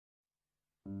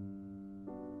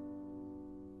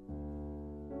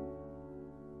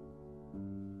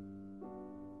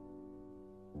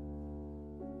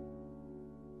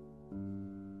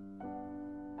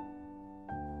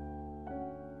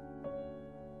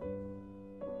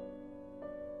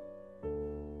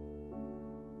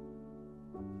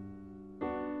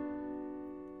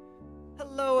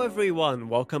everyone,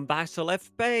 welcome back to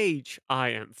Left Page. I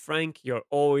am Frank, your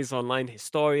always online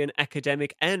historian,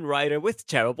 academic, and writer with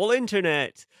terrible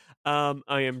internet. I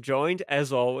am joined,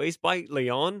 as always, by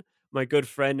Leon, my good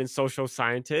friend and social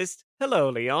scientist. Hello,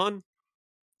 Leon.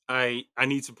 I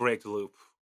need to break the loop.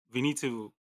 We need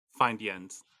to find the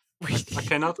end. I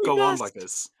cannot We go on must. like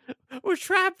this. We're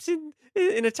trapped in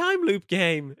a time loop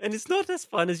game, and it's not as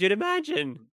fun as you'd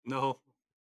imagine. No,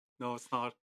 no, it's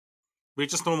not. We're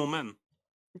just normal men,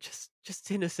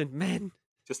 Just innocent men.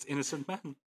 just innocent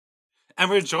men, and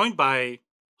we're joined by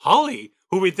Holly,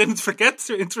 who we didn't forget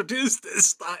to introduce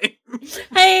this time.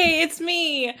 Hey, it's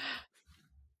me.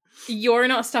 You're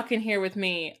not stuck in here with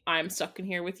me. I'm stuck in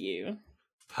here with you.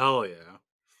 Hell yeah!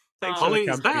 Thanks Um, for the Holly is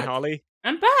company, back. Holly.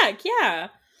 I'm back, yeah.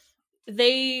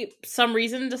 They, some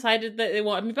reason, decided that they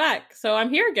wanted me back. So I'm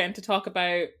here again to talk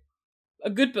about a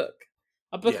good book.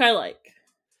 A book Yeah. I like.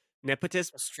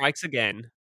 Nepotism strikes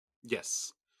again.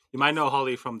 Yes, you might know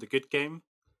Holly from the Good Game,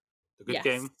 Yes.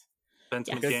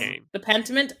 Pentiment Good game. game. The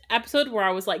Pentiment episode where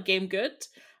I was like, game good.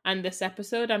 And this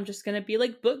episode, I'm just going to be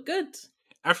like, book good.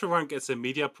 Everyone gets a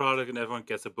media product, and everyone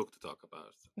gets a book to talk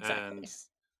about. Exactly. And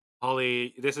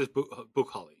Holly, this is book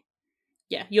Holly.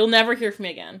 Yeah, you'll never hear from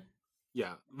me again.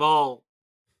 Yeah, well,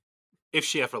 if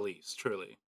she ever leaves,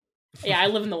 truly. Yeah, I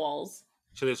live in the walls.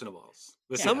 She lives in the walls.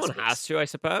 With Yeah. Someone Aspis. has to, I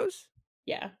suppose.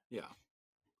 Yeah. Yeah.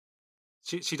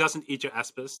 She doesn't eat your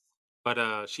aspis,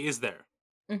 but she is there,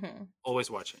 Mm-hmm. always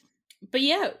watching. But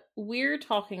yeah, we're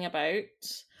talking about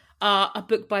a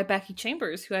book by Becky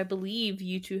Chambers, who I believe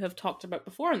you two have talked about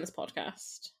before on this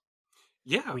podcast.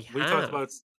 Yeah, We we have. talked about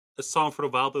A Song for the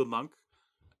Wild Bill Monk,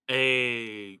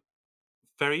 a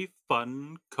very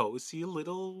fun, cozy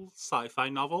little sci-fi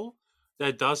novel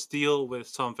that does deal with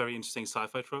some very interesting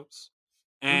sci-fi tropes.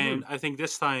 And I think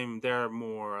this time there are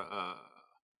more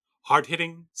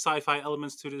hard-hitting sci-fi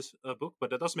elements to this book, but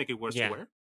that doesn't make it worse Yeah. to wear.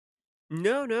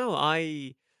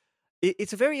 No,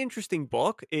 it's a very interesting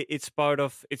book. It's part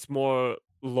of, it's more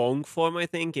long form, I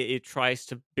think. It tries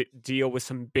to deal with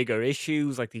some bigger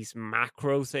issues, like these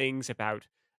macro things about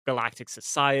galactic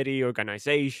society,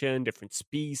 organization, different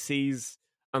species,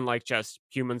 unlike just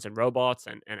humans and robots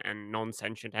and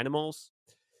non-sentient animals.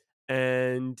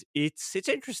 And it's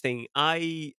interesting.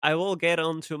 I will get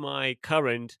onto my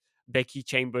current Becky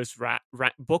Chambers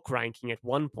book ranking at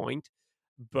one point,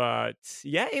 but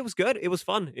yeah, it was good. It was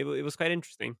fun. It was quite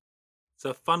interesting. It's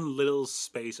a fun little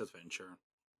space adventure.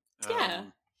 Yeah.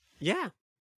 Yeah.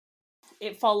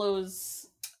 It follows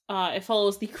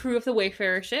the crew of the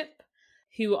Wayfarer ship,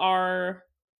 who are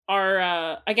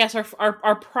I guess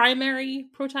our primary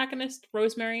protagonist,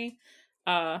 Rosemary,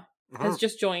 has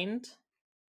just joined.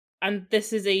 And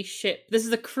this is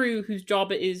a crew whose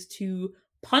job it is to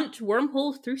punch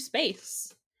wormholes through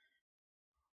space.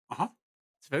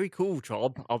 It's a very cool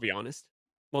job, I'll be honest.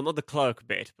 Well, not the clerk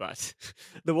bit, but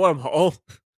the wormhole.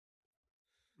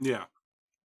 Yeah.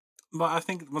 But I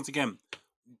think once again,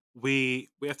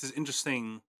 we have this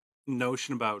interesting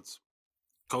notion about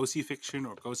cozy fiction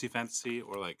or cozy fantasy,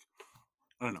 or like,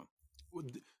 I don't know,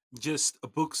 just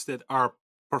books that are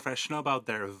professional about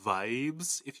their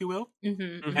vibes, if you will.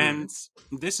 Mm-hmm. And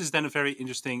this is then a very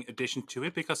interesting addition to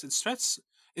it, because it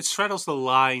straddles the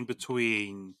line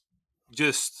between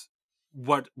just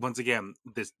what, once again,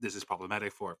 this is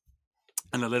problematic for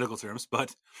analytical terms,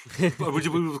 but what we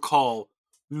would call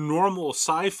normal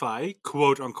sci-fi,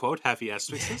 quote unquote, heavy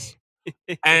asterisks,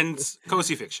 and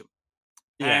cozy fiction.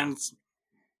 Yeah. And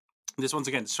this once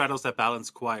again straddles that balance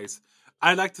quite,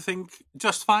 I like to think,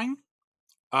 just fine.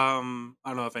 I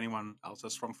don't know if anyone else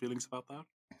has strong feelings about that.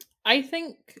 I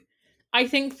think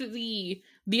that the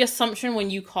assumption when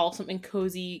you call something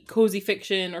cozy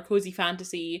fiction or cozy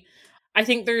fantasy, I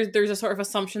think there's a sort of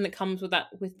assumption that comes with that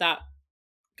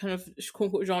kind of quote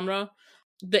unquote genre,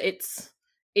 that it's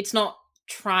not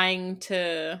trying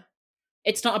to,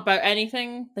 it's not about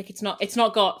anything. Like it's not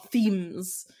got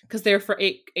themes, because they're for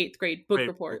eighth grade book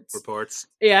reports.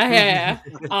 Yeah.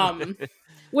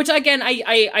 Which again,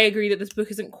 I agree that this book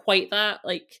isn't quite that.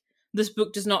 Like, this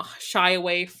book does not shy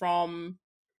away from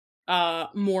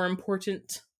more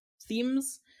important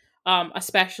themes,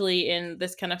 especially in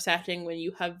this kind of setting when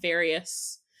you have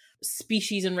various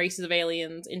species and races of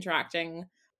aliens interacting,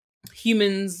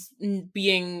 humans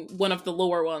being one of the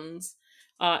lower ones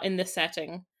in this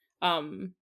setting. So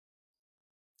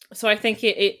I think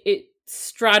it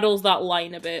straddles that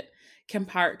line a bit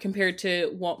compared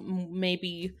to what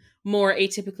maybe more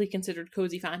atypically considered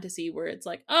cozy fantasy, where it's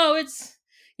like, oh, it's,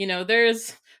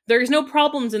 there's no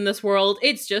problems in this world,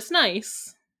 it's just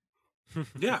nice.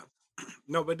 Yeah.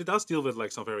 No, but it does deal with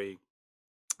like some very,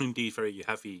 indeed, very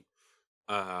heavy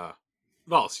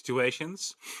well,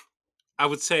 situations. I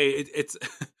would say it's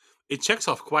it checks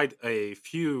off quite a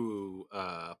few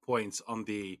points on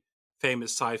the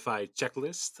famous sci-fi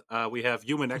checklist. We have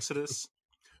human exodus,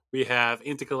 we have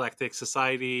intergalactic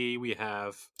society, we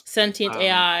have Sentient um,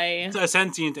 AI.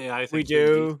 sentient AI. We Thank you,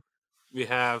 indeed. do. We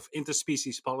have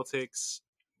interspecies politics.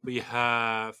 We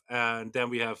have, and then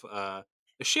we have a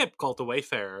ship called the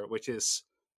Wayfarer, which is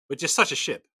such a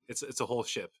ship. It's a whole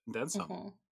ship, and then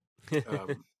some. Mhm.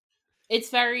 Um, It's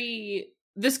very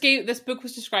this book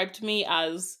was described to me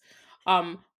as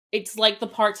um it's like the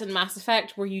parts in Mass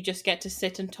Effect where you just get to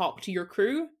sit and talk to your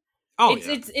crew. oh It's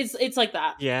yeah, it's like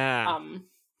that. Yeah. Um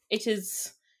it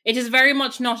is very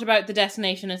much not about the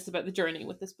destination, it's about the journey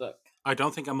with this book. I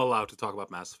don't think I'm allowed to talk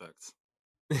about Mass Effect.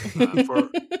 For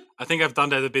I think I've done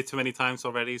that a bit too many times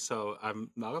already, so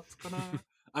I'm not gonna.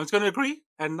 I'm just gonna agree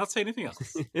and not say anything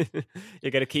else.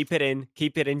 You're gonna keep it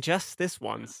in just this Yeah.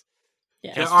 once,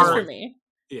 Yeah, There just the just for are, one. me.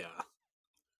 yeah,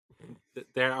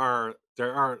 there are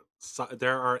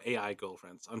AI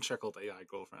girlfriends, unshackled AI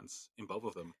girlfriends in both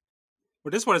of them.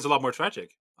 But this one is a lot more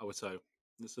tragic, I would say.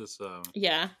 This is,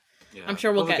 Yeah. I'm yeah,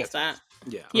 sure we'll but we'll get get to to that.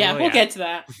 that. Yeah, Yeah, Oh we'll yeah. get to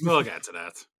that. we'll get to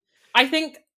that. I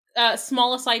think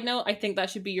small side note, I think that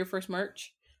should be your first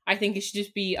merch. I think it should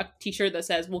just be a t-shirt that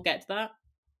says we'll get to that.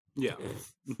 Yeah,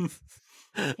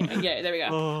 Yeah, there we go. we'll get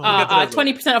to Oh. that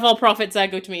later. 20% of all profits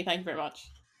go to me. Thank you very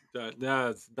much.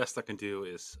 The best I can do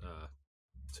is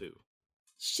two.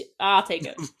 I'll take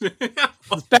it.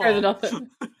 It's better than Aw. nothing.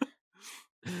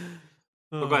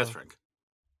 But go ahead, Oh. Frank.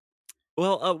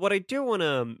 Well, what I do want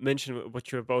to mention,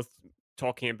 what you were both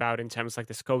talking about in terms like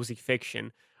this cozy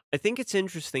fiction, I think it's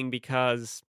interesting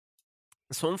because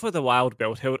Song for the Wild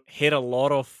Build hit a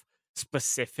lot of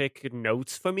specific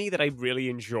notes for me that I really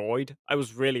enjoyed. I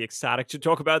was really ecstatic to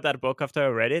talk about that book after I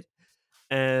read it,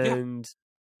 Yeah, and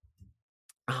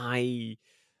I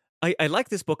I like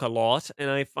this book a lot, and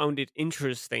I found it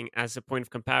interesting as a point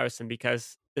of comparison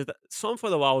because Song for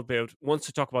the Wild Build wants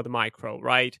to talk about the micro,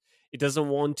 right? It doesn't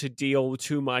want to deal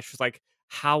too much with like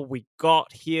how we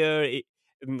got here,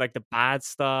 and like the bad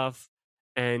stuff,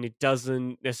 and it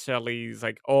doesn't necessarily is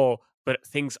like, oh, but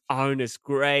things aren't as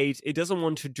great. It doesn't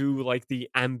want to do like the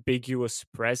ambiguous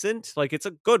present. Like it's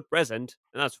a good present,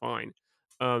 and that's fine.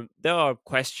 There are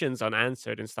questions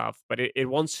unanswered and stuff, but it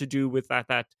wants to do with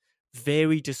that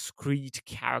very discreet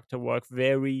character work,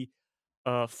 very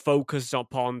focused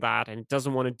upon that, and it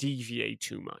doesn't want to deviate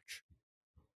too much.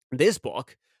 This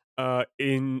book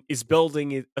in is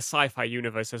building a sci-fi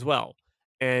universe as well,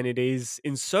 and it is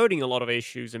inserting a lot of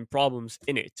issues and problems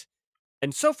in it.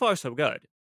 And so far, so good.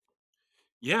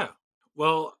 yeah.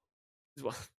 Well,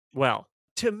 Well, well,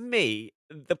 to me,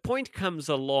 the point comes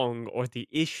along, or the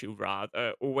issue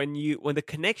rather, when the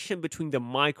connection between the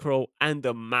micro and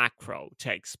the macro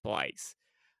takes place,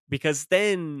 because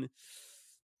then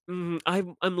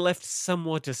I'm left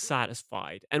somewhat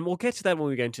dissatisfied, and we'll get to that when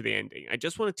we get into the ending. I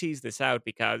just want to tease this out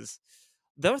because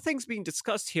there are things being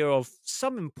discussed here of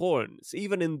some importance,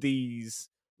 even in these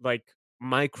like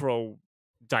micro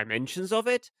dimensions of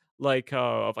it, like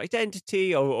of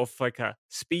identity or of like a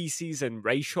species and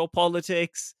racial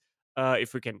politics,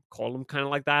 if we can call them kind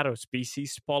of like that, or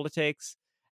species politics,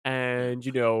 yeah. and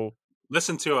you know,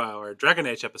 Listen to our Dragon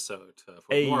Age episode for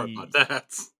more about a that.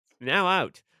 now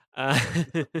out. Uh,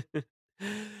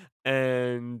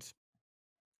 and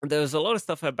there's a lot of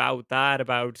stuff about that,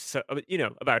 about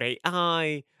about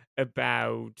AI,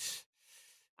 about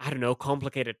I don't know,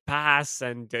 complicated past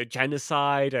and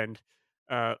genocide and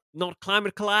not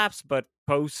climate collapse, but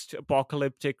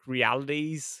post-apocalyptic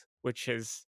realities, which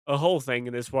is a whole thing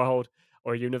in this world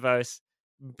or universe.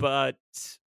 But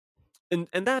and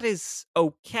that is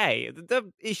okay. There are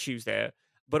issues there,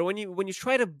 but when you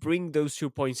try to bring those 2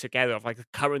 points together of like the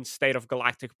current state of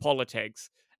galactic politics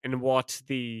and what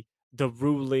the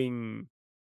ruling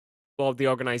the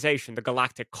organization, the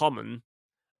Galactic Common,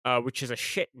 which is a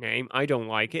shit name. I don't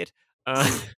like it.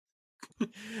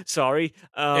 Sorry.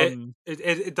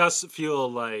 It does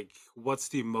feel like what's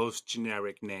the most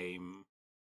generic name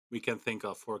we can think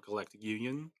of for a galactic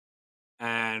union,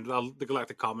 and the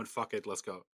galactic common. Fuck it, let's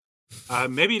go.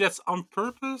 Maybe that's on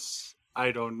purpose.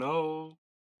 I don't know.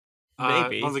 Once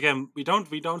Maybe again, we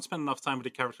don't spend enough time with the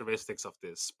characteristics of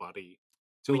this body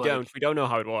to we like. don't. We don't know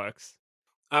how it works.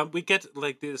 We get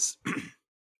like this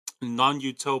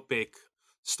non-utopic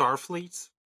Starfleet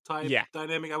type Yeah,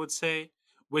 dynamic, I would say,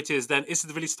 which is then is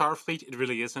it really Starfleet? It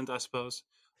really isn't, I suppose.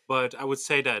 But I would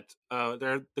say that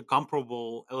there the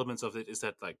comparable elements of it is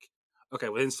that like okay,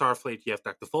 within Starfleet you have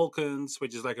like the Vulcans,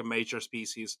 which is like a major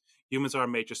species. Humans are a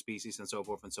major species, and so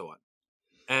forth and so on.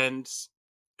 And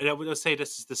I would say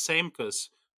this is the same because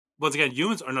once again,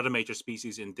 humans are not a major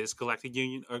species in this galactic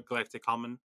union or galactic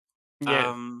common. Yeah.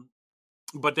 Um,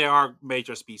 but they are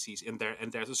major species in there,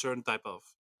 and there's a certain type of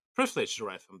privilege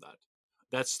derived from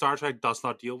that Star Trek does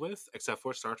not deal with, except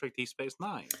for Star Trek Deep Space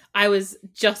Nine. I was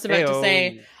just about to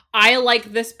say Heyo. I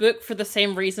like this book for the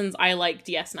same reasons I like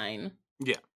DS9.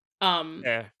 Yeah, Um,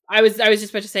 Yeah. I was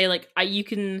just about to say like you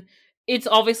can. It's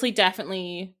obviously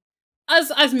definitely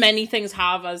as many things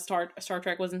have as Star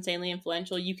Trek was insanely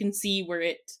influential. You can see where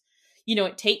it,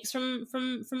 it takes from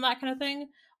that kind of thing.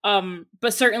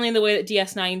 But certainly in the way that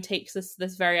DS9 takes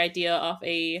this very idea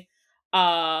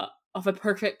uh of a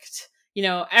perfect,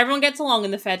 everyone gets along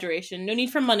in the Federation, no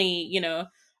need for money,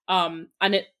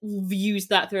 and it views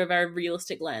that through a very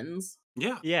realistic lens.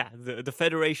 yeah, Yeah. The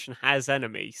Federation has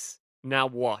enemies. Now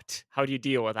what? How do you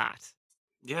deal with that?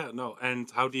 yeah. No, and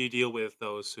how do you deal with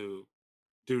those who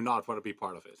do not want to be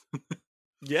part of it?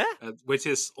 Yeah. Which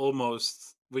is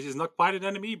almost, which is not quite an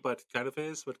enemy, but kind of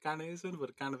is, but kind of isn't,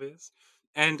 but kind of is.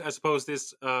 And I suppose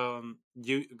this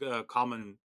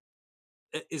common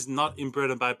is not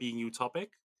burdened by being utopic.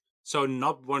 So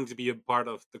not wanting to be a part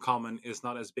of the common is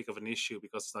not as big of an issue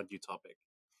because it's not utopic.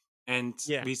 And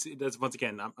Yeah. we see that's once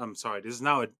again. I'm sorry. This is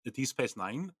now a Deep Space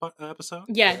Nine episode.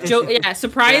 Yeah, Joe. Yeah, They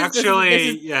surprise!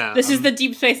 actually, yeah. This is the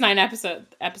Deep Space Nine episode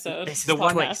This is The the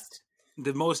one, twist. podcast.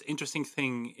 the most interesting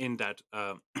thing in that,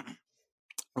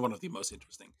 one of the most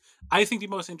interesting. I think the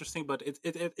most interesting, but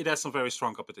it has some very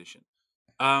strong competition.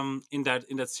 In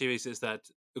that series is that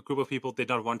a group of people did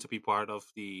not want to be part of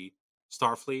the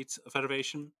Starfleet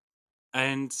Federation,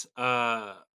 and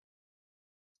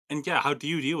yeah, how do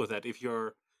you deal with that if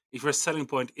your selling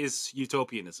point is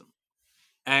utopianism?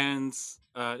 And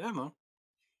I don't know.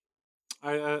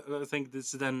 I think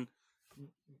this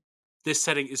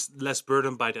setting is less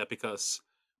burdened by that because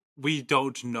we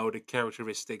don't know the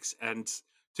characteristics, and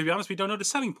to be honest, we don't know the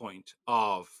selling point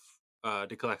of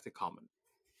the Galactic Common,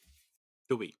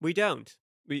 do we? We don't.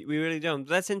 We really don't.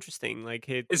 That's interesting. Like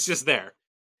It's it's just there.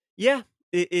 yeah,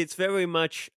 it's very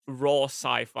much raw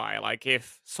sci-fi. Like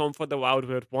if Some for the Wild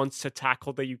World wants to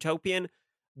tackle the utopian,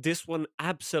 this one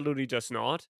absolutely does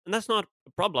not, and that's not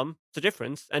a problem. It's a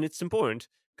difference, and it's important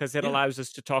because it Yeah, allows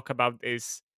us to talk about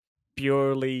this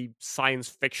purely science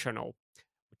fictional,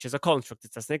 which is a construct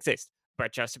that doesn't exist,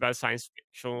 but just about science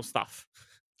fictional stuff.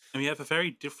 and we have a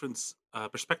very different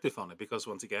perspective on it because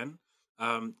once again,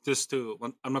 I'm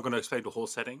not going to explain the whole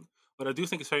setting, but I do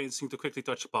think it's very interesting to quickly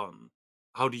touch upon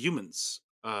how the humans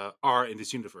are in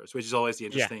this universe, which is always the Yeah.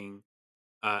 interesting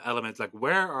element. Like,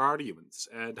 where are the humans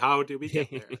and how did we get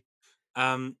there?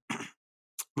 Um,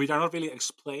 we are not really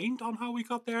explained on how we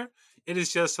got there. It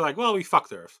is just like, well, we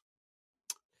fucked Earth.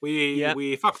 We Yeah.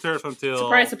 we fucked Earth Surprise,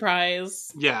 until,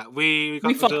 surprise. yeah, we We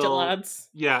got fucked it, until, lads.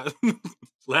 yeah,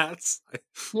 lads.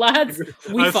 Lads,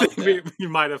 we I think fucked it. we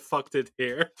might have fucked it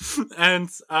here, and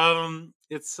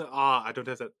it's I don't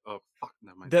have that. Oh fuck,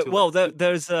 never mind. Too late.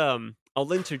 There's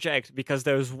I'll interject because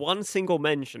there's one single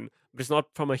mention, but it's not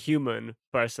from a human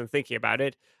person thinking about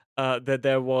it. That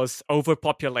there was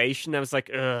overpopulation. I was like,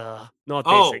 ugh, not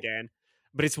this Oh, again.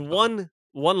 But it's uh-huh.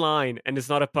 one line, and it's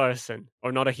not a person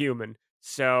or not a human.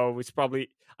 So it's probably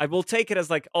I will take it as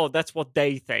like, oh, that's what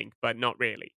they think, but not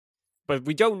really. But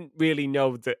we don't really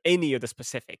know any of the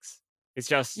specifics. It's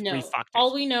just we No, fucked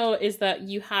all it. we know is that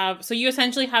you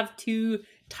essentially have two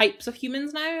types of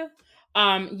humans now.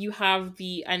 You have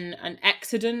an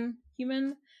Exodon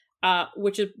human,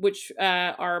 which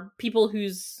are people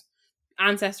whose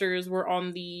ancestors were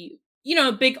on the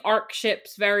big arc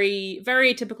ships,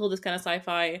 very typical this kind of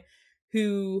sci-fi,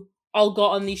 who all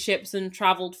got on these ships and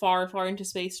traveled far into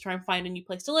space to try and find a new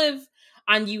place to live.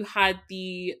 And you had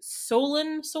the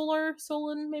Solan,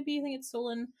 maybe I think it's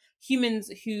Solan humans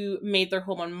who made their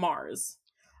home on Mars.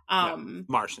 Yeah, Um,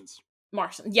 Martians.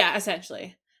 Martian, yeah,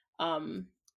 essentially.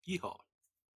 Yeehaw.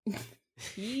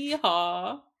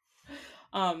 Yeehaw.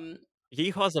 Um, He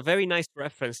has a very nice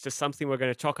reference to something we're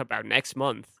going to talk about next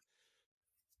month.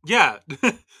 Yeah.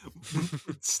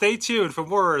 Stay tuned for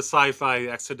more sci-fi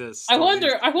Exodus I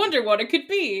stories. wonder what it could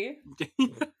be.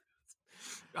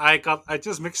 I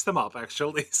just mixed them up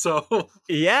actually, so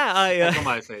Yeah, egg on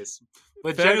my face.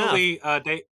 But fair enough.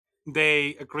 generally,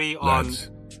 they agree on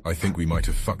Lads, I think we might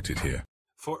have fucked it here.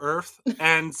 for Earth,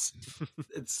 and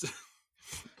it's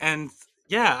and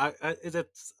yeah,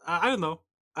 I don't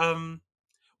know.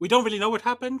 We don't really know what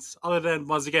happened, other than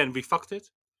once again we fucked it,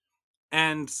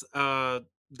 and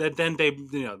then they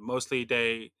mostly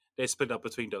they split up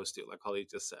between those two, like Holly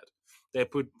just said. They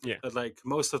put Yeah. like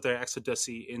most of their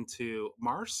exodusy into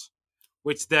Mars,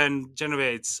 which then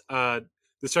generates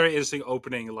this very interesting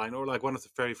opening line, or like one of the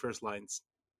very first lines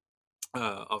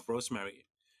of Rosemary,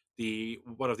 the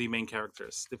one of the main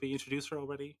characters. Did we introduce her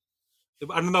already?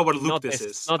 I don't know what loop Not this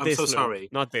this, is. not I'm so this loop, sorry.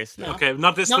 not this No. loop. Okay,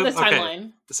 not this Not loop. this Okay,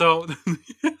 timeline. so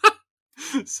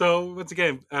so once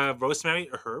again, Rosemary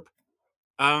or Herb,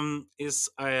 is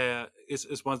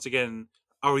once again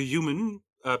our human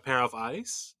pair of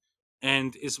eyes,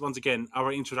 and is once again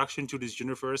our introduction to this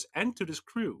universe and to this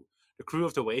crew, the crew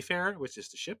of the Wayfarer, which is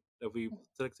the ship that we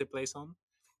take place on,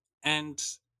 and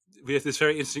we have this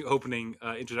very interesting opening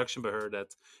introduction by her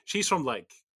that she's from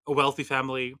like a wealthy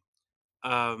family,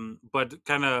 but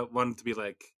kind of wanted to be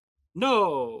like,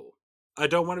 no, I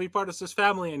don't want to be part of this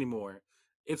family anymore.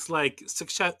 It's like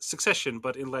Succession,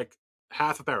 but in like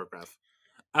half a paragraph.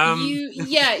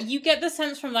 You get the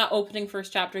sense from that opening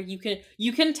first chapter. You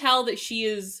can tell that she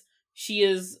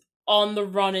is on the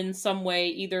run in some way,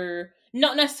 either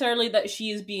not necessarily that she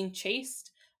is being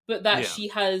chased, but that Yeah, she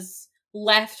has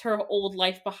left her old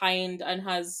life behind and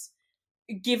has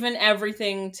given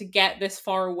everything to get this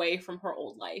far away from her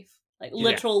old life, like yeah,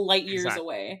 literal light years Exactly.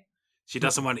 away. she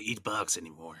doesn't want to eat bugs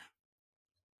anymore,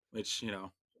 which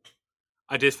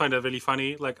I did find that really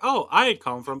funny. Like, oh, I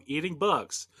come from eating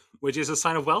bugs, which is a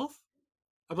sign of wealth,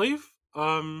 I believe.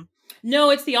 No,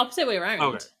 it's the opposite way Okay,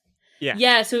 around. Yeah,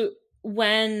 Yeah, so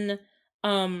when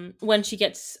she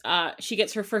gets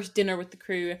her first dinner with the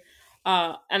crew,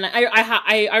 and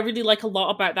I really like a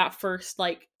lot about that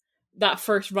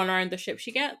first run around the ship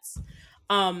she gets.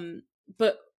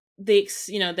 But they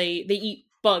eat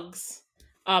bugs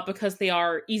because they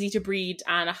are easy to breed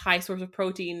and a high source of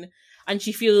protein, and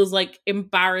she feels like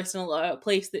embarrassed in a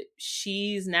place that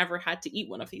she's never had to eat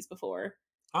one of these before.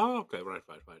 oh, okay, right.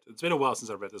 It's been a while since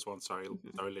I read this one. Sorry,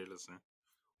 Mhm. sorry, dear listener.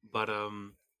 But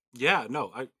yeah,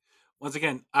 no, I once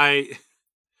again I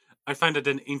I find it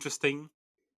then interesting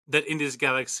that in this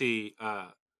galaxy,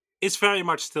 it's very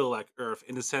much still like Earth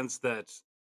in the sense that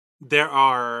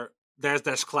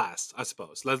there's class, I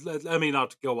suppose. Let me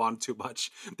not go on too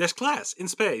much. There's class in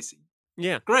space.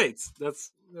 yeah. Great.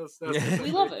 That's We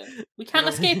very love it. We you can't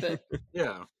know escape it.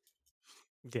 yeah.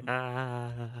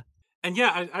 Yeah. And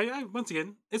yeah, I once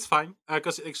again it's fine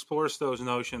because it explores those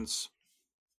notions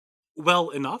well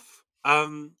enough.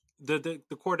 The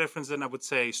core difference then I would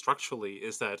say structurally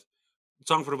is that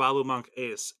Song for the Walu Monk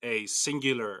is a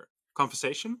singular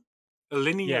conversation, a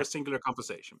linear Yeah. singular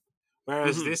conversation.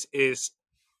 Whereas Hmm. this is,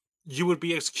 you would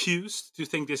be excused to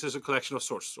think this is a collection of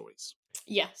short stories,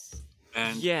 Yes.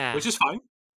 and Yeah. which is fine.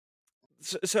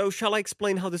 So shall I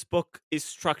explain how this book is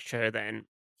structured then?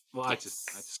 Well, Yes.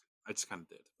 I just kind of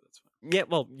did. But Yeah,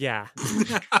 well, yeah.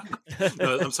 that's fine.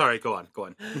 No, I'm sorry. Go on, go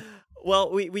on. Well,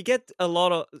 we get a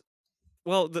lot of,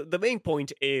 well, the main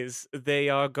point is they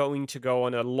are going to go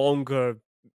on a longer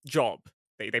job.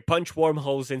 They punch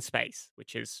wormholes in space,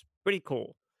 which is pretty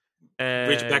cool.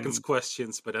 Rich Beckon's And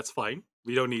questions, but that's fine.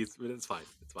 We don't need. It's fine.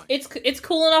 It's fine. It's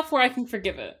cool enough where I can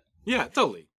forgive it. Yeah,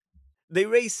 totally. they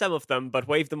raise some of them, but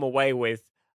wave them away with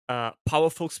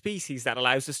powerful species that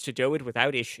allows us to do it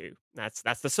without issue. That's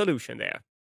the solution there.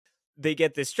 They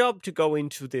get this job to go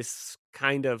into this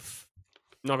kind of,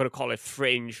 not going to call it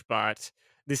fringe, but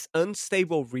this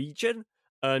unstable region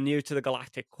near to the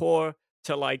galactic core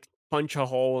to like punch a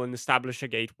hole and establish a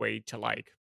gateway to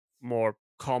like more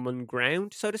common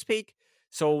ground, so to speak.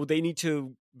 So they need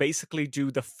to basically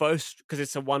do the first, because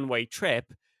it's a one-way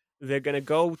trip. They're going to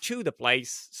go to the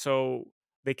place so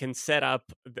they can set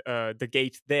up the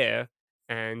gate there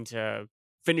and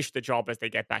finish the job as they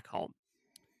get back home.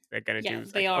 They're going to do Yeah,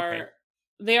 is they like, okay, are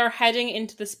they are heading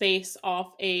into the space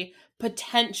of a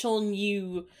potential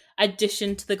new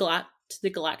addition to the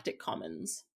Galactic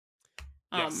Commons.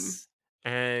 Um yes,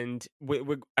 and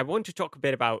I want to talk a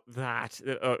bit about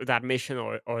that mission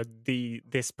or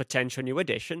this potential new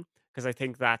addition because I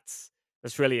think that's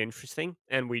really interesting,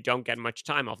 and we don't get much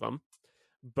time of them.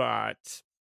 But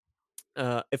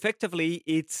effectively,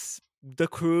 it's the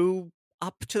crew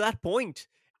up to that point.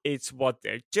 It's what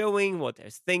they're doing, what they're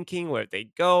thinking, where they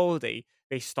go. They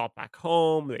stop back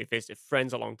home. They visit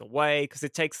friends along the way because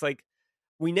it takes like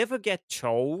we never get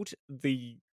told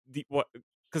the what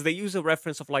because they use a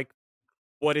reference of like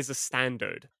what is a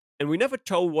standard, and we never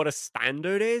told what a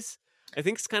standard is. I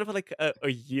think it's kind of like a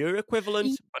year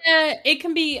equivalent, but yeah, it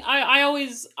can be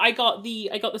I got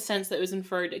the sense that it was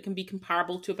inferred it can be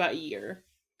comparable to about a year.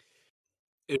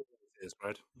 It is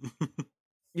right.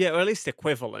 yeah, or at least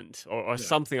equivalent or Yeah.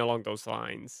 something along those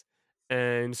lines.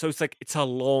 And so it's like it's a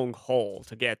long haul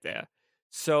to get there.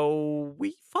 So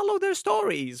we follow their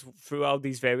stories throughout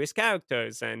these various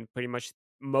characters, and pretty much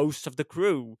most of the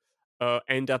crew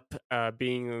end up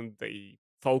being the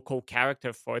focal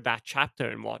character for that chapter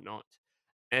and whatnot.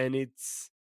 And it's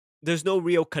there's no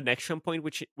real connection point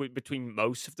between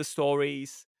most of the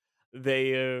stories.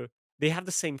 they have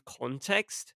the same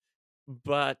context,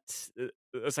 but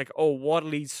it's like, oh, what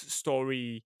leads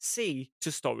story C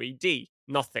to story D?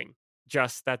 Nothing.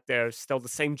 Just that they're still the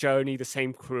same journey, the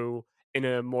same crew in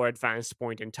a more advanced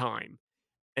point in time.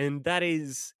 And that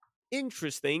is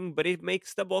interesting, but it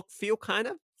makes the book feel kind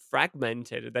of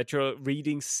fragmented, that you're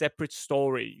reading separate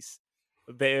stories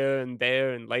there and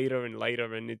later and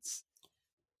later, and it's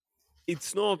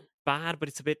not bad, but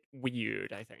it's a bit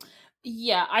weird, I think.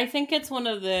 Yeah, I think it's one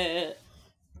of the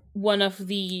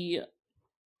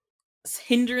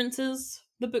hindrances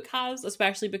the book has,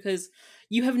 especially because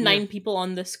you have Yeah. 9 people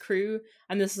on this crew,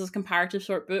 and this is a comparative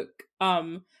short book.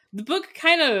 The book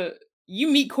kind of, you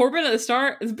meet Corbin at the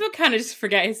start. The book kind of just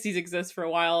forgets he exists for a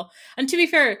while. And to be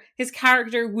fair, his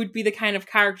character would be the kind of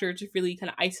character to really kind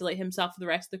of isolate himself from the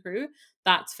rest of the crew.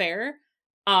 That's fair.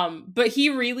 But he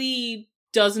really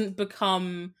doesn't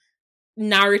become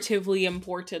narratively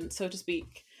important, so to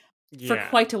speak, for Yeah.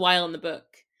 quite a while in the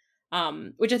book.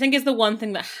 Which I think is the one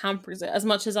thing that hampers it. As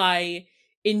much as I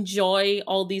enjoy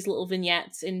all these little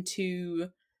vignettes into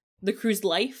the crew's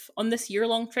life on this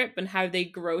year-long trip and how they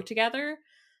grow together,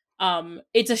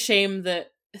 it's a shame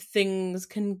that things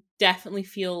can definitely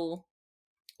feel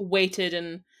weighted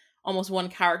in almost one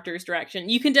character's direction.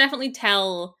 You can definitely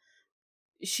tell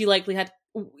she likely had,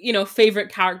 favorite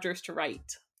characters to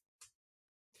write.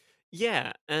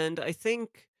 Yeah, and I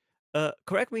think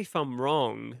correct me if I'm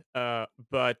wrong,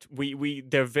 but we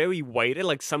they're very weighted.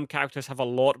 Like some characters have a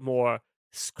lot more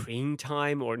screen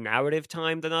time or narrative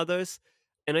time than others.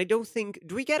 And I don't think,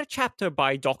 do we get a chapter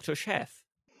by Dr. Chef?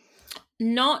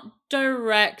 Not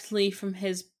directly from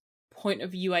his point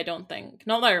of view, I don't think.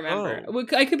 Not that I remember. Oh.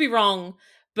 I could be wrong,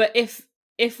 but if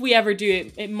we ever do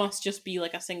it, it must just be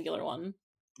like a singular one.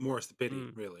 More's the pity,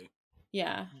 Mm. really.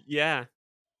 Yeah. Yeah.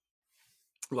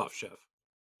 Love Chef.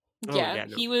 Oh Yeah. yeah,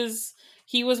 no. He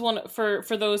was one for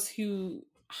those who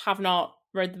have not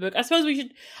read the book. I suppose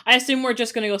I assume we're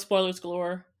just gonna go spoilers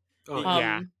galore. Oh,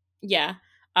 Yeah. Yeah.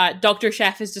 Dr.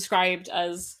 Chef is described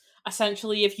as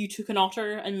essentially if you took an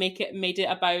otter and made it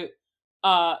about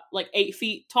like 8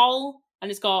 feet tall,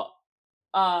 and it's got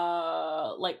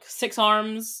like 6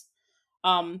 arms.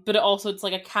 But it's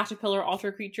like a caterpillar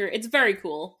otter creature. It's very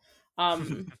cool.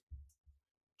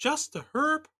 Just a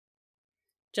herb.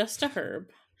 Just a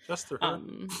herb. Just a herb.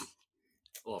 Um,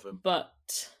 Love him.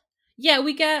 but yeah,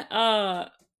 we get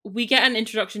an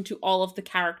introduction to all of the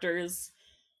characters.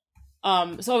 So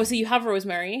obviously you have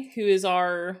Rosemary, who is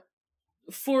our,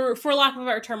 for lack of a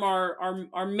better term,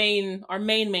 our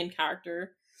main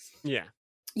character. Yeah.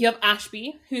 You have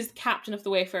Ashby, who's the captain of the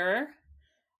Wayfarer,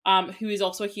 who is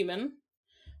also a human.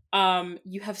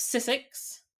 You have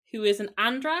Sissix, who is an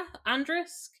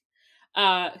Andrisk,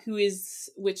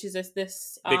 which is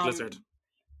this Big lizard.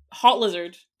 hot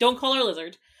lizard. Don't call her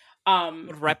lizard.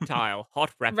 Hot reptile.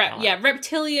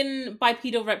 Reptilian,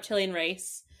 bipedal reptilian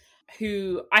race,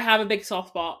 who I have a big soft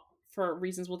spot for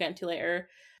reasons we'll get into later.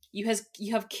 You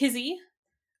have Kizzy,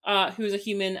 who is a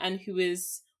human and who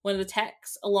is one of the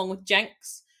techs, along with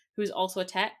Jenks, who is also a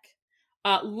tech.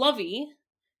 Lovey,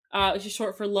 which is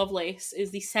short for Lovelace,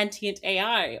 is the sentient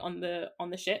AI on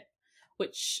the ship,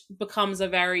 which becomes a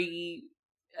very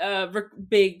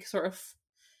big sort of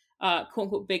quote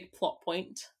unquote big plot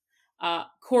point.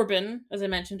 Corbin, as I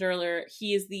mentioned earlier,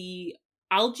 he is the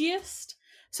algaeist.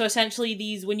 So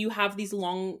essentially, when you have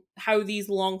how these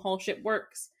long haul ship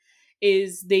works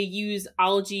is they use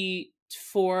algae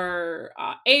for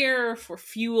air, for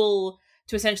fuel,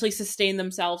 to essentially sustain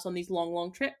themselves on these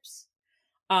long trips.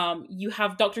 You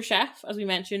have Dr. Chef, as we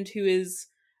mentioned, who is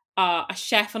a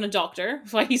chef and a doctor.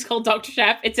 That's why he's called Dr.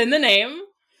 Chef. It's in the name.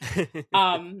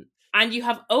 And you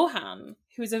have Ohan,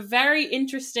 who's a very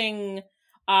interesting.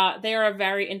 They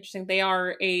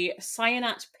are a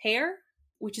cyanate pair,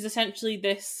 which is essentially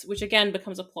this, which again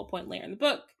becomes a plot point later in the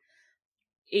book.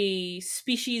 A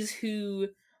species who,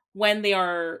 when they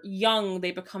are young,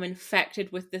 they become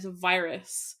infected with this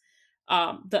virus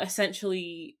that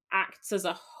essentially acts as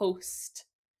a host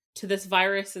to this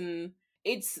virus. And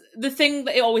it's the thing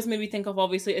that it always made me think of,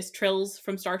 obviously, is Trills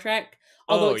from Star Trek,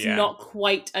 although Oh it's yeah. not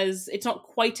quite as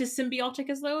symbiotic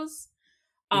as those.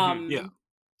 Yeah.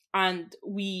 And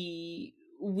we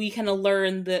kind of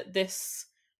learn that this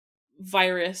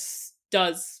virus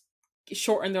does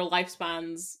shorten their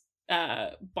lifespans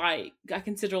by a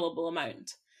considerable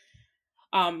amount.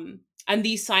 And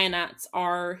these cyanates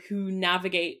are who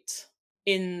navigate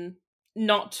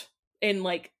not in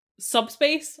like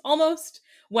subspace almost,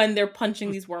 when they're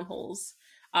punching these wormholes,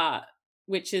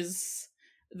 which is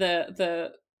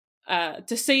to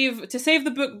save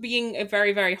the book being a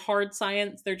very, very hard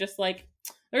science. They're just like,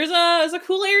 there's a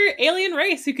cool alien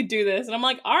race who could do this, and I'm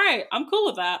like, all right, I'm cool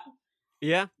with that.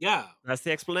 Yeah, Yeah. that's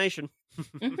the explanation.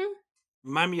 Hmm.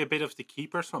 Remind me a bit of the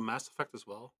Keepers from Mass Effect as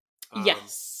well.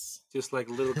 Yes. Just like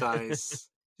little guys,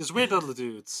 just weird little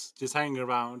dudes, just hanging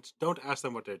around. Don't ask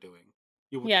them what they're doing.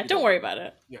 Yeah, You don't don't worry want to about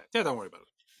know. it. Yeah, don't worry about it.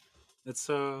 It's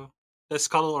they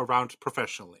scuttle around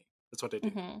professionally. That's what they do.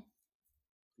 Hmm.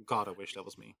 God, I wish that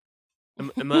was me.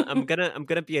 I'm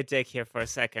gonna be a dick here for a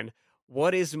second.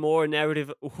 What is more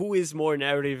narrative? Who is more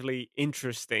narratively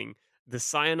interesting, the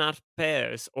Cyanat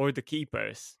pairs or the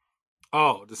Keepers?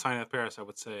 Oh, the Sign of Paris, I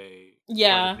would say quite a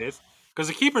Yeah. bit. Because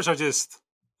the Keepers are just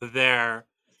there,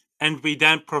 and we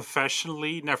then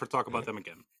professionally never talk about them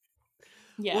again.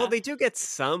 Well, Yeah. they do get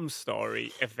some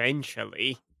story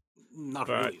eventually, Not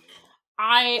but really, though. a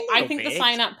I little think the bit.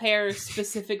 sign up pairs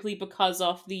specifically because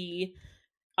of the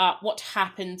what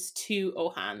happens to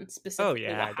Ohan, Oh specifically what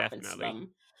yeah, happens to definitely.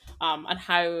 them, and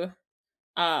how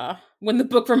when the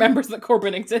book remembers that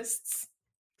Corbin exists.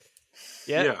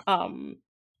 Yeah. Yeah.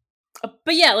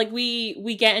 But yeah, like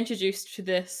we get introduced to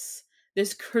this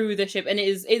crew, the ship, and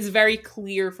it's very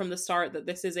clear from the start that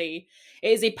it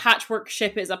is a patchwork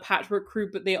ship, it is a patchwork crew,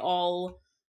 but they all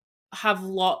have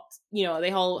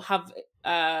they all have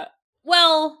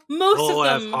well, All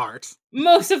have heart.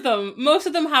 most of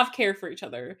them have care for each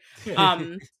other.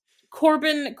 Um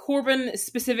Corbin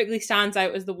specifically stands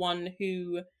out as the one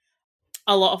who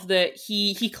a lot of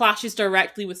he clashes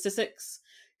directly with Sissix,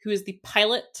 who is the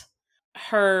pilot.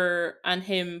 Her and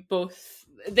him both,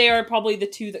 they are probably the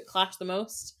two that clash the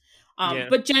most. Yeah.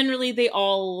 But generally they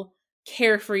all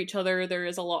care for each other. There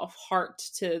is a lot of heart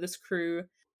to this crew.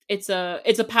 It's a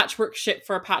patchwork ship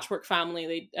for a patchwork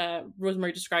family.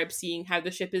 Rosemary describes seeing how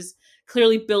the ship is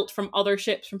clearly built from other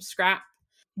ships from scrap,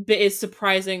 but is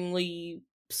surprisingly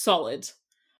solid.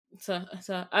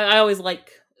 I always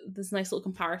like this nice little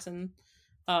comparison,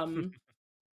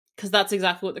 because that's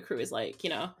exactly what the crew is like.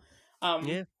 Yeah.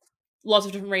 Lots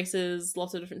of different races,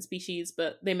 lots of different species,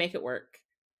 but they make it work.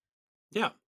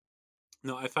 Yeah.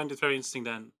 No, I find it very interesting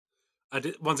then.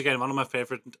 Once again, one of my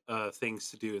favorite things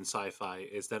to do in sci-fi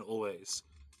is then always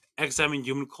examine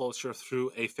human culture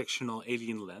through a fictional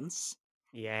alien lens,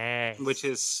 which Yes.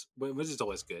 is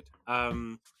always good.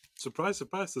 Surprise,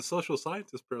 surprise! The social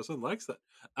scientist person likes that.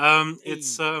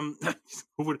 It's Hey.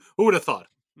 who would have thought?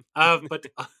 But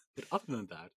other than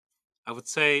that, I would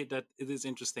say that it is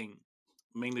interesting,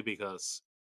 mainly because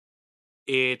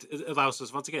it allows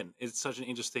us once again. It's such an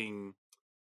interesting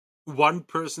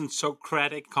one-person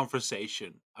Socratic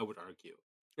conversation. I would argue,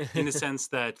 in the sense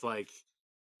that like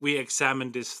we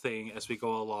examine this thing as we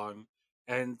go along,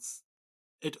 and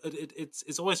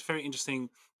it's always very interesting.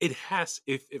 It has,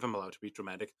 if I'm allowed to be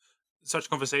dramatic, such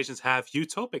conversations have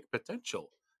utopic potential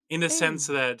in the sense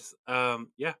Hey. that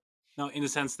in the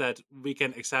sense that we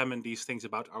can examine these things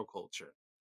about our culture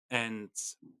and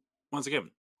once again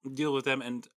deal with them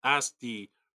and ask the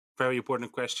very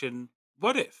important question: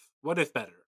 what if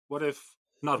better, what if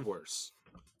not worse?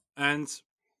 And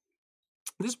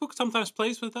this book sometimes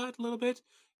plays with that a little bit.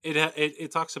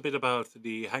 It talks a bit about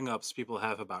the hang-ups people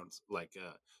have about like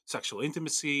sexual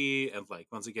intimacy and like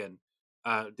once again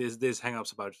this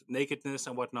hang-ups about nakedness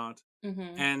and whatnot.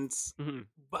 Mm-hmm. And Mhm.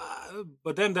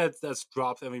 but then that's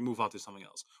dropped and we move on to something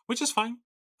else, which is fine.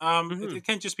 It Mhm.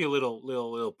 can just be a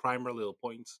little primer, little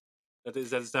point that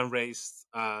is then raised.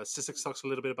 Sissix talks a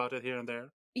little bit about it here and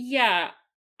there. Yeah,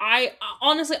 I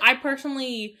honestly, I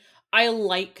personally, I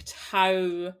liked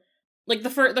how, like the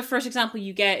first example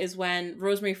you get is when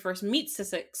Rosemary first meets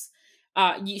Sissix.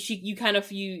 You kind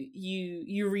of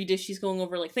you read as she's going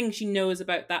over like things she knows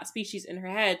about that species in her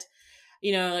head.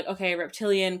 Like, okay,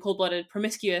 reptilian, cold blooded,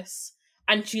 promiscuous,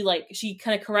 and she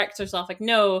kind of corrects herself, like,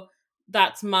 no,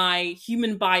 that's my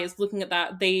human bias looking at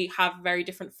that. They have very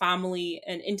different family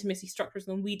and intimacy structures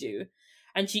than we do,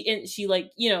 and she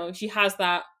like she has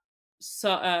that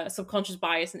subconscious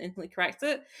bias and instantly corrects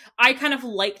it. I kind of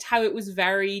liked how it was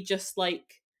very just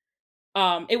like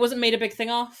it wasn't made a big thing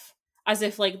of, as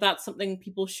if like that's something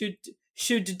people should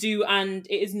do and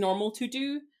it is normal to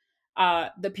do,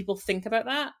 that people think about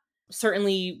that.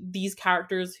 Certainly these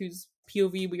characters whose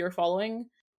POV we are following,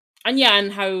 and yeah,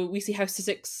 and how we see how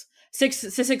Sissix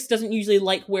doesn't usually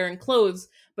like wearing clothes,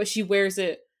 but she wears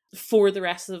it for the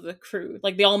rest of the crew.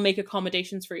 Like they all make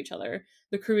accommodations for each other.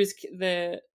 The crew is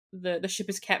the ship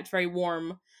is kept very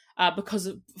warm, because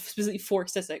of specifically for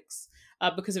Sissix.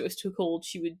 Because if it was too cold,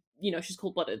 she would, she's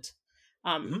cold blooded.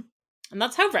 Hmm. And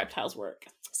that's how reptiles work.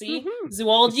 See, Mhm.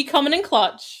 zoology coming in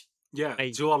clutch. Yeah,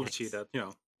 I zoology. yes. That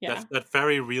Yeah. that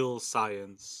very real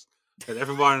science that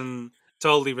everyone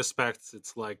totally respects.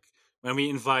 It's like when we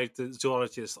invite the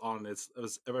zoologists on, it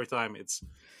was every time it's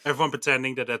everyone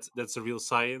pretending that that's a real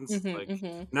science. Like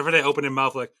whenever they open their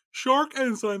mouth, like shark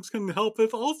enzymes can help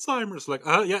with Alzheimer's. Like,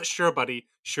 yeah, sure, buddy,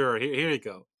 sure. Here you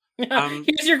go.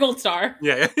 Here's your gold star.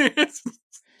 Yeah,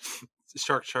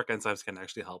 shark enzymes can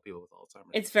actually help people with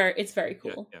Alzheimer's. It's very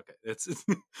cool. Yeah, okay. It's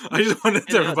I just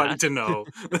wanted everybody to know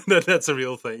that that's a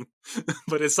real thing,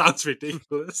 but it sounds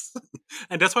ridiculous,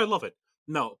 and that's why I love it.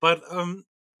 No, but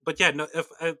yeah, no. If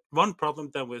one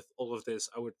problem then with all of this,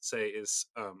 I would say is,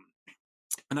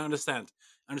 and I understand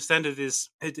it is,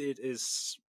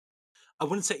 I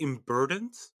wouldn't say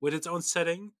unburdened with its own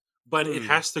setting, but it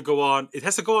has to go on. It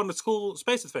has to go on a school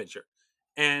space adventure,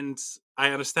 and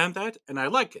I understand that, and I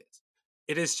like it.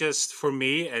 It is just for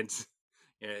me, and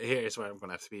yeah, here's where I'm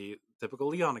gonna have to be typical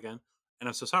Leon again, and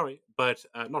I'm so sorry, but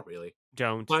not really.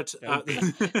 Don't. But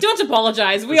Don't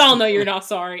apologize. We all know you're not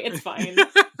sorry. It's fine.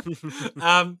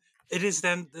 It is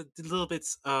then the little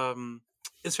bits.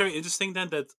 It's very interesting then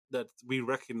that we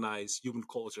recognize human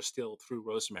culture still through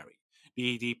Rosemary.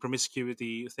 The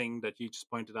promiscuity thing that you just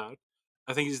pointed out,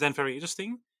 I think is then very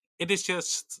interesting. It is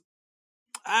just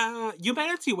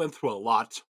humanity went through a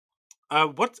lot.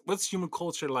 What's human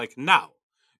culture like now?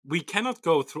 We cannot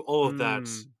go through all of that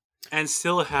and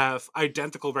still have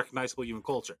identical, recognizable human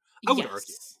culture. I would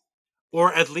argue,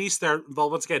 or at least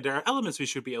once again, there are elements we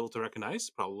should be able to recognize,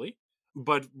 probably,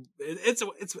 but it's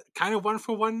kind of one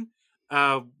for one.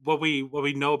 What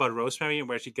we know about Rosemary and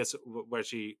where she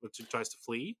tries to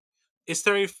flee is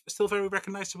still very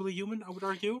recognizably human. I would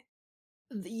argue.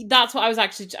 That's what I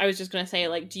was just going to say.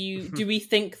 Like, do we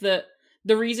think that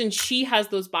the reason she has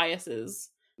those biases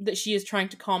that she is trying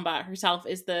to combat herself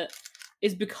is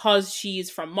because she is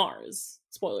from Mars?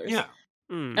 Spoilers. Yeah.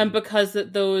 And because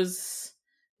that those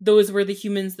were the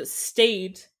humans that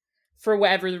stayed for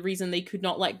whatever the reason. They could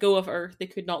not let go of Earth. They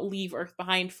could not leave Earth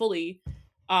behind fully.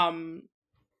 How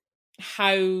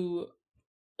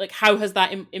has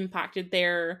that impacted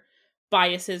their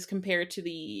biases compared to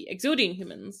the Exodian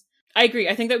humans? I agree.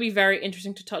 I think that would be very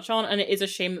interesting to touch on, and it is a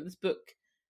shame that this book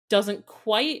doesn't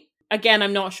quite. Again,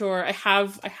 I'm not sure. I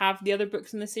have the other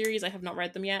books in the series. I have not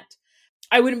read them yet.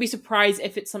 I wouldn't be surprised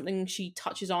if it's something she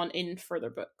touches on in further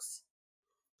books.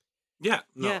 Yeah,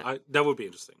 that would be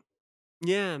interesting.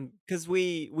 Yeah, because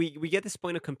we get this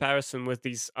point of comparison with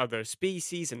these other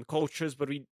species and cultures, but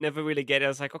we never really get it.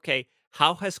 It's like, okay,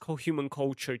 how has human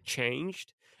culture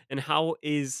changed, and how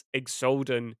is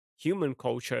Exodan human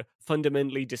culture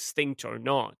fundamentally distinct or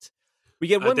not? We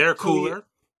get one. They're cooler.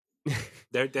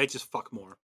 They just fuck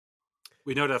more.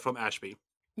 We know that from Ashby.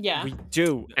 Yeah, we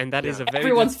do, and that is a very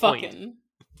everyone's good point.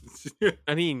 fucking.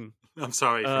 I mean, I'm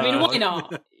sorry. I mean, why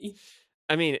not?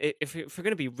 I mean, if we're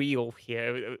going to be real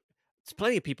here, there's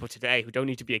plenty of people today who don't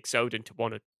need to be Exodan to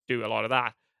want to do a lot of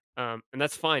that, and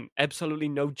that's fine. Absolutely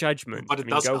no judgment. But it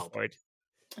does go help. for it.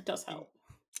 It does help.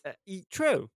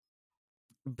 True,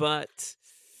 but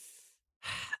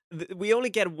we only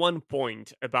get one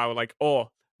point about like, oh,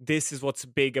 this is what's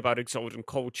big about Exodan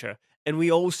culture, and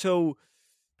we also,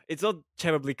 it's not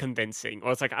terribly convincing,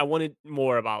 or it's like I wanted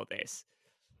more about this,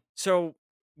 so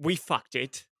we fucked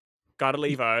it. Gotta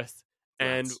leave Earth.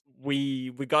 And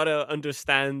we gotta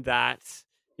understand that,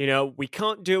 we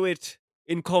can't do it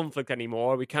in conflict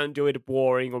anymore. We can't do it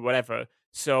warring or whatever.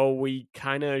 So we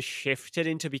kind of shifted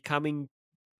into becoming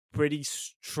pretty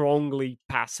strongly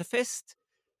pacifist.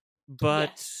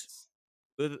 But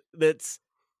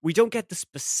we don't get the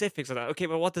specifics of that. Okay,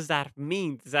 but what does that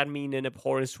mean? Does that mean an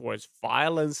abhorrence towards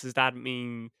violence? Does that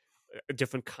mean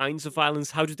different kinds of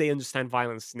violence? How do they understand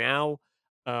violence now?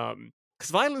 Because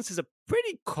violence is a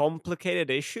pretty complicated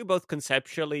issue, both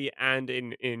conceptually and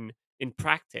in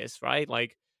practice, right?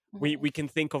 Like we can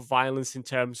think of violence in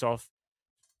terms of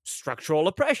structural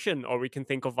oppression, or we can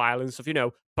think of violence of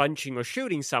punching or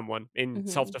shooting someone in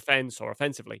self-defense or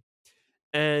offensively,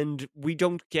 and we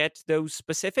don't get those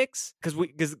specifics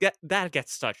because that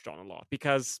gets touched on a lot,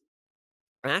 because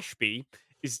Ashby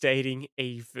is dating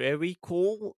a very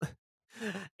cool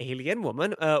alien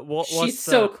woman. She's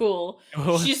so cool.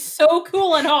 She's so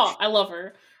cool and hot. I love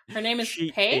her. Her name is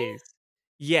Pei.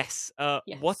 Yes.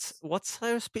 Yes. What's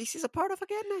her species a part of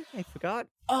again? I forgot.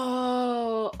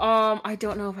 Oh, I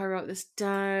don't know if I wrote this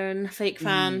down. Fake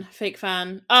fan.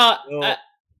 Aeulon.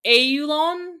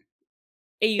 Aeulon.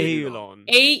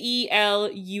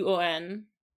 Aeluon.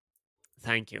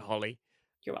 Thank you, Holly.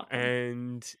 You're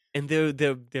welcome. And they're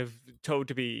told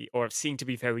to be, or seen to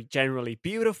be, very generally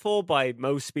beautiful by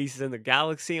most species in the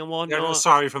galaxy and whatnot. Yeah,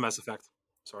 sorry for Mass Effect.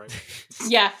 Sorry.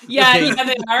 yeah,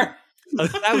 they are.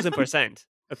 1,000%.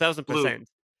 1,000%.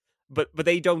 But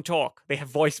they don't talk. They have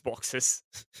voice boxes.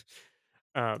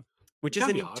 which It is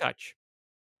can a be neat hard. touch.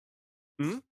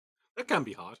 Hmm? That can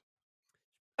be hard.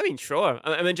 I mean, sure.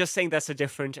 I mean, just saying that's a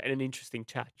different and an interesting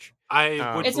touch.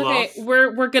 I would It's love. okay.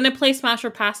 We're gonna play Smash or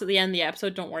Pass at the end of the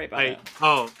episode. Don't worry about it.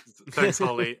 Thanks,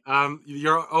 Holly.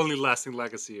 You're only lasting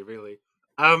legacy, really.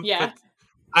 Yeah. But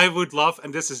I would love,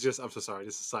 and this is just, I'm so sorry,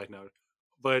 this is a side note,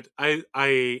 but I'm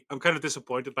kind of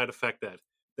disappointed by the fact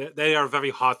that they are a very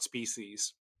hot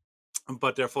species,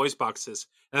 but their voice boxes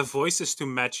have voices to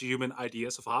match human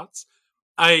ideas of hots.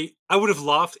 I would have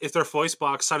loved if their voice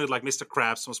box sounded like Mr.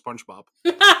 Krabs from SpongeBob.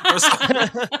 Or something.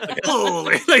 Like, oh,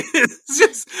 like, it's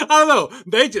just, I don't know.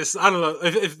 I don't know.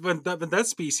 If when that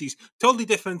species, totally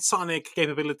different sonic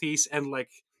capabilities and like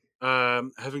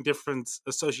having different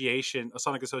a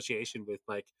sonic association with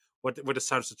like what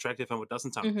sounds attractive and what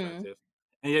doesn't sound Mhm. attractive.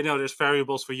 And there's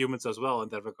variables for humans as well in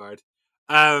that regard.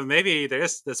 Maybe there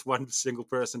is this one single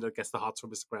person that gets the hots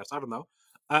from Mr. Krabs. I don't know.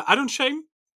 I don't shame.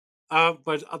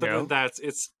 But other than No. that,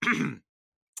 it's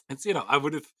it's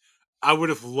I would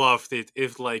have loved it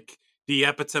if like the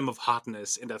epitome of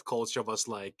hotness in that culture was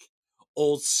like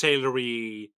old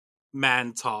sailory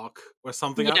man talk or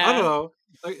something. I don't Yeah. know.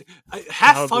 Like, That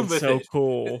have would be fun with so it.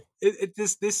 cool.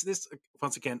 This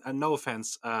once again, no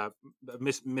offense,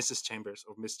 Mrs. Chambers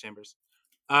or Miss Chambers,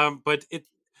 but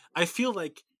I feel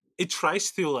like it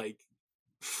tries to like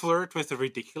flirt with the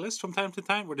ridiculous from time to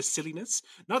time, or the silliness,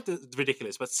 not the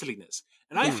ridiculous, but silliness.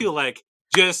 And I Yeah. feel like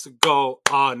just go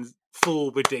on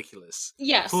full ridiculous,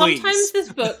 Yeah, sometimes please.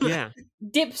 this book Yeah.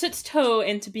 dips its toe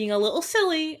into being a little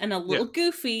silly and a little Yeah.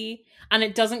 goofy, and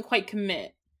it doesn't quite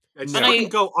commit. Just And No. fucking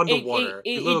go it, underwater,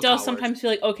 you it little does coward. sometimes feel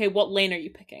like, okay, what lane are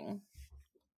you picking?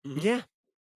 Mhm. Yeah.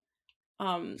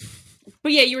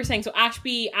 But yeah, you were saying, so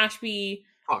Ashby,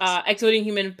 Fox. exoding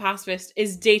human pacifist,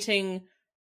 is dating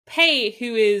Pei,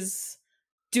 who is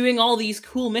doing all these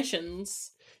cool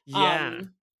missions. Yeah.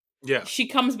 Yeah. She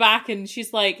comes back and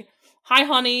she's like, "Hi,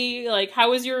 honey. Like,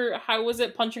 how was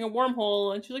it punching a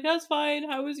wormhole?" And she's like, "That's fine.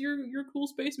 How was your cool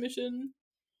space mission?"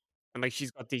 And like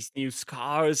she's got these new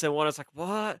scars and one is like,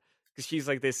 what? Because she's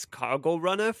like this cargo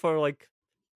runner for like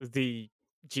the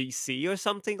GC or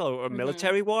something or Mhm.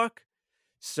 military work.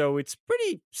 So it's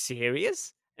pretty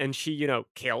serious. And she,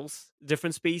 kills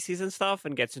different species and stuff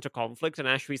and gets into conflict. And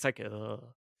Ashby's like, ugh,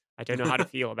 I don't know how to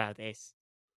feel about this.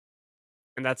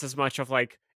 And that's as much of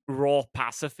like raw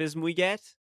pacifism we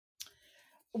get.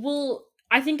 Well,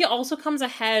 I think it also comes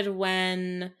ahead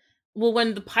when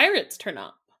the pirates turn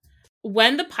up.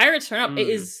 When the pirates turn up, Mm.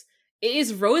 it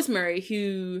is Rosemary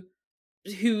who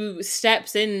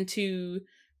steps in to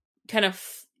kind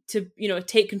of to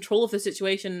take control of the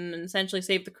situation and essentially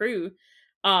save the crew.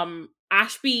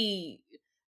 Ashby,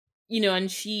 and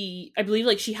I believe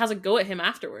like she has a go at him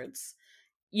afterwards,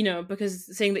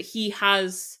 because saying that he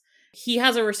has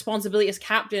a responsibility as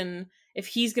captain. If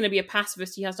he's going to be a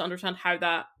pacifist, he has to understand how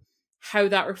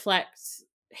that reflects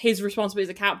his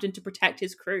responsibility as a captain to protect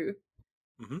his crew.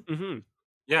 Hmm. Mm-hmm.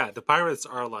 Yeah, the pirates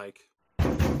are like,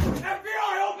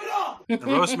 FBI, open up! and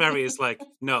Rosemary is like,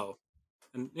 no.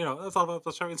 And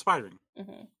that's very inspiring.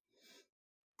 Mhm.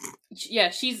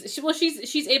 Yeah, she's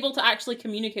able to actually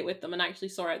communicate with them and actually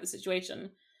sort out the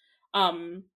situation.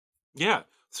 Yeah,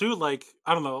 through like,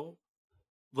 I don't know,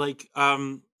 like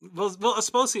I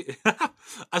suppose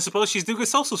I suppose she's doing a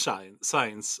social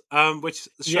science, which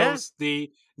Yeah. shows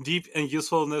the deep and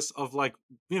usefulness of like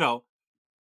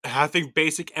having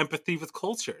basic empathy with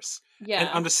cultures and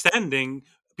Yeah, understanding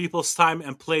people's time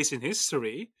and place in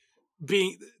history,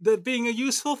 being a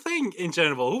useful thing in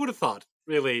general. Who would have thought,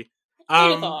 really?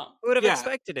 who'd have thought? Who would have Yeah,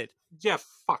 expected it? yeah.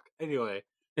 Fuck. Anyway,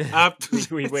 uh, We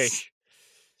it's- wish.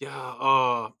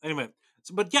 yeah. Anyway,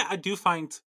 but yeah, I do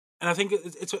find, and I think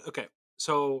it's okay.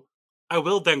 So I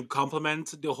will then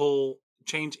compliment the whole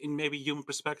change in maybe human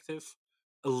perspective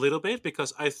a little bit,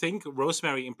 because I think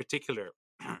Rosemary in particular,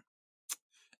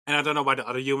 and I don't know why the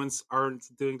other humans aren't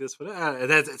doing this, but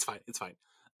it's fine. It's fine.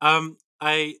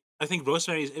 I think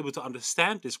Rosemary is able to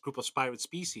understand this group of pirate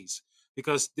species,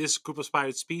 because this group of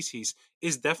pirate species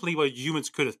is definitely what humans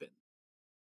could have been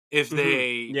if Mm-hmm.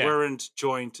 they Yeah. weren't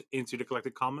joined into the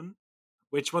collective common,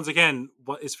 which once again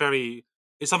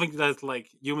is something that like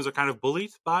humans are kind of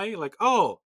bullied by, like,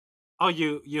 oh,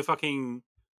 you fucking,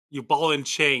 you ball and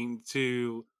chain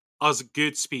to us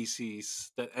good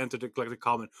species that enter the collective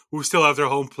common, who still have their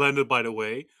home planet, by the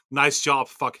way. Nice job,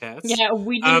 fuckheads. Yeah, Um,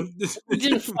 we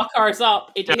didn't fuck ours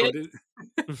up, yeah, idiot.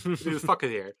 we did fuck it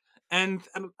here, and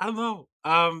I don't know.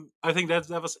 I think that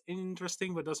was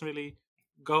interesting, but doesn't really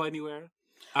go anywhere.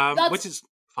 Which That's is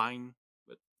fine.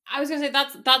 But I was gonna say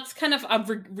that's kind of a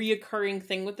reoccurring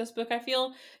thing with this book. I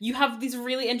feel you have these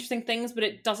really interesting things, but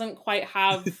it doesn't quite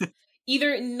have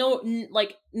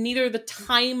neither the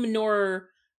time nor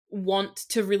want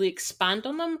to really expand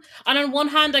on them. And on one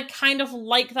hand, I kind of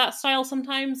like that style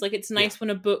sometimes. Like, it's nice when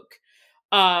a book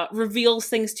reveals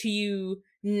things to you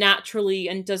naturally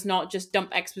and does not just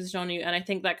dump exposition on you, and I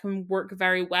think that can work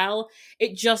very well.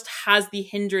 It just has the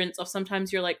hindrance of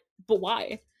sometimes you're like, but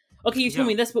why? Okay, you told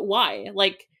me this, but why?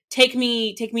 Like, take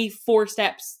me 4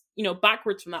 steps,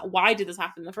 backwards from that. Why did this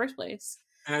happen in the first place?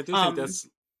 And I do think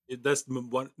that's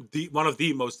one of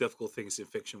the most difficult things in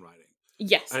fiction writing.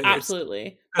 Yes,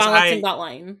 absolutely. 'cause Balancing that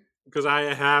line. Because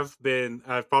I've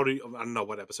probably, I don't know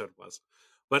what episode it was,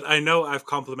 but I know I've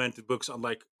complimented books on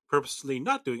like purposely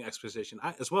not doing exposition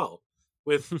as well.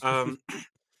 With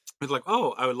with like,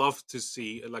 oh, I would love to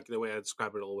see, like the way I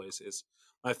describe it always is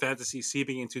my fantasy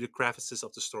seeping into the crevices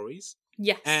of the stories.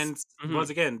 Yes. And once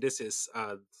again, this is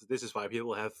why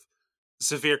people have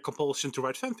severe compulsion to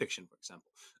write fan fiction, for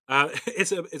example.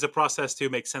 It's a process to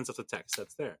make sense of the text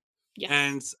that's there.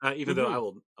 Yes. And even though I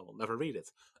will never read it,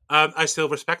 I still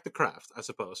respect the craft, I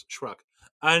suppose. Shrug.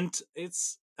 And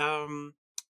it's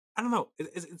I don't know.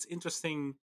 It's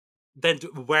interesting. Then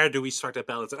where do we strike that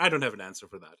balance? I don't have an answer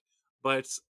for that. But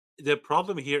the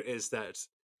problem here is that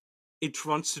it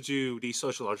wants to do these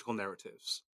sociological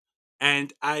narratives,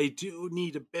 and I do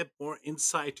need a bit more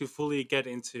insight to fully get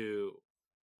into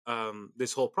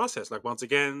this whole process. Like, once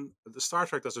again, the Star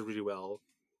Trek does it really well,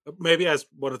 maybe as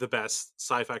one of the best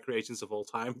sci-fi creations of all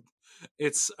time.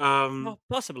 It's Well,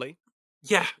 possibly.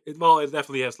 yeah, it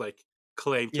definitely has like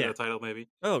claim to the title, maybe.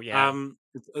 Oh yeah.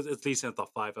 At least in the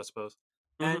top 5, I suppose.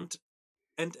 Mhm.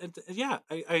 And yeah,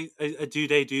 I do.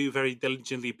 They do very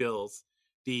diligently build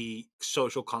the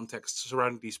social context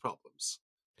surrounding these problems,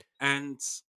 and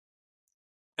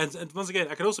and once again,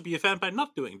 I can also be a fan by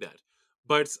not doing that.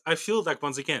 But I feel like,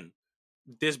 once again,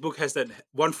 this book has that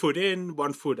one foot in,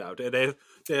 one foot out, and they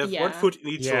have one foot in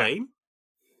each lane.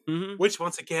 Mhm. Which,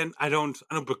 once again, I don't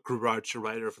begrudge a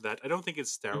writer for that. I don't think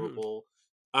it's terrible.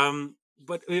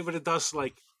 But it does,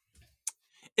 like,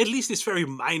 at least this very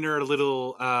minor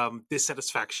little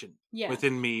dissatisfaction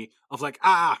within me of like,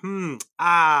 I all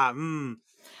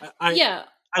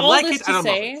like this it, to I don't love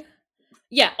say, it.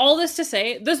 Yeah, all this to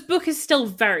say, this book is still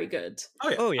very good. Oh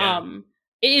yeah. Oh yeah.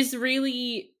 It is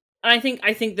really, and I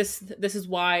think this is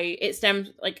why it stems,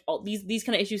 like, all these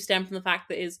kind of issues stem from the fact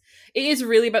that it is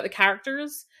really about the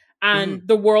characters, and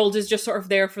the world is just sort of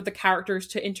there for the characters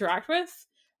to interact with,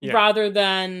 rather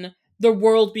than the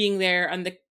world being there and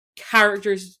the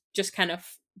characters just kind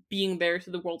of being there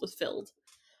so the world is filled.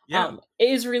 Yeah. It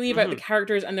is really about the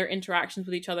characters and their interactions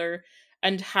with each other,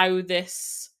 and how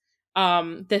this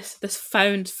this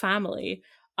found family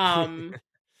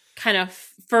kind of,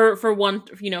 for one,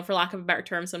 for lack of a better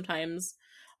term sometimes,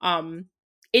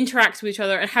 interacts with each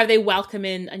other, and how they welcome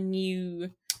in a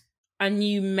new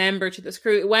member to this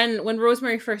crew. When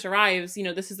Rosemary first arrives,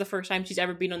 this is the first time she's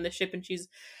ever been on this ship, and she's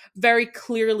very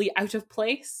clearly out of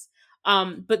place.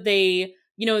 But they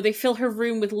fill her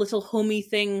room with little homey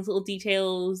things, little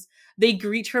details. They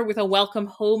greet her with a welcome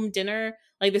home dinner.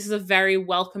 Like, this is a very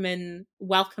welcoming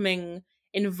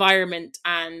environment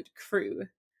and crew.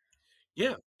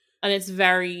 Yeah. And it's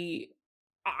very,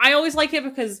 I always like it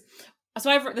because,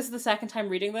 this is the second time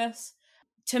reading this.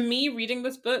 To me, reading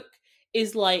this book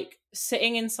is like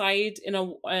sitting inside in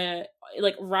a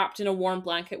like wrapped in a warm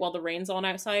blanket while the rain's on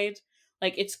outside.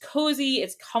 Like, it's cozy,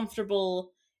 it's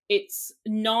comfortable, it's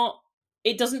not,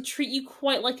 it doesn't treat you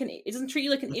it doesn't treat you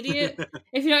like an idiot,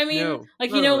 if you know what I mean. No.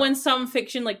 Like, when some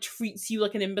fiction like treats you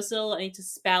like an imbecile and you need to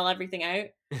spell everything out.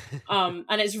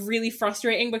 And it's really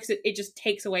frustrating because it just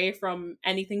takes away from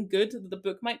anything good that the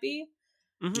book might be.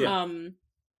 And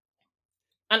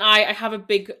I have a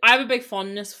big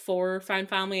fondness for found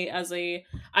family as a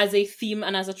theme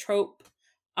and as a trope,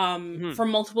 for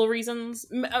multiple reasons.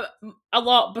 A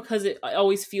lot because it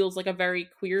always feels like a very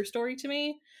queer story to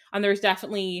me, and there's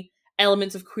definitely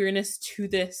elements of queerness to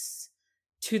this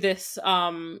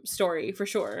story for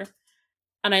sure.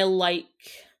 And I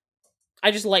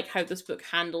just like how this book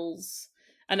handles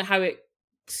and how it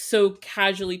so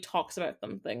casually talks about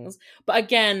them things. But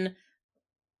again,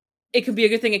 it can be a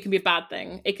good thing, it can be a bad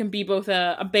thing. It can be both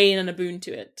a bane and a boon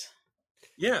to it.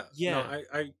 Yeah. Yeah. No,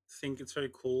 I think it's very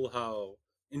cool how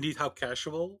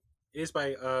casual it is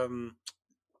by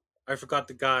I forgot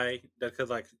the guy that could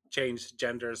like change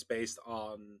genders based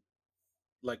on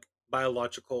like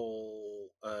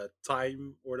biological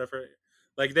time or whatever.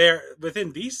 Like, they're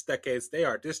within these decades they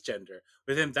are this gender.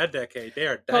 Within that decade they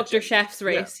are that Dr. gender. Chef's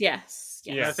race, yes.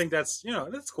 And I think that's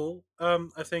that's cool.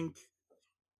 I think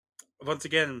once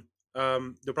again,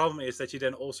 the problem is that you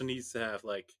then also need to have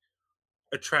like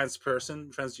a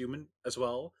transhuman as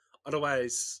well.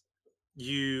 Otherwise,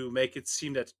 you make it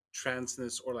seem that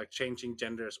transness or like changing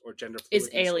genders or gender Is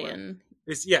fluidness or alien.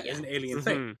 is Yeah. an alien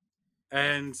thing. Mhm.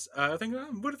 And I think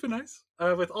would have been nice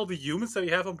with all the humans that we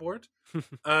have on board.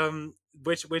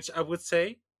 Which I would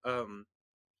say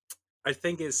I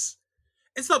think is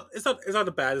it's not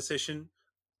a bad decision.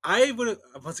 I would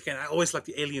have once again. I always like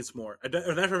the aliens more. I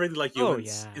never really like Oh,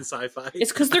 humans yeah. in sci-fi.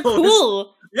 It's because I they're always,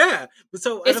 cool. yeah, but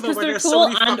so I It's don't know 'cause why they're there's so cool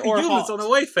many and fucking or humans on hot. a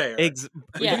Wayfarer.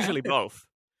 Yeah. Usually both.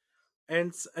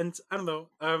 And I don't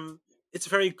know. It's a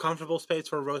very comfortable space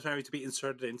for Rosemary to be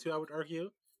inserted into. I would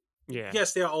argue. Yeah.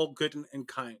 Yes, they are all good and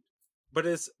kind, but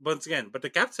it's once again, but the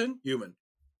captain human,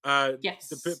 the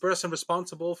Yes. person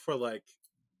responsible for like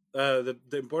the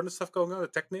important stuff going on, the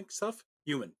technique stuff,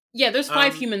 human. Yeah, there's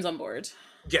 5 Um, humans on board.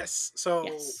 yes, so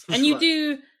Yes. And you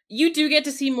do get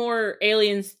to see more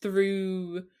aliens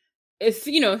through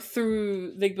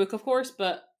through the book, of course,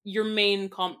 but your main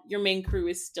crew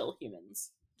is still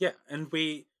humans. yeah, and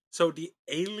so the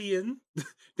alien,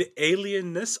 the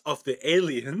alienness of the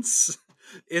aliens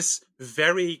is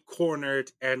very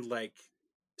cornered and like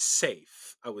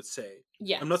safe. I would say.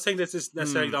 I'm not Yes. saying this is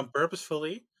necessarily Mm. done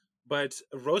purposefully, but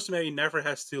Rosemary never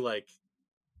has to like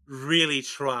really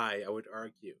try. I would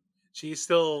argue she's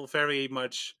still very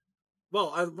much.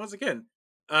 Well, once again,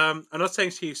 I'm not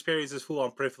saying she experiences full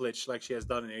on privilege like she has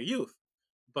done in her youth,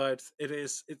 but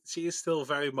she is still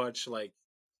very much like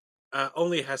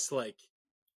only has to like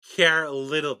care a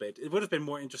little bit. It would have been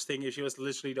more interesting if she was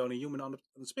literally the only human on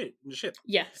the ship.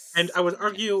 Yes. And I would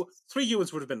argue Yes. 3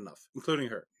 humans would have been enough, including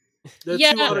her. The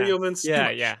Yeah. 2 other Yeah. humans, too Yeah,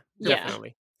 much. yeah. Yeah.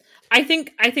 Definitely. I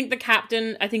think the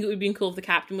captain. I think it would have been cool if the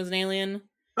captain was an alien.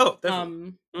 Oh,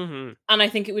 definitely. Mhm. And I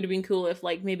think it would have been cool if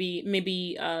like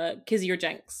maybe Kizzy or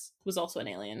Jenks was also an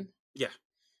alien. Yeah.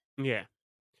 Yeah.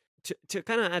 To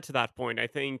kind of add to that point, I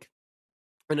think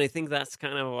that's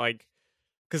kind of like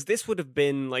because this would have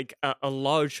been like a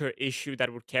larger issue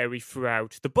that would carry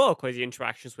throughout the book, or the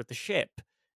interactions with the ship,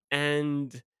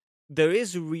 and there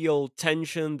is real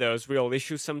tension. There's real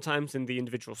issues sometimes in the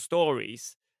individual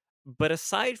stories, but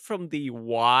aside from the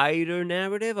wider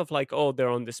narrative of like, oh, they're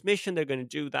on this mission, they're going to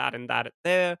do that and that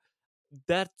there,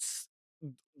 that's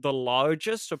the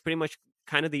largest, or pretty much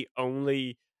kind of the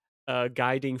only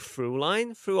guiding through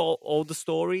line through all the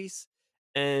stories.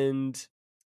 And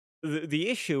the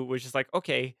issue which is like,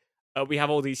 okay, we have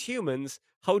all these humans,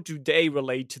 how do they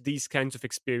relate to these kinds of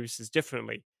experiences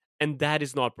differently? And that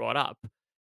is not brought up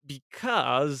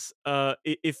because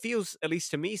it feels, at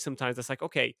least to me sometimes, it's like,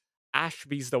 okay,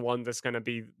 Ashby's the one that's going to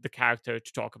be the character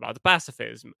to talk about the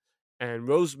pacifism, and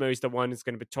Rosemary's the one who's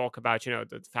going to be talk about,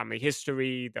 the family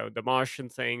history, the Martian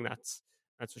thing. That's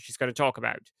what she's going to talk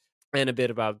about, and a bit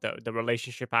about the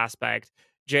relationship aspect.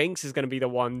 Jenks is going to be the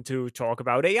one to talk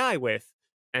about AI with,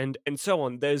 and so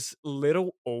on. There's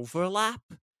little overlap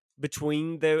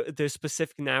between their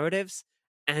specific narratives,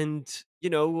 and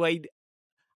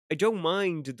I don't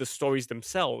mind the stories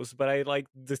themselves, but I like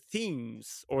the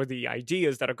themes or the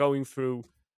ideas that are going through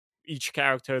each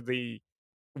character,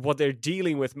 what they're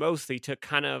dealing with mostly, to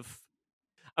kind of,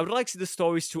 I would like the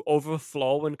stories to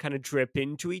overflow and kind of drip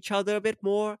into each other a bit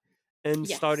more and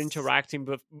start Yes. interacting.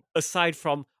 But aside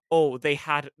from, oh, they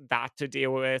had that to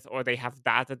deal with, or they have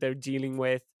that they're dealing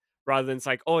with, rather than it's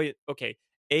like, oh, okay,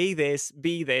 A this,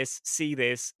 B this, C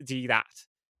this, D that.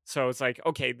 So it's like,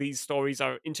 okay, these stories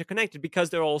are interconnected because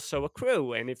they're also a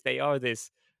crew. And if they are this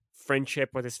friendship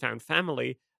or this found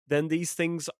family, then these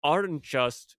things aren't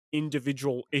just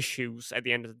individual issues at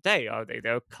the end of the day, are they?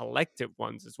 They're collective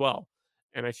ones as well.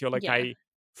 And I feel like Yeah.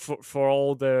 for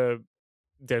all the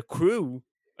crew,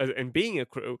 and being a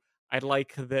crew, I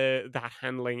like that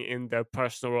handling in their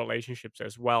personal relationships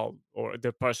as well, or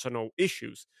their personal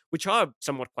issues, which are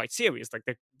somewhat quite serious. Like,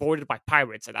 they're boarded by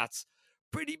pirates, and that's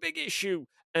pretty big issue,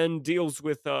 and deals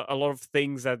with a lot of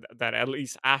things that at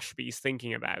least Ashby's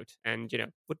thinking about, and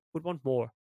would want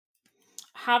more.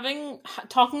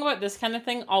 Talking about this kind of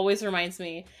thing always reminds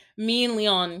me and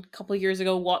Leon a couple years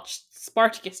ago watched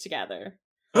Spartacus together.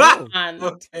 Ah! Oh. And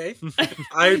Okay.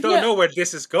 I don't yeah, know where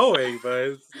this is going,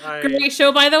 but great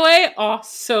show, by the way. Oh,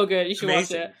 so good. You should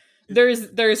watch amazing. it. There's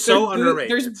So there's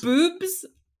underrated. boobs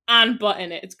and butt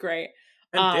in it. It's great.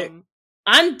 And dick.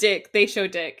 And dick. They show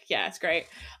dick. Yeah, it's great.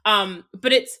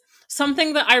 But it's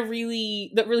something that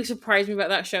really surprised me about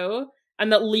that show,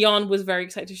 and that Leon was very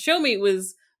excited to show me,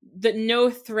 was that no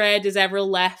thread is ever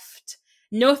left.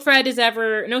 No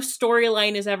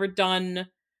storyline is ever done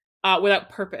without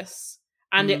purpose,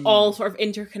 and it all Mm. sort of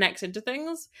interconnects into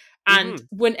things. And Mhm.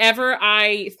 whenever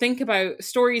I think about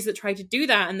stories that try to do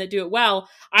that and that do it well,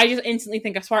 I just instantly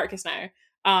think of Spartacus now.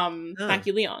 Ah. Thank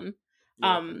you, Leon. You're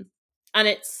welcome. And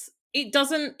it's it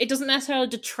doesn't necessarily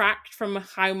detract from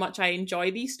how much I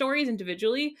enjoy these stories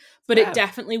individually, but it Fair.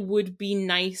 definitely would be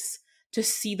nice to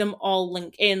see them all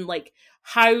link in. Like,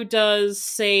 how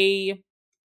does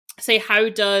how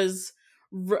does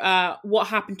what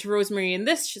happened to Rosemary in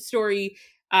this story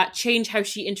change how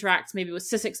she interacts maybe with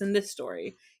Sussex in this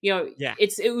story? You know, Yeah.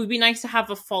 it would be nice to have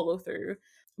a follow through.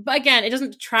 But again, it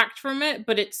doesn't detract from it,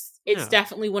 but it's No.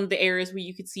 definitely one of the areas where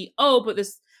you could see, oh, but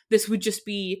this would just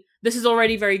be, this is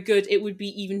already very good. It would be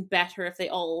even better if they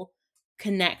all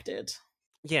connected.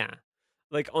 Yeah.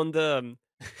 Like on the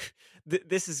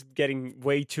this is getting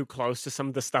way too close to some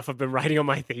of the stuff I've been writing on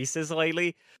my thesis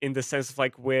lately, in the sense of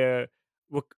like where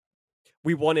we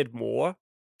we wanted more,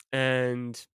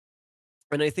 and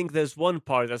I think there's one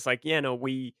part that's like, yeah, no,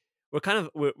 we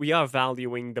are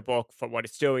valuing the book for what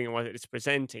it's doing and what it's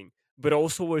presenting, but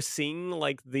also we're seeing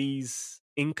like these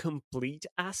incomplete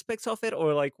aspects of it,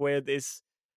 or like where this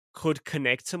could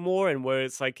connect to more, and where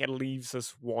it's like it leaves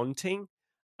us wanting,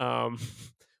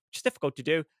 which is difficult to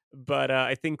do. But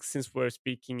I think since we're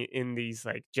speaking in these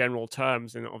like general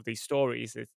terms and of these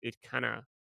stories, it kind of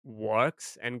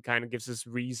works and kind of gives us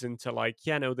reason to like,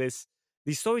 yeah, no, this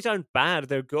these stories aren't bad,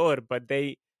 they're good, but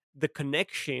the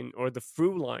connection or the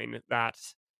through line that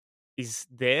is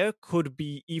there could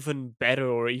be even better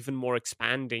or even more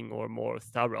expanding or more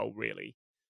thorough, really.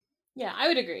 Yeah, I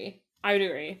would agree. I would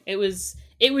agree. It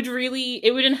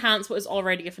would enhance what is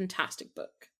already a fantastic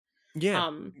book. Yeah,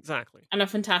 Um exactly. and a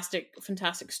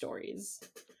fantastic stories.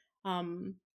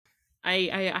 Um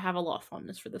I have a lot of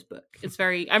fondness for this book. It's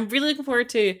very, I'm really looking forward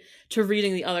to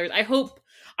reading the others.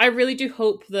 I really do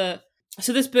hope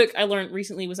so this book I learned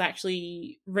recently was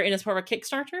actually written as part of a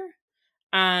Kickstarter,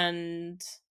 and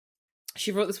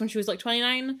she wrote this when she was like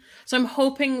 29. So I'm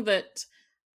hoping that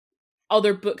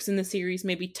other books in the series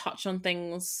maybe touch on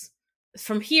things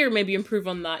from here, maybe improve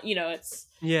on that. You know, it's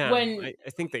Yeah, when I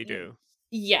think they do.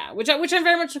 yeah, which I'm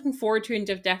very much looking forward to, and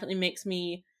definitely makes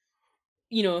me,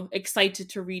 you know, excited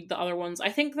to read the other ones. I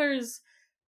think there's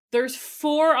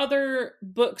four other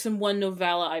books and one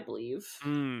novella, I believe.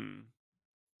 Mm.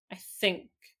 I think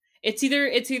it's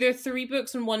either three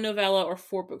books and one novella or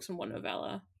four books and one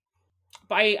novella.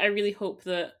 But I really hope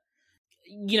that,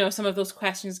 you know, some of those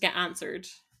questions get answered.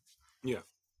 Yeah.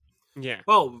 Yeah.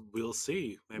 Well, we'll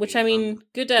see. Which, Maybe I mean,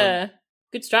 good when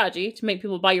good strategy to make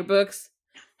people buy your books.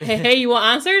 Hey, you want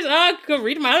answers? Go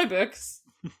read my other books.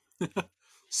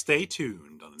 stay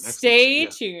tuned on the next episode. Stay Yeah.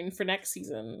 tuned for next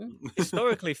season.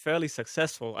 Historically fairly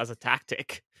successful as a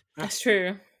tactic. That's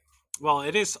true. Well,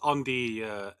 it is on the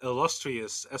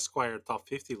illustrious Esquire Top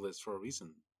 50 list for a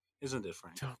reason, isn't it,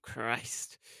 Frank? Oh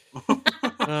Christ.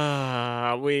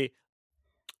 We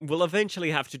will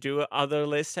eventually have to do other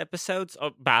list episodes,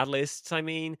 or bad lists, I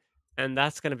mean, and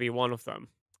that's going to be one of them.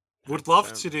 Would That's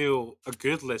love to do a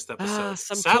good list episode.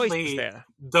 some choices Sadly, there.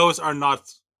 those are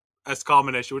not as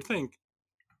common as you would think.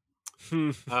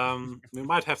 Hmm. We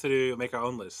might have to make our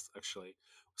own list, actually.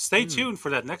 Stay tuned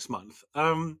for that next month.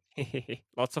 Lots of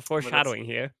But that's foreshadowing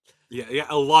here. yeah,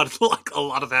 a lot like a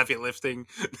lot of heavy lifting.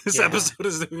 This Yeah. episode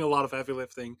is doing a lot of heavy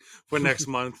lifting for next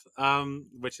month.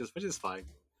 Which is fine.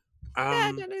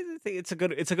 Yeah, no, I think it's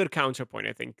a good counterpoint.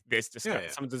 I think Yeah.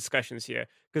 some of the discussions here,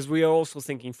 because we are also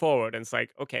thinking forward, and it's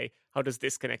like, okay, how does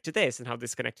this connect to this, and how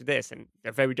this connect to this, and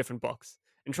they're very different books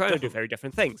and trying to do Definitely. very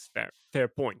different things. Fair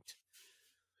point.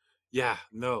 Yeah,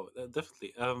 no,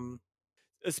 definitely.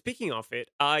 Speaking of it,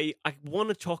 I want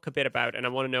to talk a bit about, and I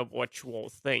want to know what you all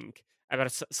think about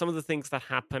some of the things that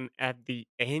happen at the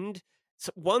end.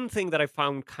 So one thing that I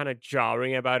found kind of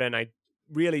jarring about, and I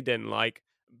really didn't like,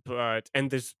 but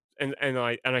and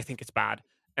I think it's bad,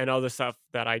 and other stuff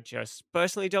that I just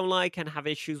personally don't like and have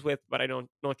issues with, but I don't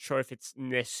not sure if it's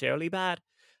necessarily bad,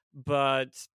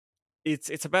 but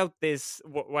it's about this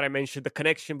what I mentioned, the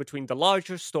connection between the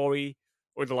larger story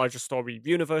or the larger story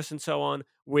universe and so on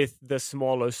with the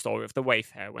smaller story of the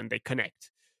Wayfarer when they connect.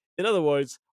 In other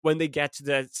words, when they get to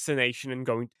the destination and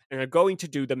are going to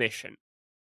do the mission.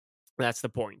 That's the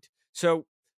point. So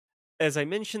as I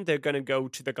mentioned, they're going to go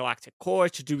to the galactic core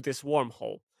to do this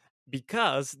wormhole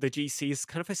because the GC is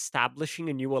kind of establishing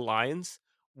a new alliance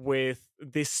with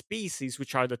this species,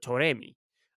 which are the Toremi.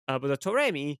 But the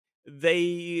Toremi,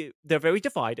 they're very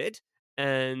divided,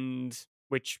 and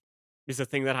which is a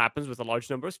thing that happens with a large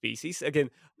number of species. Again,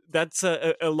 that's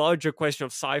a larger question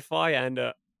of sci-fi and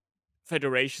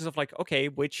federations of like, okay,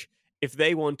 which if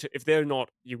they're not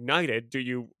united, do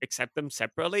you accept them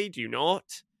separately? Do you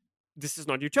not? This is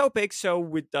not utopic,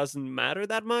 so it doesn't matter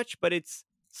that much, but it's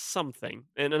something.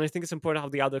 And I think it's important how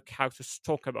the other characters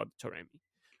talk about the Toremi.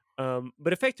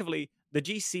 But effectively, the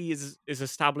GC is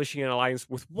establishing an alliance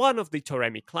with one of the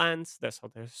Toremi clans. That's how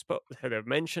they're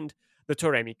mentioned, the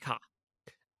Toremi Ka,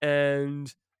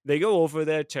 and they go over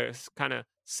there to kind of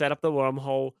set up the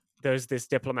wormhole. There's this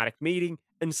diplomatic meeting,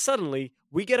 and suddenly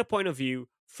we get a point of view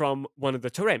from one of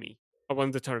the Toremi, or one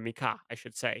of the Toremi Ka, I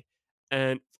should say.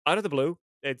 And out of the blue,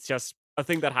 it's just a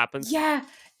thing that happens. Yeah,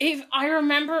 if I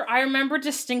remember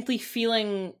distinctly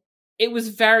feeling it was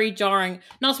very jarring.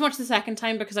 Not so much the second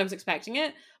time because I was expecting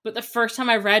it, but the first time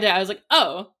I read it, I was like,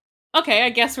 "Oh, okay,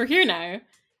 I guess we're here now."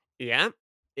 Yeah,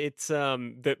 it's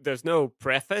there's no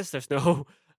preface, there's no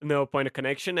no point of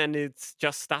connection, and it's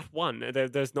just that one.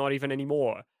 There's not even any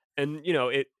more. And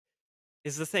it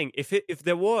is the thing. If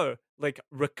there were like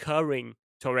recurring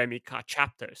Toremika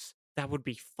chapters, that would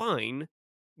be fine.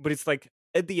 But it's like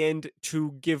at the end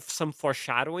to give some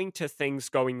foreshadowing to things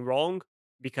going wrong,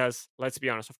 because let's be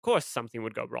honest, of course something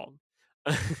would go wrong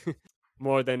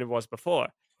more than it was before.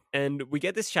 And we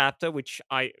get this chapter, which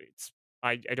I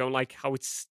don't like how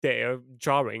it's there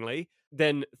jarringly.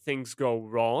 Then things go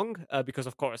wrong because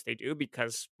of course they do,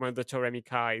 because when the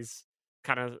Toremika is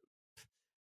kind of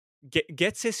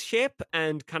gets his ship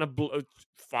and kind of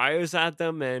fires at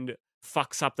them and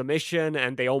fucks up the mission,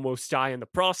 and they almost die in the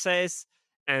process,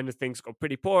 and things go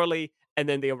pretty poorly, and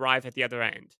then they arrive at the other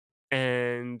end,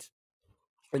 and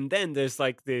then there's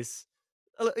like this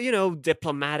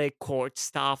diplomatic court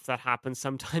stuff that happens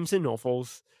sometimes in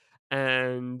novels,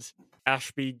 and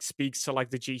Ashby speaks to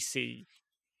like the GC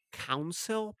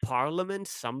council, parliament,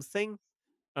 something,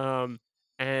 um,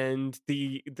 and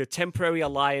the temporary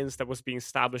alliance that was being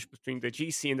established between the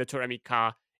GC and the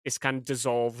Toremika is kind of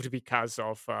dissolved because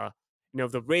of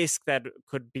the risk that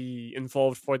could be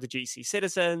involved for the GC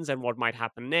citizens and what might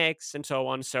happen next and so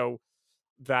on. So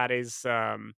that is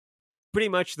pretty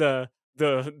much the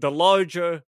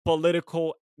larger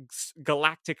political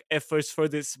galactic efforts for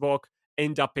this book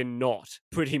end up in naught.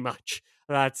 Pretty much,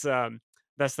 that's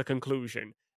the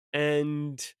conclusion,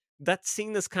 and that's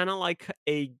seen as kind of like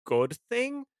a good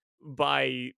thing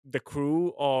by the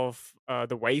crew of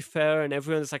the Wayfarer and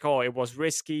everyone. It's like, oh, it was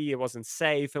risky, it wasn't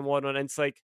safe, and whatnot. And it's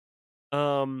like,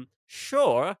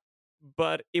 sure,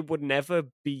 but it would never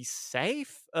be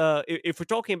safe. If we're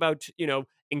talking about,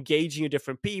 engaging a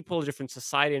different people, a different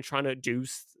society, and trying to do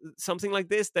something like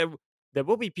this, there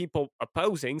will be people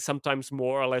opposing, sometimes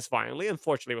more or less violently.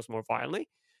 Unfortunately, it was more violently,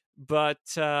 but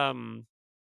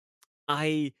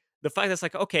I the fact that's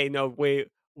like, okay, no, we're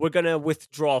gonna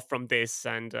withdraw from this,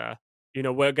 and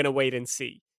we're gonna wait and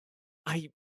see. I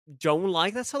don't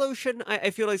like that solution. I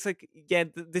feel like it's like, yeah,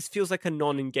 this feels like a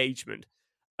non-engagement.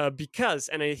 Because,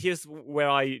 and here's where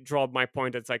I draw my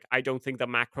point. It's like, I don't think the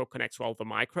macro connects well with the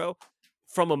micro.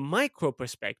 From a micro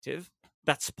perspective,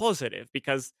 that's positive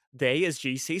because they, as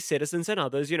GC citizens and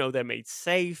others, they're made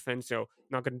safe, and so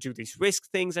not going to do these risk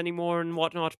things anymore and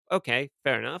whatnot. Okay,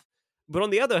 fair enough. But on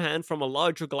the other hand, from a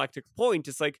larger galactic point,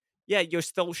 it's like, yeah, you're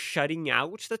still shutting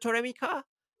out the Toremika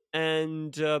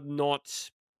and not,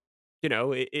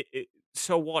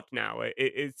 so what now?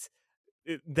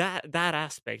 That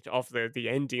aspect of the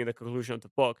ending and the conclusion of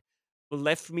the book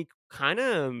left me kind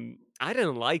of, I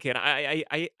didn't like it.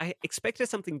 I expected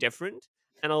something different,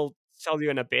 and I'll tell you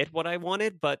in a bit what I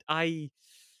wanted, but I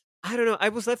don't know. I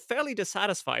was left fairly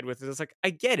dissatisfied with it. It's like,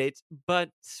 I get it, but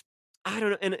I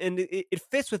don't know, and it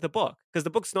fits with the book because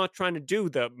the book's not trying to do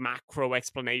the macro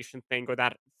explanation thing or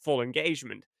that full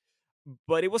engagement,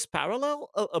 but it was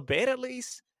parallel a bit at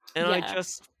least, and Yeah.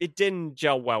 it didn't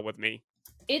gel well with me.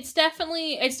 It's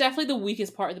definitely the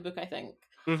weakest part of the book, I think.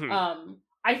 Hmm.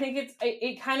 I think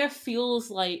it kind of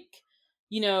feels like,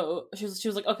 she was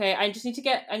like, okay, I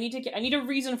need a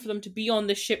reason for them to be on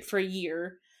this ship for a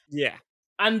year, Yeah.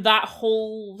 and that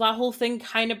whole thing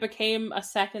kind of became a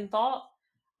second thought,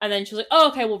 and then she was like, oh,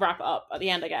 okay, we'll wrap it up at the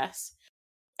end, I guess.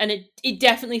 And it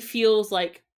definitely feels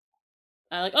like,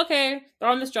 okay, they're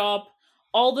on this job,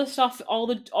 all the stuff, all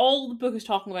the book is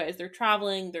talking about is they're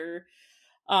traveling, their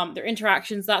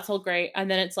interactions, that's all great, and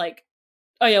then it's like,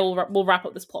 oh yeah, we'll wrap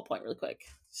up this plot point really quick.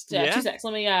 Just, Yeah. 2 seconds.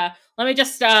 Let me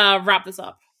just wrap this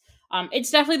up.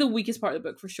 It's definitely the weakest part of the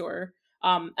book for sure.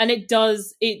 And it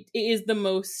is the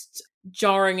most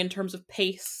jarring in terms of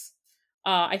pace.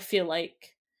 I feel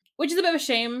like, which is a bit of a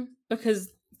shame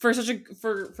because for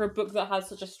a book that has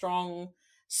such a strong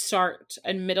start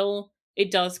and middle, it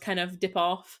does kind of dip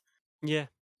off. Yeah.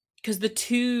 Because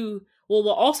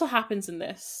what also happens in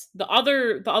this, the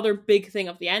other big thing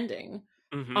of the ending,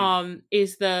 Hmm.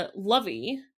 is that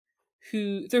Lovey,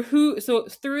 so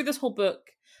through this whole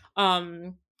book,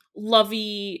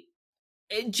 Lovey,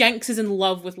 Jenks is in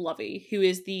love with Lovey, who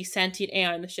is the sentient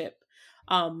AI on the ship.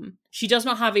 She does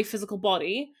not have a physical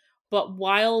body, But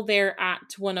while they're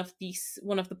at one of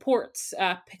the ports,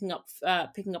 picking up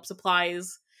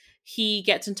supplies, he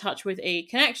gets in touch with a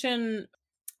connection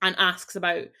and asks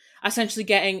about essentially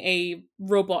getting a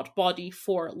robot body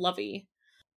for Lovey.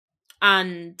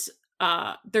 And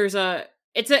there's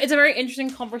it's a very interesting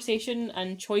conversation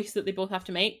and choice that they both have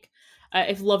to make.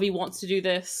 If Lovey wants to do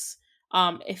this,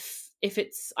 if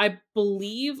it's, I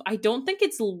don't think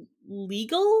it's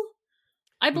legal.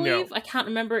 I No. believe, I can't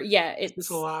remember. Yeah, Is this it's.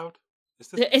 allowed?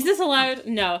 Is this allowed?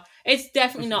 No, it's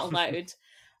definitely not allowed.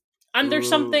 And Ooh.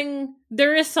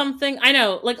 there is something, I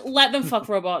know, like, let them fuck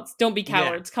robots. Don't be Yeah.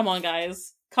 cowards. Come on,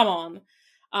 guys. Come on.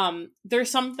 There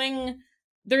is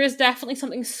definitely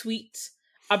something sweet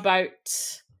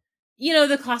about,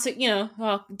 the classic,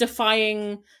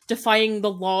 defying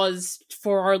the laws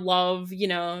for our love,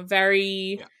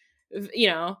 very, and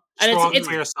Strong, it's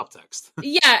clear subtext.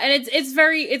 yeah, and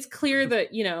it's clear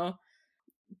that,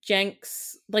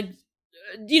 Jenks, like,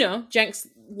 Jenks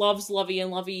loves Lovey, and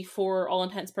Lovey, for all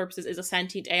intents and purposes, is a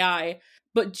sentient AI.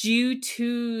 But due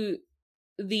to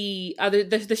the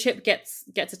ship gets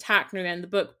attacked near the end of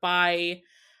the book by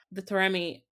the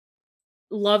Toremi,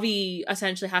 Lovey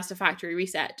essentially has to factory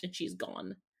reset, and she's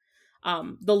gone.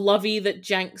 The Lovey that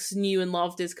Jenks knew and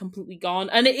loved is completely gone,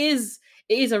 and it is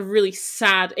a really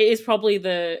sad. It is probably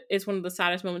it's one of the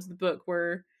saddest moments of the book,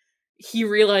 where he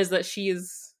realized that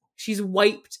she's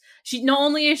wiped. She, not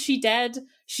only is she dead,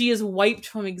 she is wiped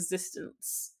from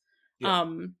existence. Yeah.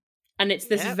 And it's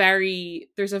this Yep.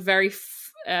 there's a very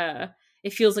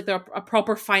it feels like there's a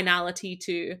proper finality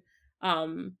to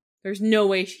there's no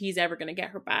way he's ever going to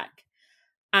get her back.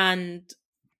 And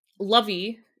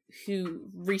Lovey, who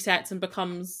resets and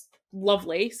becomes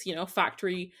Lovelace,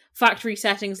 factory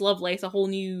settings Lovelace, a whole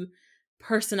new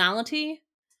personality,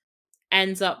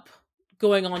 ends up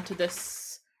going on to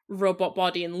this robot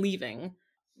body and leaving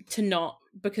to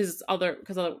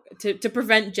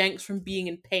prevent Jenks from being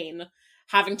in pain,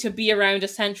 having to be around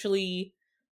essentially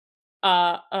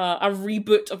a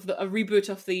reboot of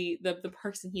the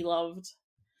person he loved,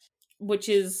 which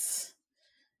is,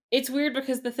 it's weird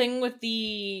because the thing with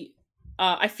the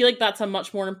I feel like that's a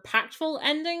much more impactful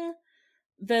ending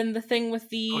than the thing with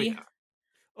the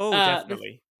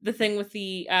Definitely. the thing with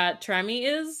the Tremi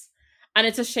is. And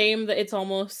it's a shame that it's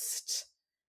almost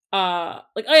like,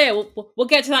 oh yeah, we'll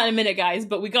get to that in a minute, guys,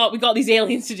 but we got these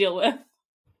aliens to deal with.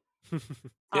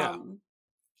 Yeah.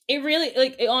 It really,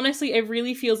 like, honestly, it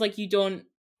really feels like you didn't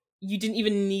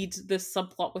even need this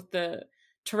subplot with the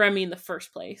Teremi in the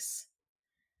first place.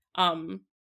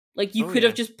 Like, you could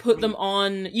have just put them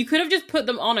on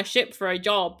a ship for a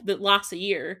job that lasts a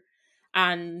year.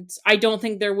 And I don't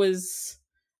think there was,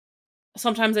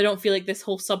 sometimes I don't feel like this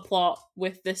whole subplot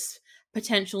with this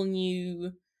potential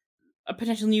new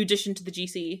addition to the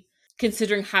GC,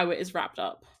 considering how it is wrapped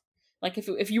up. Like,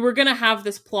 if you were gonna have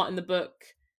this plot in the book,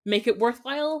 make it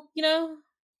worthwhile, Yeah.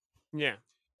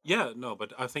 Yeah, no,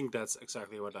 but I think that's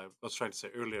exactly what I was trying to say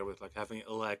earlier, with like having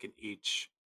a leg in each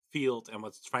field, and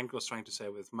what Frank was trying to say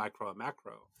with micro and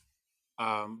macro.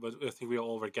 But I think we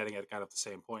all were getting at kind of the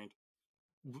same point.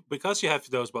 Because you have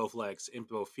those both legs in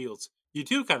both fields, you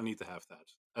do kind of need to have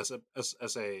that as a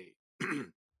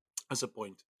as a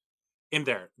point in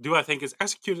there. Do I think it's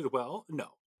executed well? No.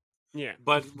 Yeah.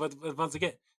 But once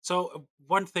again, so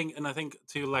one thing, and I think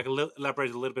to like elaborate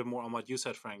a little bit more on what you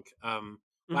said, Frank, or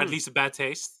at least a bad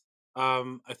taste,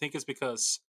 I think it's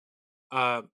because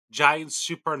giant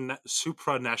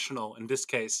supranational, in this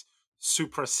case,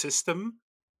 supra-system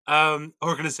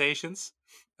organizations.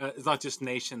 It's not just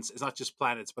nations, it's not just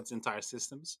planets, but it's entire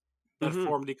systems that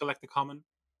form the Galactic Common.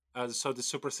 So the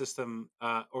super system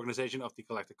organization of the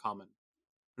Galactic Common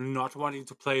not wanting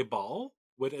to play ball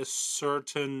with a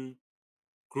certain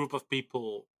group of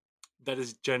people that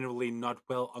is generally not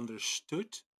well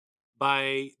understood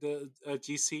by the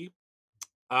GC,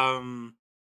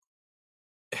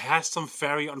 has some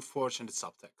very unfortunate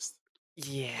subtext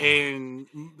Yeah. in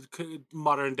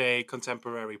modern day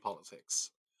contemporary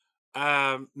politics.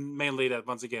 Mainly that,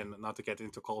 once again, not to get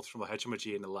into cultural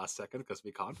hegemony in the last second, because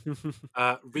we can't.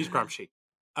 Read Gramsci.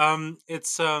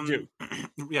 It's Do.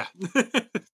 yeah,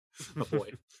 a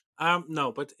boy.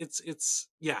 No, but it's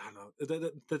yeah, no.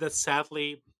 That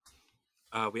sadly,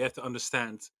 we have to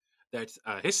understand that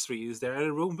history is there in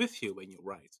a room with you when you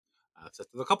write. I've said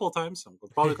it a couple of times. I'm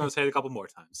probably going to say it a couple more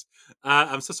times.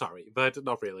 I'm so sorry, but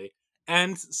not really.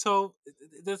 And so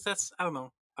that's I don't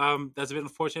know. That's a bit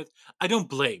unfortunate. I don't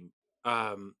blame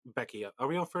Becky. Are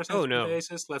we on first name Oh, no.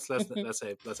 basis? Let's say first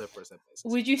name basis.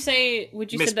 Would you say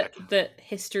Miss that Becky. that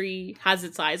history has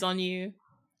its eyes on you?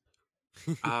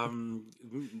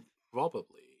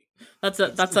 Probably. That's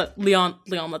a Leon.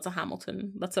 That's a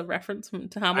Hamilton. That's a reference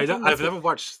to Hamilton. I've never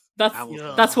watched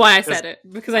Hamilton. That's why I Because said it,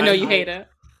 because I know you hate it.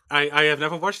 I have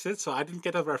never watched it, so I didn't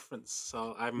get a reference.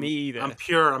 So Me either. I'm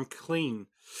pure. I'm clean.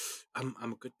 I'm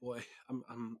a good boy.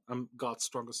 I'm God's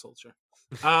strongest soldier.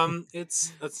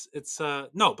 It's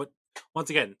no, but once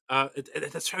again,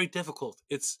 that's very difficult.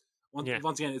 It's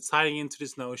once again, it's tying into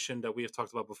this notion that we have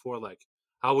talked about before, like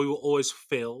how we will always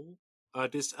fail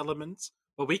this element,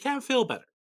 but we can feel better.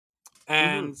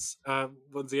 And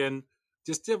once again,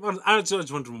 I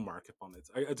just want to remark upon it.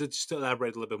 I just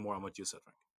elaborate a little bit more on what you said,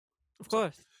 Frank. Of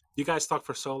course. You guys talked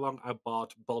for so long. I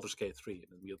bought Baldur's Gate 3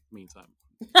 in the meantime.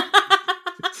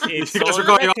 It's You guys on are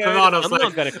going on record. and on. I was I'm like,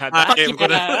 not going to cut that. I am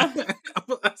gonna.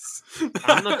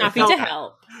 I'm not Happy gonna to cut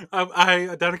help.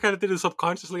 I then kind of did it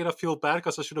subconsciously, and I feel bad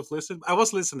because I should have listened. I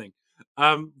was listening,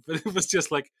 but it was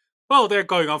just like, well, they're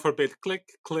going on for a bit. Click,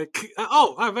 click.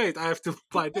 Wait, I have to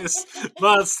buy this,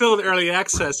 but it's still in early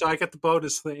access, so I get the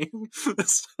bonus thing.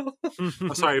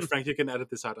 I'm sorry, Frank. You can edit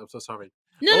this out. I'm so sorry.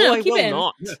 No, I keep will it in.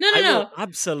 not. No. I will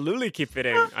absolutely keep it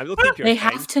in. I will keep your They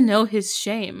shame. have to know his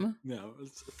shame. No,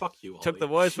 fuck you. Took the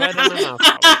Ollie. words right out of my mouth.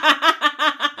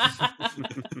 Ollie.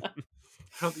 I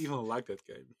don't even like that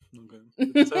game. Okay.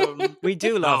 It's, We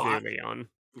do love no, you, Leon.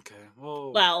 okay.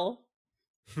 Well, Well,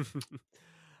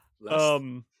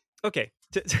 last- Okay.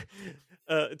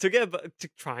 To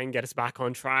try and get us back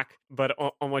on track, but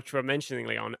on what you were mentioning,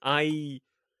 Leon, I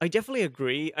definitely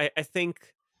agree. I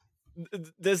think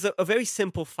there's a very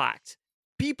simple fact.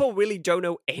 People really don't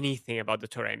know anything about the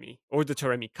Toremi, or the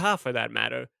Toremi Ka for that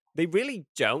matter. They really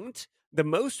don't. The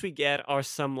most we get are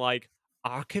some like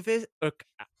archivist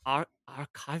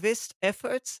archivist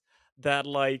efforts that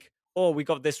like, oh, we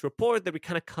got this report that we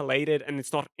kind of collated and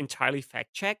it's not entirely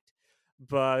fact checked,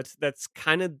 but that's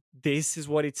kind of, this is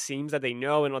what it seems that they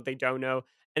know and what they don't know,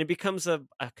 and it becomes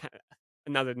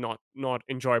another not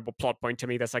enjoyable plot point to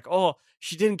me. That's like, oh,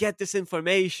 she didn't get this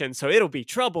information, so it'll be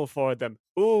trouble for them.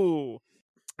 Ooh,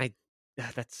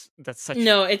 that's such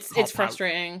no, a it's cop-out.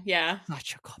 frustrating. Yeah.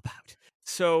 Such a cop out.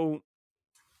 So,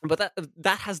 but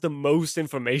that has the most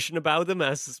information about them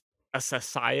as a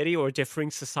society, or differing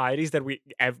societies that we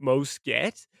most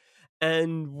get,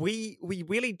 and we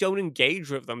really don't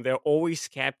engage with them. They're always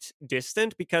kept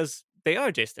distant because they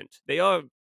are distant. They are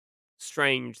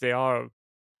strange. They are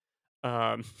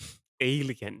um,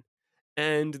 alien,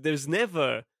 and there's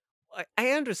never. I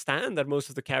understand that most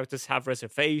of the characters have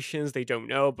reservations. They don't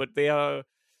know, but they are.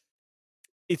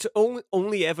 It's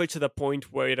only ever to the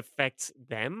point where it affects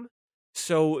them.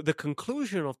 So the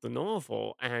conclusion of the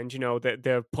novel, and that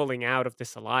they're pulling out of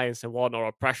this alliance and whatnot,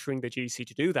 or pressuring the GC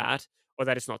to do that, or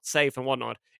that it's not safe and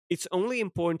whatnot, it's only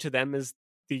important to them as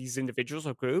these individuals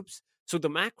or groups. So the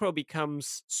macro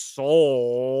becomes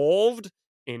solved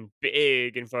in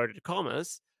big inverted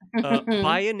commas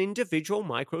by an individual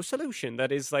micro solution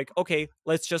that is like, okay,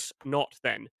 let's just not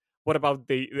then. What about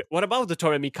the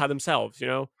Toremi Ka themselves?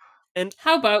 And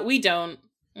How about we don't?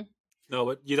 no,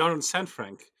 but you don't understand,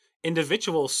 Frank.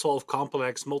 Individuals solve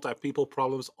complex multi-people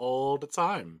problems all the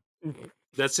time.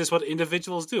 That's just what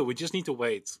individuals do. We just need to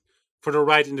wait for the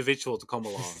right individual to come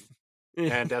along.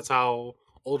 And that's how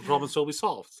all the problems will be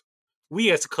solved. We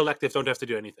as a collective don't have to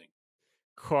do anything.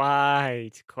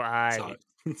 Quite.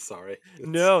 Sorry.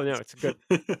 No, it's a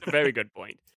very good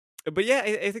point. But yeah,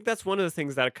 I think that's one of the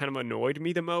things that kind of annoyed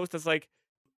me the most. Is like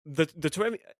the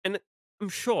Toremi, and I'm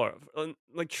sure,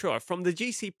 from the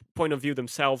GC point of view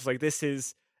themselves, like this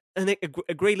is a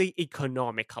greatly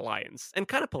economic alliance and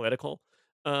kind of political,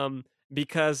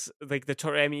 because like the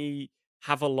Toremi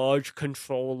have a large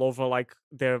control over like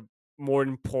their more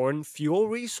important fuel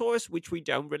resource, which we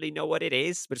don't really know what it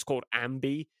is, but it's called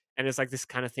Ambi, and it's like this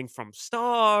kind of thing from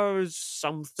stars,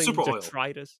 something Super oil.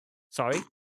 detritus. Sorry,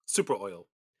 Super oil.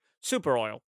 super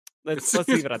oil. Let's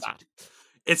leave it at that.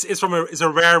 It's a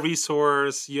rare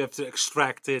resource. You have to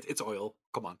extract it. It's oil.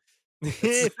 Come on.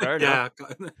 Fair enough.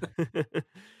 Yeah.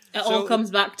 It all comes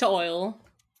back to oil.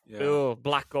 Yeah. Oh,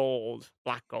 black gold.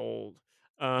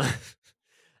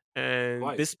 And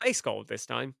Right. this space gold this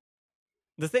time.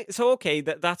 The thing, so okay,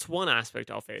 that's one aspect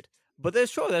of it, but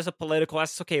there's a political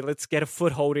aspect. Okay, let's get a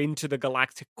foothold into the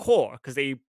galactic core, because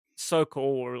they circle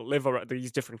or live around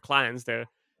these different clans.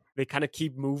 They kind of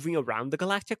keep moving around the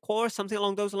galactic core, something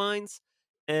along those lines.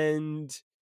 And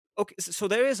okay, so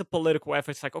there is a political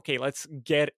effort. It's like, okay, let's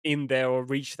get in there or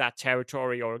reach that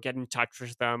territory or get in touch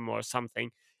with them or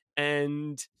something.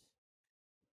 And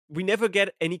we never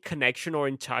get any connection or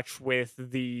in touch with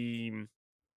the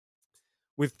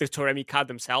Toremi Ka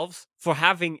themselves for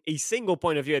having a single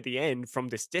point of view at the end from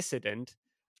this dissident.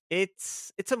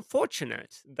 It's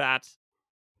unfortunate that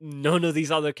none of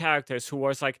these other characters who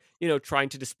are like, trying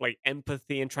to display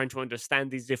empathy and trying to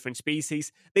understand these different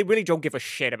species, they really don't give a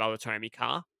shit about the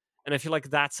Teremika. And I feel like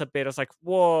that's a bit of like,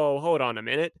 whoa, hold on a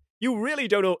minute. You really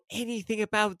don't know anything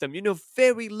about them. You know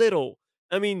very little.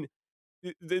 I mean,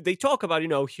 they talk about,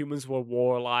 humans were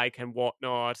warlike and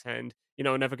whatnot and,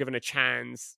 never given a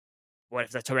chance. What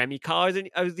if the Teremika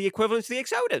are the equivalent to the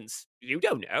Exodans? You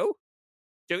don't know,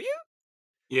 do you?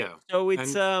 Yeah, So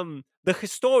it's and the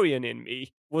historian in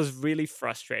me was really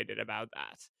frustrated about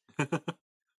that.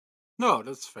 no,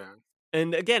 that's fair.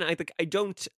 And again, I think I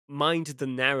don't mind the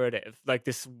narrative, like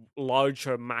this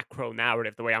larger macro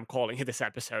narrative, the way I'm calling it this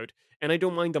episode. And I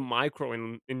don't mind the micro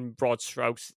in broad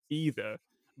strokes either.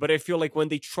 But I feel like when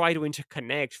they try to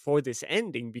interconnect for this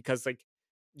ending, because like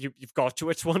you've got to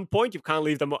at one point, you can't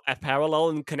leave them a parallel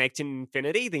and connect in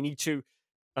infinity. They need to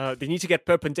get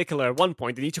perpendicular at one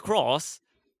point. They need to cross.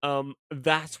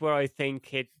 That's where I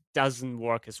think it doesn't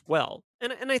work as well.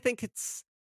 And I think it's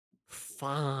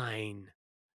fine.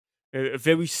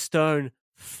 Very stern,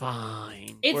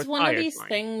 fine. Or It's one of tired, these fine.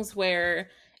 things where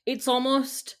it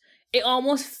almost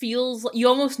feels you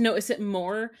almost notice it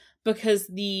more because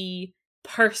the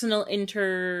personal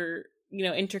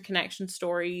interconnection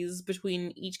stories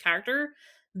between each character,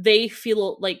 they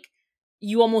feel like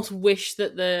you almost wish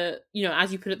that the,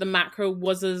 as you put it, the macro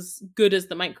was as good as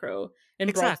the micro in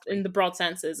Exactly. the broad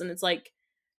senses. And it's like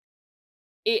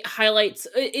it highlights,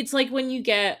 it's like when you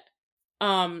get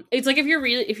it's like if you're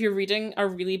reading a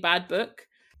really bad book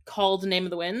called Name of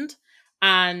the Wind,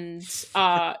 and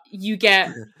you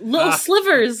get little Ah,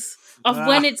 slivers of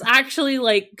when ah, it's actually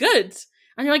like good,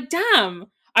 and you're like, damn,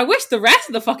 I wish the rest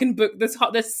of the fucking book, this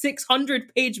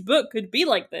 600-page book, could be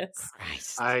like this.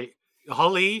 Christ.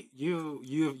 Holly,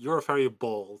 you're very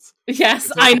bold. Yes,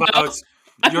 You talk I know. about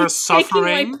your I'm taking my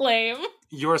suffering, claim.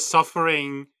 your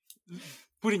suffering,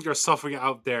 putting your suffering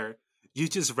out there. You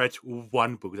just read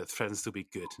one book that threatens to be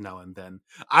good now and then.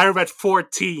 I read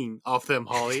 14 of them,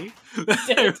 Holly. You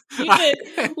did.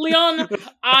 Leon,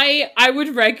 I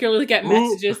would regularly get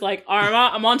messages like,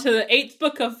 Arma, I'm on to the 8th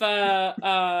book of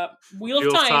Wheel of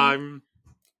Real Time. time.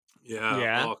 Yeah.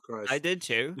 Yeah, Oh Christ. I did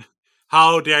too.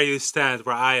 How dare you stand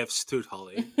where I have stood,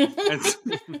 Holly? And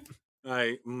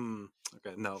okay,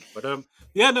 no, but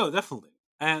yeah, no, definitely,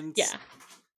 and Yeah.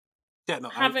 yeah, no,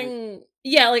 Having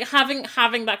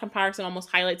that comparison almost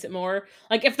highlights it more.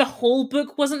 Like if the whole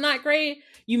book wasn't that great,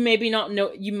 you might not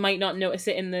notice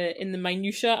it in the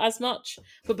minutia as much.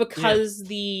 But because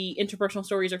the interpersonal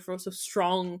stories are so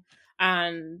strong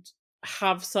and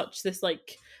have such this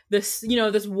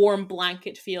this warm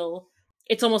blanket feel,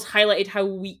 it's almost highlighted how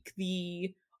weak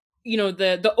the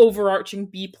overarching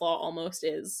B plot almost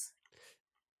is.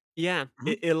 Yeah,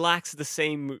 Mhm. it lacks the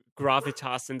same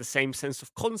gravitas and the same sense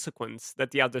of consequence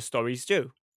that the other stories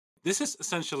do. this is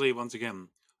essentially once again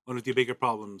one of the bigger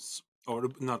problems, or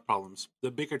not problems, the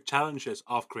bigger challenges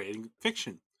of creating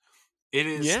fiction. It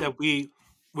is Yeah. that we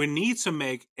need to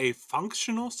make a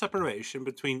functional separation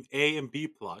between A and B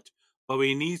plot, but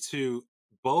we need to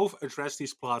both address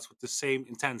these plots with the same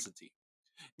intensity.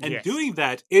 And Yes. doing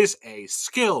that is a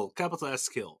skill, capital S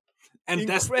skill. And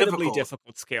that's Incredibly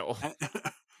difficult. difficult skill.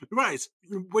 Right.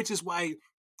 Which is why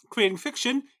creating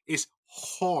fiction is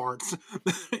hard.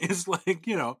 It's like,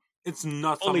 it's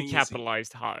not Only something easy.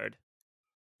 capitalized hard.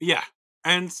 Yeah.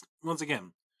 And once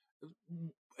again,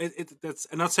 that's,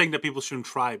 I'm not saying that people shouldn't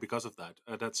try because of that.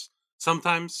 That's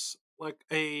sometimes like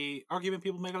a argument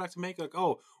people like to make, like,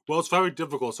 oh, well, it's very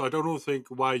difficult, so I don't know think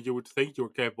why you would think you're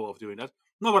capable of doing that.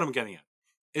 Not what I'm getting at.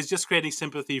 It's just creating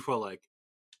sympathy for like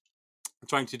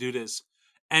trying to do this,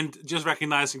 and just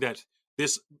recognizing that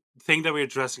this thing that we're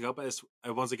dressing up as,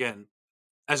 once again,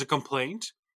 as a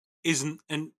complaint isn't,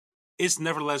 and is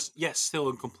nevertheless, yes, still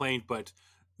a complaint, but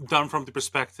done from the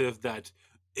perspective that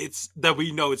it's that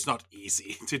we know it's not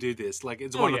easy to do this. Like,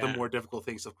 it's Oh one of the yeah. more difficult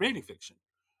things of creating fiction,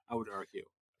 I would argue.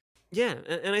 Yeah,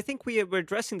 and I think we're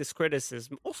addressing this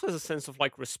criticism also as a sense of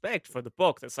like respect for the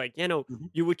book. That's like, Mhm.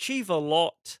 you achieve a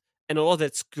lot and a lot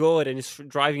that's good and is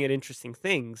driving at interesting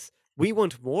things. We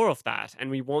want more of that, and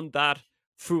we want that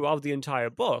throughout the entire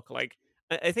book. Like,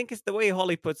 I think it's the way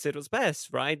Holly puts it was best,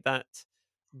 right? That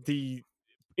the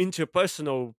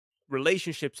interpersonal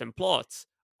relationships and plots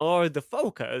are the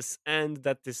focus, and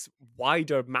that this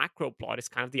wider macro plot is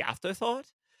kind of the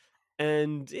afterthought.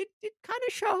 And it kind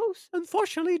of shows.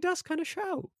 Unfortunately, it does kind of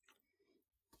show.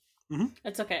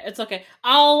 It's okay. It's okay.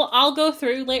 I'll go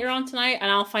through later on tonight and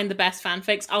I'll find the best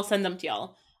fanfics. I'll send them to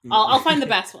y'all. I'll find the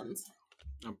best ones.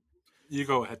 You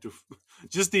go ahead to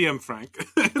just DM Frank.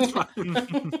 It's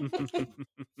fine.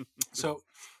 So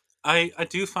I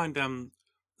do find them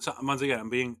So once again, I'm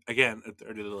being again a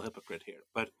dirty little hypocrite here,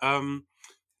 but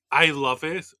I love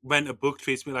it when a book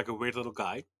treats me like a weird little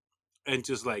guy and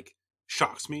just like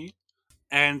shocks me.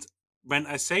 And when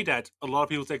I say that, a lot of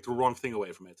people take the wrong thing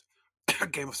away from it.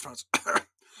 Game of Thrones.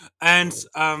 And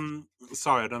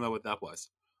sorry, I don't know what that was,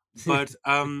 but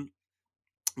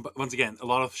but once again, a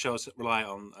lot of shows rely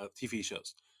on TV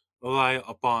shows rely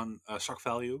upon shock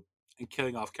value and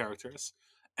killing off characters,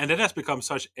 and that has become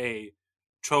such a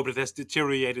trope that has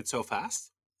deteriorated so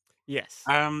fast. Yes.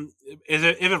 If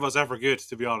it was ever good,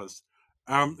 to be honest,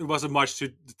 it wasn't much to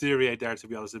deteriorate there, to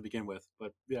be honest, to begin with.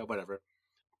 But yeah, whatever.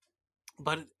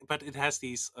 But it has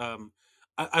these.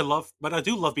 I love, but I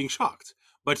do love being shocked.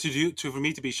 But for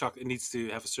me to be shocked, it needs to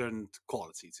have a certain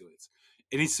quality to it.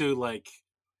 It needs to like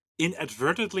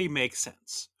inadvertently make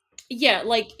sense. Yeah,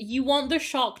 like you want the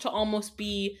shock to almost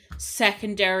be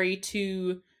secondary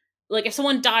to, like, if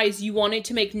someone dies, you want it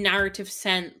to make narrative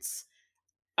sense,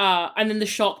 and then the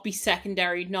shock be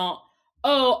secondary, not,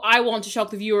 oh, I want to shock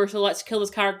the viewer, so let's kill this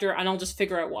character and I'll just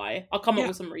figure out why. I'll come up Yeah.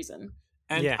 with some reason.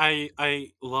 And Yeah.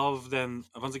 I love them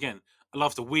once again. I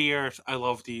love the weird. I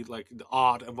love the like the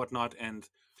odd and whatnot. And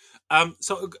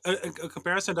so a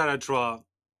comparison that I draw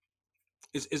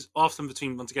is often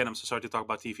between, once again, I'm so sorry to talk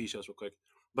about TV shows real quick,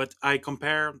 but I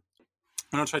compare, and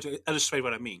I'll try to illustrate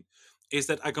what I mean, is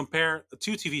that I compare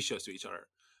two TV shows to each other: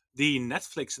 the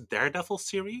Netflix Daredevil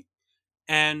series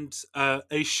and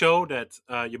a show that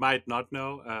you might not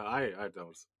know. I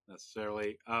don't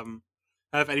necessarily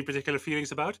have any particular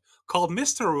feelings about, called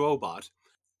Mr. Robot.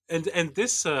 And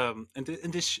this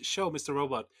in this show, Mr.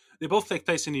 Robot, they both take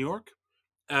place in New York.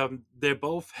 They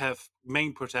both have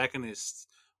main protagonists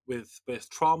with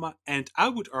trauma and, I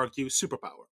would argue,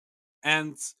 superpower.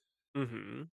 And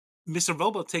Mm-hmm. Mr.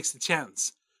 Robot takes the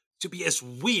chance to be as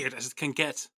weird as it can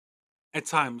get at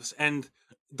times, and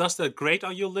does that great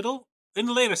on you a little in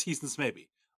the later seasons maybe.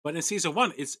 But in season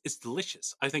one, it's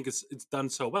delicious. I think it's done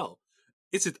so well.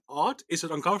 Is it odd? Is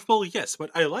it uncomfortable? Yes, but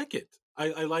I like it.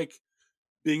 I like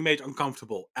being made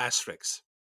uncomfortable. Asterisks.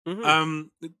 Mm-hmm.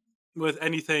 Um, with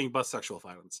anything but sexual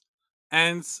violence,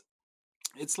 and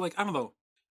it's like, I don't know.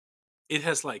 It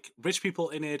has like rich people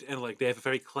in it, and like they have a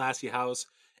very classy house,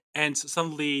 and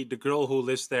suddenly the girl who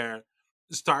lives there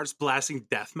starts blasting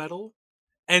death metal,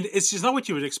 and it's just not what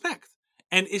you would expect.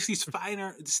 And it's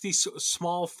these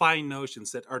small fine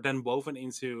notions that are then woven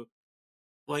into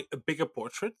like a bigger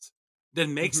portrait that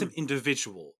makes Mm-hmm. them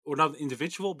individual, or not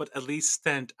individual, but at least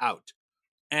stand out.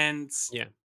 And Yeah.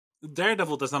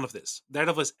 Daredevil does none of this.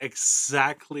 Daredevil is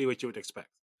exactly what you would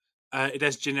expect. It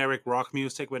has generic rock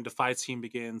music when the fight scene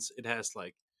begins. It has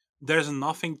like, there's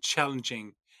nothing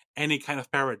challenging any kind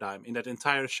of paradigm in that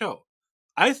entire show.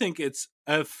 I think it's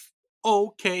a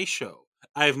okay show.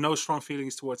 I have no strong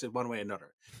feelings towards it one way or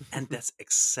another, and that's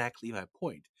exactly my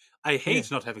point. I Yeah.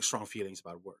 hate not having strong feelings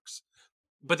about works,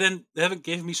 but then having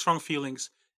given me strong feelings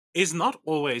is not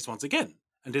always, once again,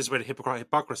 and this is where the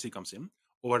hypocrisy comes in,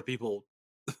 or where people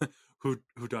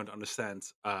who don't understand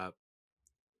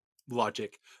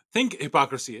logic think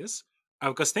hypocrisy is,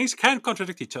 because things can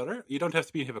contradict each other. You don't have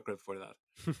to be a hypocrite for that.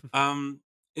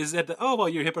 Is that, oh well,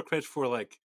 you're a hypocrite for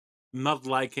like not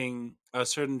liking a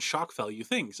certain shock value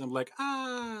things? I'm like,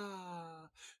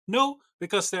 no,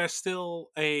 because there's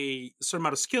still a certain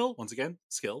amount of skill. Once again,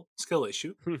 skill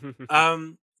issue.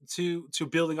 To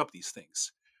building up these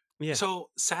things. Yeah. So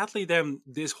sadly, then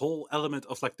this whole element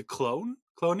of like the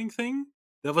cloning thing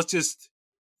that was just,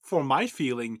 for my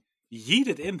feeling,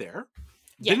 yeeted in there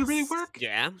didn't really Yes. work.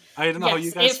 Yeah. I don't know how you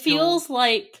Yes, guys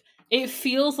it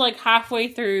feels like halfway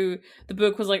through the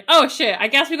book was like, oh shit, I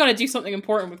guess we gotta do something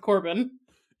important with Corbin.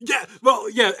 Yeah, well,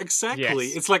 yeah, exactly.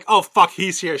 Yes. It's like, oh fuck,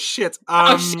 he's here. Shit.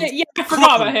 Oh shit, yeah, I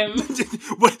forgot about him.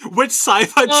 Which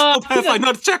sci-fi trope have I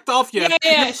not checked off yet?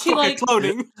 Yeah. She Okay, like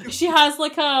cloning. she has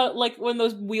like one of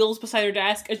those wheels beside her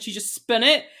desk, and she just spin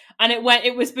it, and it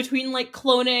was between like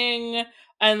cloning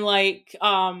and like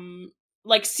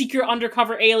secret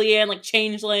undercover alien, like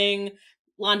changeling,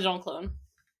 landed on clone.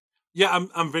 Yeah,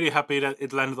 I'm really happy that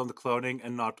it landed on the cloning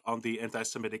and not on the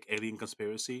anti-Semitic alien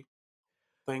conspiracy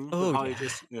thing. With Oh how yeah. you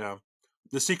just,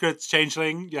 the secret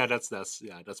changeling. Yeah, that's bad.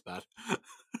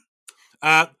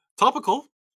 Topical.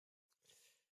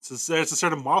 Since there's a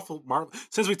certain Marvel.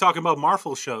 Since we're talking about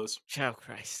Marvel shows. Oh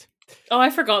Christ. Oh, I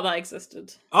forgot that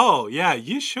existed. Oh yeah,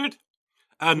 you should.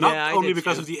 Not Yeah, I only did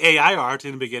because too. of the AI art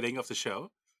in the beginning of the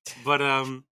show, but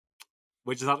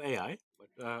which is not AI.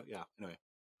 But yeah. Anyway,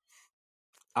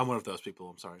 I'm one of those people.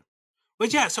 I'm sorry.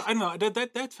 But yeah, so I don't know,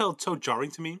 that felt so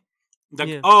jarring to me. Like,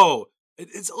 Yeah. oh,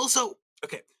 it's also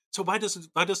okay. So why does it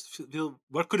feel,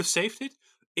 what could have saved it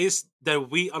is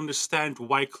that we understand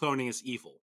why cloning is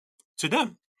evil to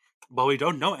them. but we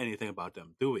don't know anything about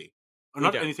them, do we? Or We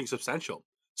not don't. anything substantial.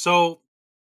 So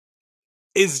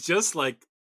it's just like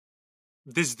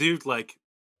this dude like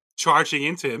charging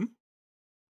into him,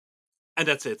 and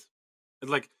that's it.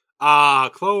 It's like,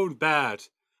 clone bad.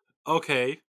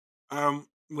 Okay.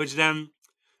 Which then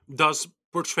does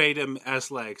portray them as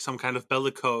like some kind of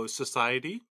bellicose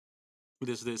society.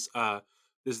 There's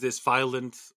this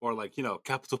violent or like,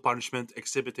 capital punishment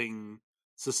exhibiting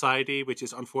society, which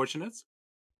is unfortunate.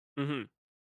 Hmm.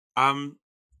 Um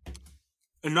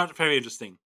and not very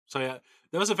interesting. So yeah,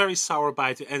 that was a very sour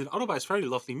bite and otherwise very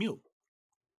lovely meal.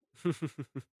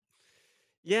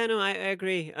 Yeah, no, I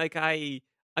agree. Like I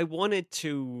wanted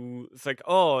to. It's like,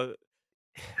 oh,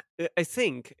 I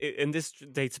think, and this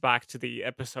dates back to the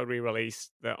episode we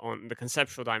released on the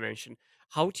conceptual dimension.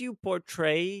 How do you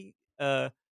portray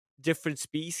different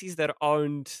species that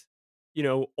aren't,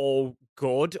 all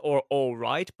good or all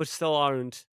right, but still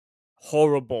aren't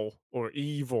horrible or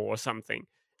evil or something?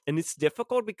 And it's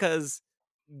difficult because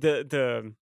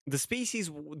the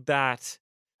species that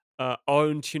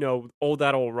aren't, all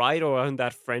that all right or aren't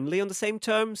that friendly on the same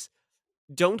terms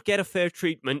don't get a fair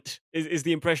treatment is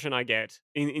the impression I get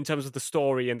in terms of the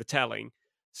story and the telling.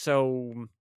 So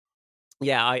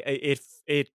yeah,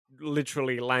 it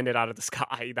literally landed out of the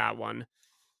sky, that one.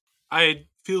 I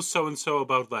feel so and so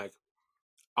about like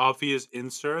obvious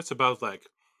inserts about like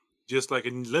just like a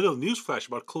little newsflash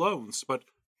about clones, but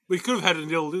we could have had a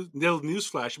little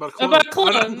newsflash about clones. About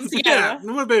clones, Yeah, yeah. it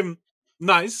would have been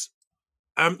nice.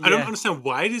 I don't Yeah. understand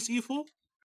why it is evil.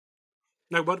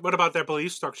 Like, what about their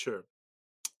belief structure?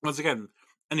 Once again,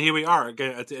 and here we are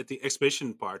again at the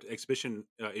exhibition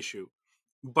issue.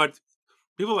 But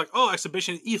people are like, oh,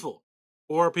 exhibition evil,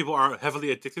 or people are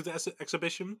heavily addicted to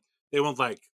exhibition. They want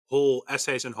like whole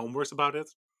essays and homeworks about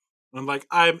it. And I'm like,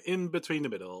 I'm in between the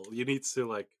middle. You need to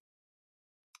like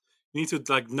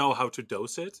know how to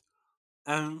dose it,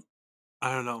 and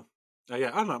I don't know.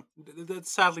 Yeah, I don't know. That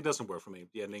sadly doesn't work for me.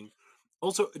 The ending.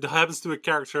 Also, it happens to a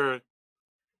character.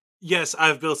 Yes,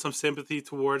 I've built some sympathy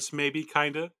towards, maybe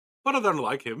kinda, but I don't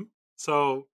like him.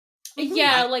 So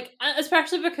Yeah, I, like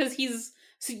especially because he's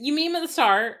so you meet him at the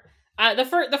start.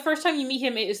 The first time you meet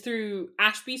him, it is through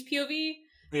Ashby's POV.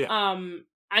 yeah,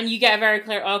 And you get very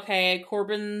clear. Okay,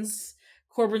 Corbin's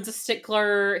a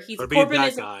stickler. He's or be Corbin that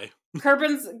is guy.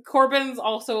 Corbin's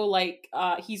also like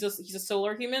he's a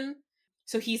solar human,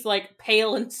 so he's like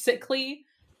pale and sickly.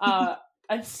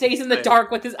 And stays in the Same. dark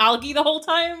with his algae the whole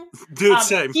time. Dude,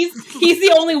 same. He's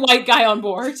the only white guy on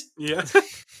board. Yeah.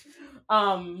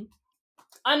 Um,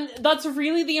 and that's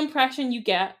really the impression you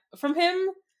get from him.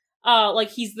 Like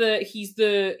he's the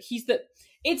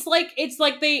it's like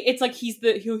he's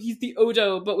the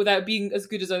Odo, but without being as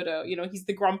good as Odo. He's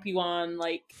the grumpy one.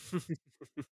 Like,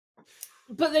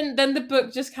 but then the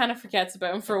book just kind of forgets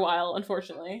about him for a while.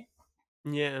 Unfortunately,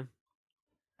 Yeah.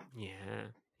 Yeah.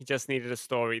 He just needed a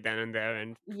story then and there,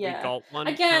 and we yeah. got one,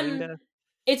 Again, kinda.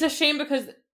 it's a shame because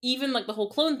even like the whole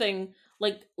clone thing,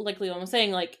 like Leon was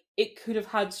saying, like it could have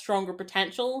had stronger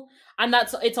potential, and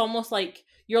it's almost like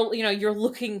you're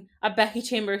looking at Becky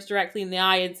Chambers directly in the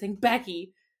eye and saying,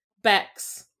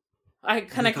 Bex, I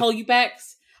call you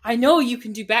Bex? I know you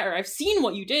can do better. I've seen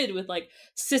what you did with like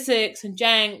Sissix and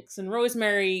Janks and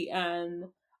Rosemary and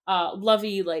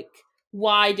Lovey. Like,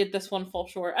 why did this one fall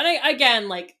short? And again,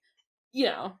 like,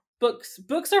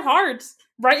 books are hard.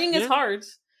 Writing is Yeah. hard.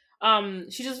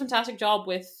 She does a fantastic job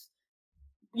with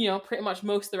pretty much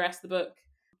most of the rest of the book.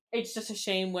 It's just a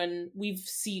shame when we've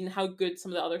seen how good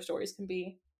some of the other stories can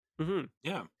be. Hmm.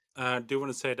 Yeah. I do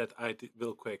want to say that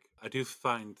real quick, I do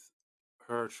find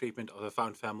her treatment of the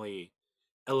found family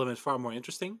element far more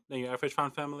interesting than your average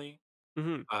found family.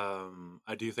 Hmm.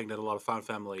 I do think that a lot of found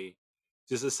family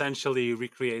just essentially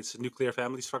recreates nuclear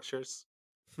family structures,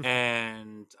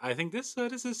 and I think this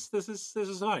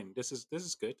is fine. This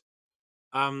is good.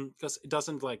 Because it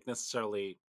doesn't like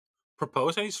necessarily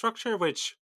propose any structure,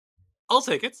 which I'll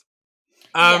take it.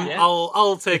 Yeah. Yeah.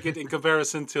 I'll take it in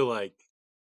comparison to like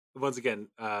once again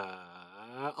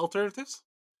alternatives.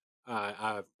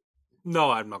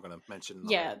 No, I'm not gonna mention.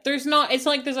 Yeah, there's not. It's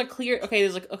like there's a clear. Okay,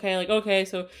 there's like okay.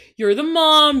 So you're the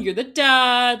mom, you're the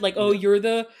dad. Like, oh,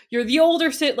 Yeah. you're the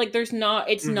older sit. Like, there's not.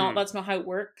 It's not. Mhm. That's not how it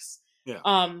works. Yeah.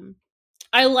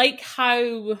 I like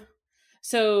how.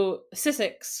 So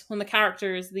Sissix, one of the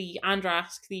characters, the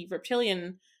Andrask, the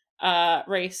reptilian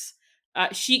race,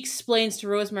 she explains to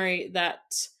Rosemary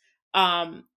that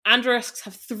Andrasks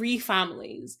have three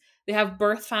families. They have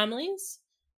birth families,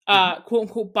 quote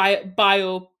unquote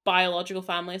biological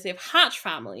families. They have hatch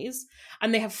families,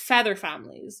 and they have feather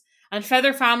families. And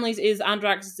feather families is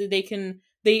Andrax.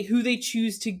 Who they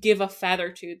choose to give a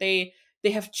feather to.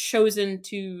 chosen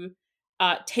to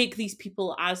take these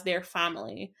people as their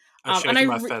family. I And shake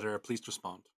my feather. Please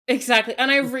respond. exactly,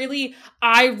 and I really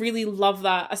love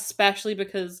that, especially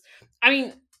because I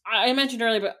mean, I mentioned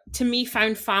earlier, but to me,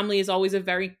 found family is always a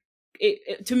very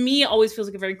to me, it always feels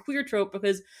like a very queer trope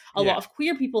because a lot Yeah. of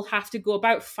queer people have to go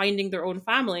about finding their own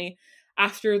family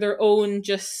after their own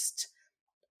just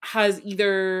has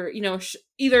either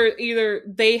either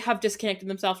they have disconnected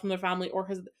themselves from their family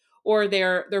or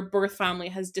their birth family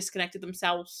has disconnected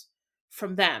themselves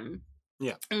from them.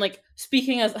 Yeah. And like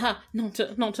speaking as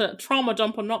not to trauma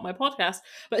dump on not my podcast,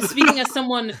 but speaking as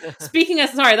someone speaking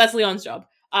as sorry, that's Leon's job.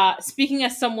 Speaking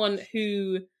as someone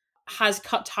who has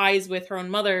cut ties with her own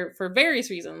mother for various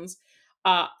reasons,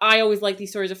 I always like these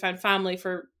stories of found family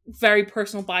for very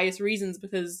personal bias reasons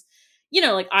because,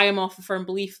 like I am of the firm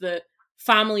belief that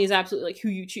family is absolutely like who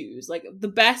you choose. Like the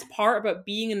best part about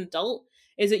being an adult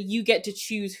is that you get to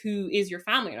choose who is your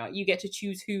family or not. You get to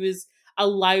choose who is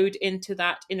allowed into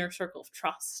that inner circle of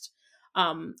trust.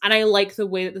 And I like the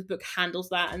way that this book handles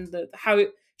that and how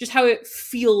it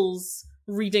feels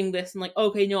reading this and like,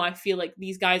 okay, no, I feel like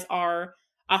these guys are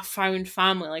a found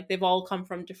family. Like they've all come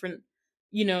from different,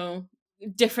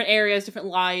 different areas, different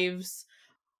lives.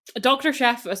 Dr.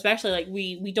 Chef, especially, like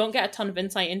we don't get a ton of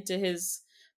insight into his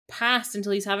past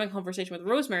until he's having a conversation with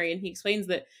Rosemary, and he explains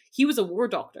that he was a war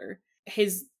doctor.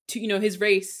 His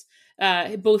race,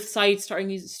 both sides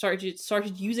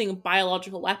started using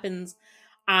biological weapons,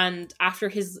 and after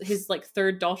his like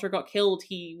third daughter got killed,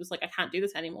 he was like, I can't do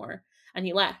this anymore, and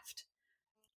he left.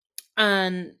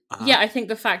 And Uh-huh. yeah, I think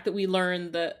the fact that we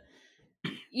learn that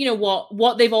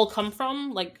what they've all come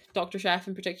from, like Dr. Chef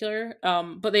in particular,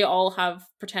 but they all have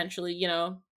potentially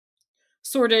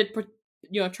sorted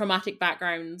traumatic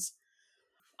backgrounds,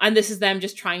 and this is them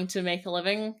just trying to make a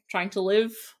living, trying to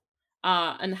live,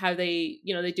 and how they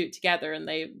do it together and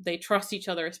they trust each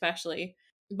other, especially.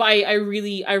 But I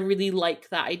really like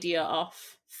that idea of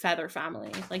feather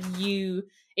family. Like it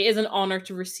is an honor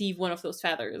to receive one of those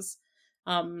feathers.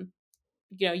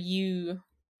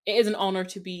 It is an honor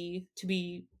to be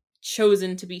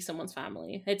chosen to be someone's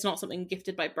family. It's not something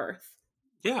gifted by birth.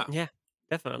 Yeah. Yeah,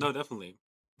 definitely. No, definitely.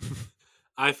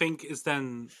 I think it's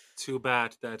then too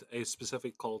bad that a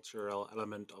specific cultural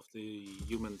element of the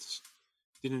humans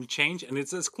didn't change, and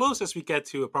it's as close as we get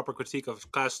to a proper critique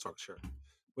of class structure,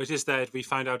 which is that we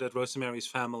find out that Rosemary's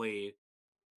family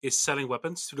is selling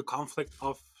weapons to the conflict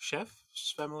of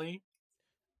Chef's family.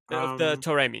 Of the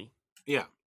Toremi. Yeah,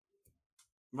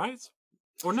 right?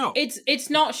 Or no? It's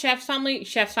not Chef's family.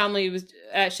 Chef's family was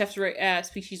Chef's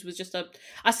species was just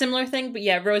a similar thing. But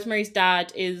yeah, Rosemary's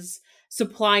dad is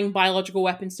supplying biological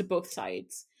weapons to both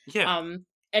sides. Yeah.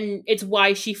 And it's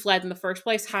why she fled in the first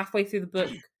place. Halfway through the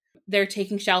book, they're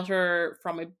taking shelter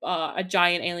from a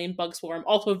giant alien bug swarm.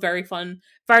 Also, very fun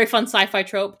sci-fi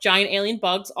trope. Giant alien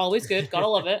bugs, always good. Gotta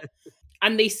love it.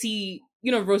 And they see,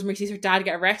 Rosemary sees her dad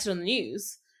get arrested on the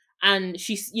news, and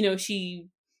she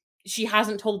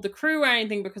hasn't told the crew or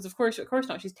anything because of course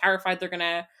not. She's terrified they're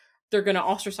gonna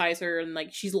ostracize her, and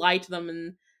like she's lied to them,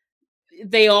 and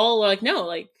they all are like, no,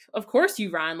 like of course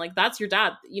you ran, like that's your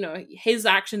dad. His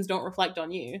actions don't reflect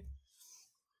on you.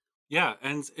 Yeah,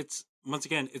 and it's once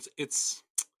again, it's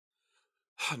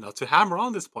not to hammer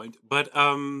on this point, but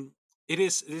it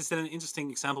is then an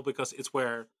interesting example because it's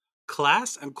where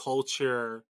class and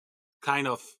culture kind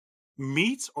of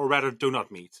meet, or rather do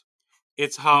not meet.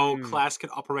 It's how class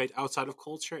can operate outside of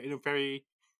culture in a very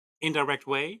indirect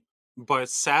way, but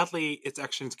sadly, its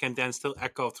actions can then still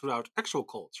echo throughout actual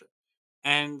culture.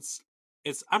 And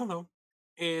it's, I don't know,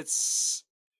 it's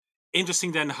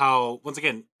interesting then how, once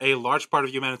again, a large part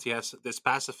of humanity has this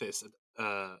pacifist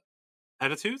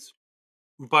attitude,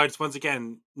 but once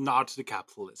again, not the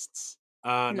capitalists,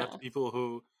 not the No. people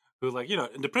who like,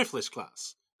 in the privileged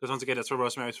class. Because once again, that's where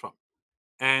Rosemary's from.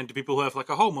 And the people who have like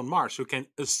a home on Mars, who can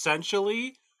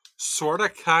essentially sort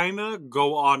of kind of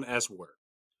go on as work.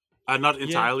 Not Yeah.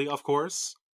 entirely, of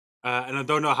course. And I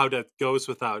don't know how that goes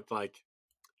without like,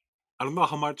 I don't know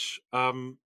how much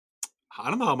Mars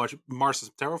is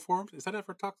terraformed. Is that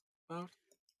ever talked about?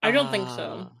 I don't think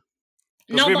so.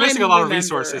 Because Not we're that I missing a lot of remember.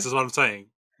 resources, is what I'm saying.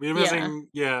 We're Yeah. missing,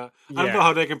 yeah. I don't know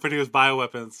how they can produce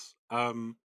bioweapons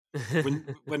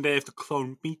when they have to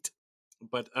clone meat.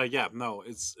 But yeah, no,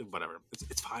 it's whatever.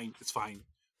 It's fine. It's fine.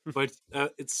 But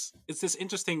it's this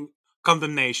interesting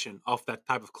condemnation of that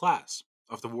type of class,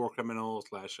 of the war criminal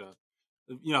slash,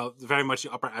 very much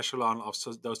the upper echelon of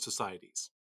those societies.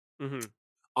 Mm-hmm.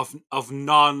 Of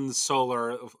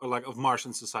non-solar, of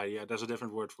Martian society. Yeah, there's a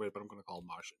different word for it, but I'm going to call it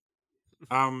Martian.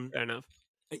 Fair enough.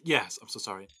 Yes, I'm so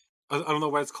sorry. I don't know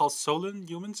why it's called Solan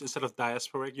humans instead of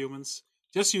diasporic humans.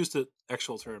 Just use the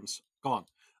actual terms. Go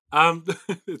on.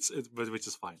 Which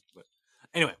is fine. But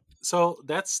anyway, so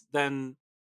that's then,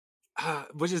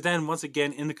 which is then once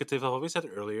again indicative of what we said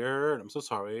earlier. And I'm so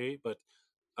sorry, but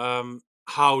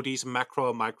how these micro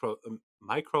and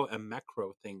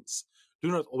macro things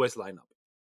do not always line up.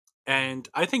 And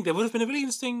I think that would have been a really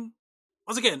interesting.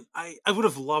 Once again, I would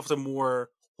have loved a more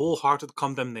wholehearted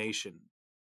condemnation,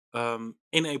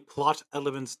 in a plot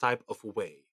element type of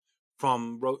way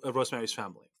from Rosemary's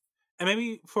family, and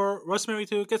maybe for Rosemary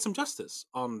to get some justice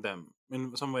on them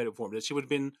in some way or form. That she would have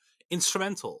been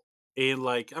instrumental in,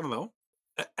 like, I don't know,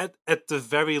 at the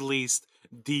very least,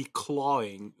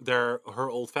 declawing her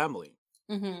old family.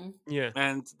 Mm-hmm. Yeah.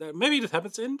 And maybe that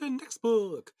happens in the next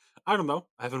book. I don't know.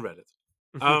 I haven't read it.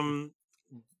 Um,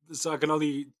 so I can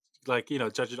only, like,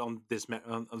 judge it on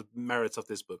on the merits of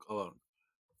this book alone.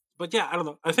 But yeah, I don't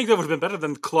know. I think that would have been better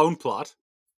than clone plot.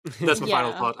 That's my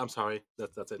final Yeah. thought. I'm sorry.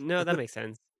 That's it. No, that makes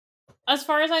sense. As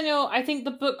far as I know, I think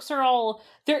the books are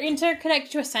they're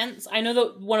interconnected to a sense. I know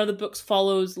that one of the books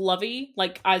follows Lovey,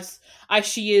 like as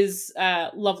she is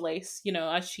Lovelace,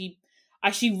 as she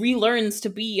relearns to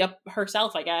be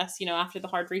herself, I guess, after the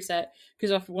hard reset,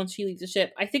 because once she leaves the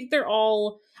ship. I think they're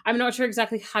all, I'm not sure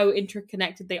exactly how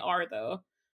interconnected they are though.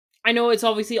 I know it's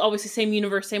obviously same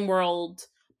universe, same world,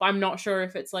 but I'm not sure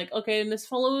if it's like, okay, and this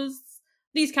follows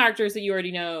these characters that you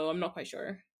already know. I'm not quite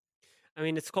sure. I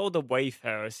mean, it's called the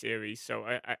Wayfarer series, so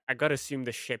I gotta assume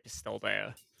the ship is still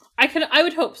there. I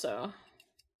would hope so.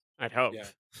 I'd hope. Yeah.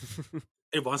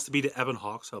 It wants to be the Ebon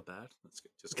Hawk so bad. That's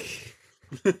good. Just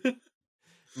kidding.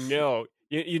 No,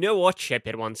 you know what ship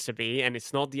it wants to be, and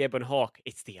it's not the Ebon Hawk.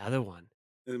 It's the other one,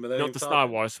 The Millennium not the Star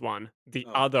Falcon. Wars one. The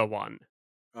Oh. other one,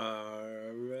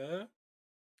 Uh,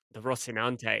 the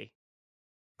Rocinante.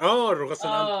 oh, Rocinante.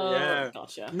 Oh, Yeah.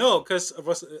 gotcha. No, because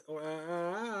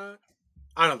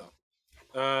I don't know.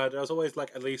 There's always,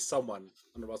 like, at least someone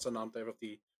on the Rocinante of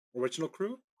the original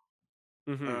crew.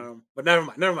 Mm-hmm. But never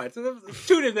mind. Never mind.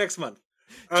 Tune in next month.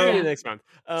 Tune in next month.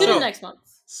 Tune in next month.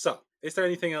 So, is there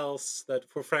anything else that,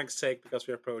 for Frank's sake, because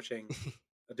we're approaching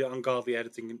the ungodly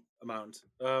editing amount?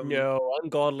 No,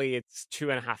 ungodly. It's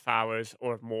 2.5 hours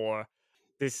or more.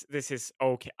 This is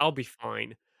okay. I'll be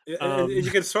fine. And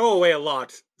you can throw away a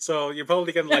lot, so you're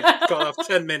probably gonna, like, cut off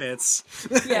 10 minutes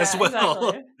as well.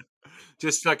 Exactly.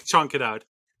 Just, like, chunk it out.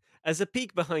 As a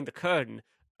peek behind the curtain,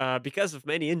 because of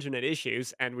many internet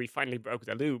issues, and we finally broke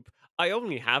the loop, I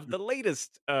only have the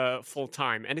latest full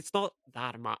time, and it's not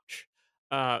that much.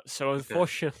 So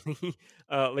unfortunately,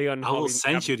 Leon, I will Holly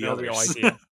send have you the no real others.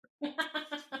 idea.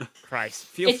 Christ,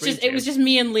 feel free to. It was just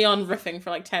me and Leon riffing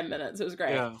for like 10 minutes. It was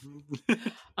great. Yeah.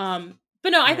 But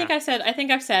no, I Yeah.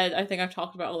 think I've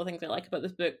talked about all the things I like about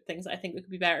this book, things I think that could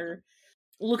be better.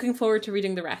 Looking forward to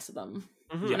reading the rest of them.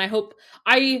 Mhm.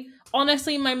 And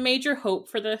honestly, my major hope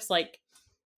for this, like,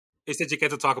 is that you get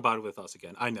to talk about it with us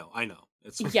again. I know.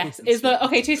 It's yes, it's is the,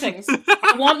 okay, two things.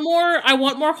 I want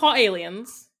more hot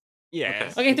aliens.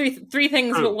 Yes. Okay, three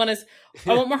things, True. but one is,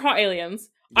 I want more hot aliens.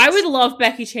 I would love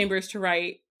Becky Chambers to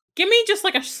write, give me just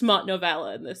like a smut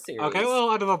novella in this series. Okay, well,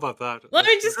 I don't know about that. Let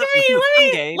me,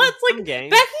 I'm game. let's, like, I'm game.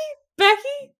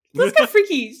 Becky, let's get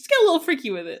freaky. Just get a little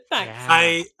freaky with it. Thanks.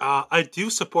 Yeah. I do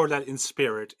support that in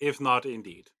spirit, if not in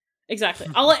deed. Exactly.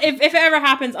 If it ever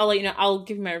happens, I'll let you know. I'll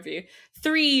give you my review.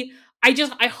 3,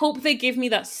 I hope they give me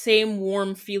that same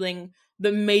warm feeling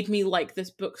that made me like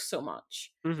this book so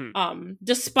much. Mhm.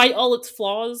 Despite all its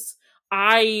flaws,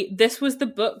 this was the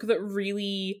book that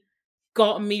really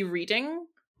got me reading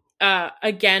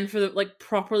again for the, like,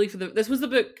 properly for the, this was the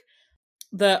book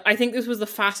that I think this was the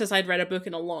fastest I'd read a book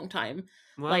in a long time.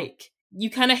 Wow. Like,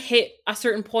 you kind of hit a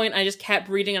certain point, I just kept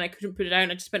reading and I couldn't put it down.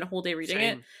 I just spent a whole day reading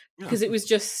it Same. because it was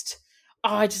just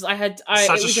Such it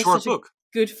a was just short such book.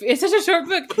 it's such a short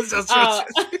book.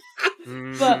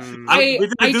 But we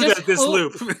didn't do that this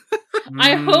loop.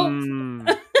 I hope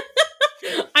Mm.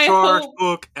 Short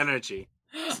book energy.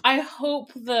 I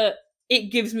hope that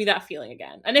it gives me that feeling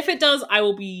again. And if it does, I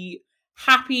will be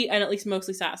happy and at least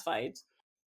mostly satisfied.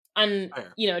 And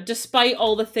despite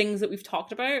all the things that we've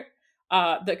talked about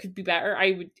that could be better,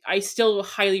 I still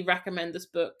highly recommend this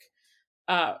book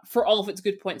for all of its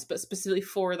good points, but specifically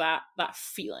for that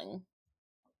feeling.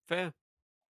 Fair.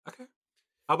 Okay.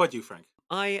 How about you, Frank?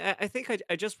 I think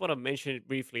I just want to mention it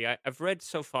briefly. I've read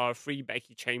so far 3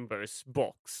 Becky Chambers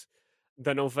books: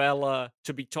 the novella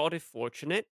 "To Be Taught If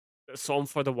Fortunate," "Song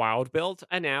for the Wild Build,"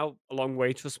 and now "A Long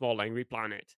Way to a Small Angry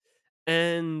Planet."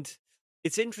 And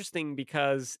it's interesting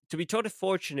because "To Be Taught If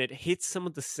Fortunate" hits some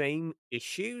of the same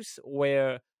issues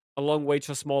where "A Long Way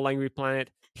to a Small Angry Planet"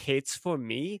 hits for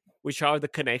me, which are the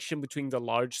connection between the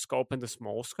large scope and the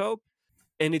small scope.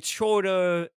 and it's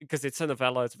shorter because it's a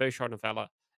novella. It's a very short novella,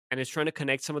 and it's trying to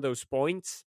connect some of those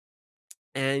points.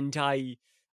 And I'm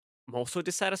also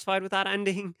dissatisfied with that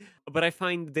ending, but I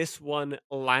find this one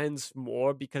lands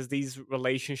more because these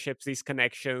relationships, these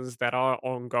connections that are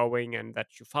ongoing and that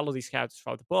you follow these characters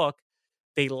throughout the book,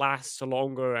 they last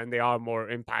longer and they are more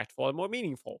impactful and more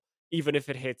meaningful, even if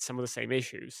it hits some of the same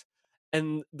issues.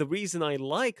 And the reason I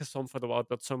like A Song for the Wild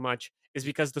But so much is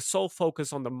because the sole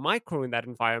focus on the micro in that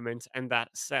environment and that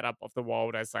setup of the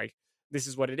world as like, this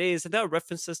is what it is. And there are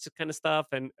references to kind of stuff,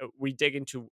 and we dig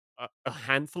into a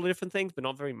handful of different things, but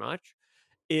not very much.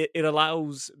 It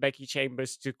allows Becky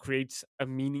Chambers to create a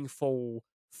meaningful,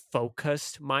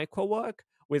 focused micro work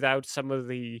without some of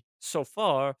the so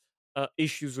far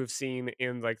issues we've seen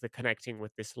in like the connecting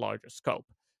with this larger scope.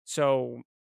 So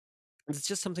it's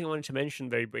just something I wanted to mention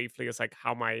very briefly. Is like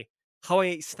how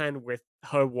I stand with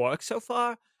her work so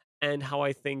far, and how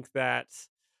I think that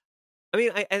I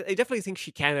mean, I definitely think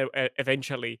she can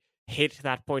eventually hit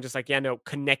that point. It's like, yeah, no,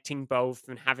 connecting both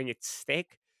and having it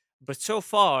stick. But so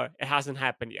far, it hasn't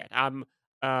happened yet. I'm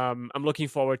looking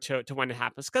forward to when it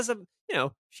happens because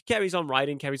she carries on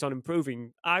writing, carries on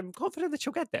improving. I'm confident that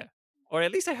she'll get there, or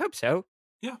at least I hope so.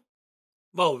 Yeah.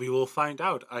 Well, we will find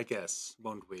out, I guess,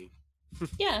 won't we?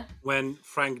 Yeah. When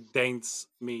Frank deigns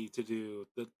me to do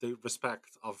the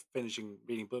respect of finishing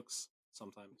reading books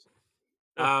sometimes.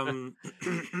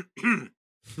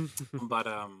 But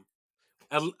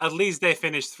at least they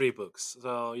finished 3 books,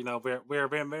 so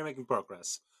we're making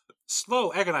progress.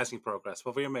 Slow, agonizing progress,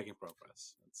 but we're making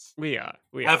progress. We are.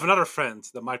 I have another friend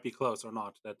that might be close or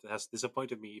not that has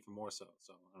disappointed me even more so.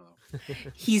 So I don't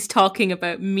know. He's talking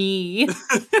about me.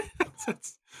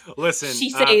 Listen, She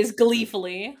says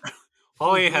gleefully.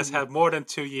 Holly has had more than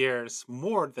 2 years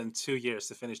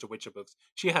to finish the Witcher books.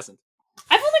 She hasn't.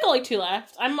 I've only got like 2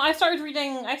 left. I started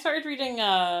reading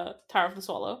Tower of the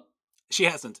Swallow. She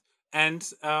hasn't, and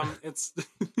it's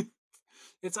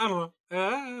it's I don't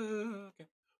know. Okay.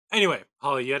 Anyway,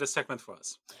 Holly, you had a segment for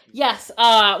us. Yes.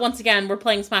 Once again, we're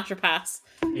playing Smash or Pass.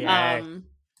 Yeah.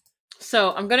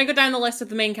 So I'm gonna go down the list of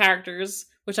the main characters,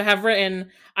 which I have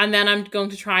written, and then I'm going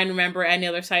to try and remember any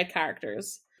other side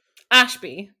characters.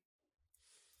 Ashby.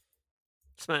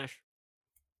 Smash.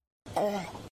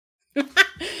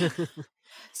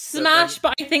 Smash,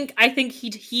 but I think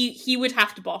he would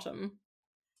have to bottom.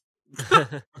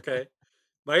 Okay,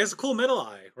 but he has a cool middle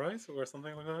eye, right, or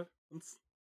something like that.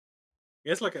 He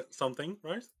has like something,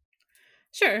 right?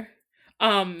 Sure.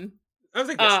 I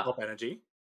think that's top energy.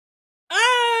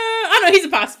 I don't know. He's a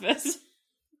pacifist.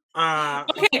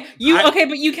 Okay,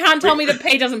 but you can't tell me that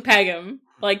Pei doesn't peg him.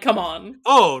 Like, come on.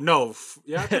 Oh no,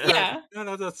 yeah, Yeah.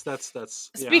 No, that's.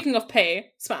 Speaking of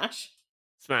Pei, Smash.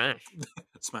 Smash.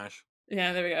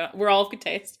 Yeah, there we go. We're all of good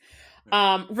taste.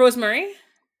 Rosemary.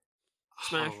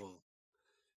 Smash.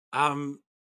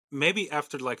 Maybe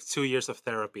after like 2 years of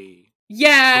therapy.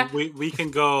 Yeah. We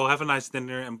can go have a nice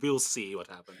dinner and we'll see what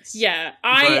happens. Yeah.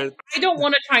 I don't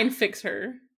want to try and fix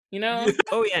her. You know?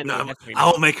 Oh yeah, no,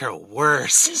 I'll make her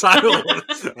worse.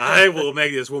 I will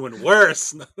make this woman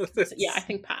worse. Yeah, I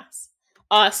think pass.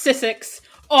 Sissix.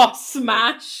 Oh,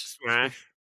 Smash.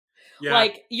 Yeah.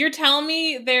 Like, you're telling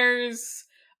me there's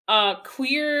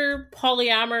queer,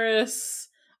 polyamorous,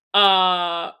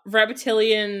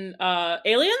 reptilian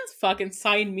aliens? Fucking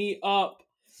sign me up.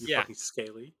 You fucking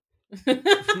scaly.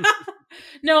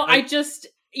 No, I just,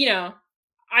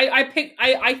 I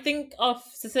think of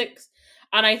Sissix,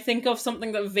 and I think of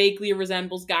something that vaguely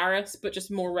resembles Garrus, but just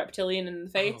more reptilian in the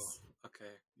face. Oh,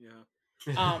 okay, yeah.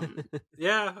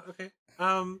 Yeah, okay.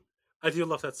 I do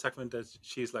love that segment that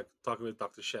she's like talking with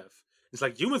Dr. Chef. It's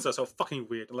like humans are so fucking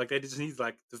weird, and like they just need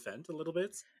like to vent a little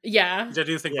bit. Yeah, which I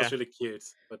do think was really cute,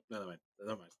 but never mind.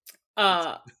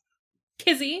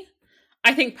 Kizzy,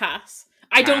 I think pass.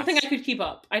 I don't think I could keep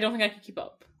up.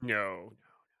 No.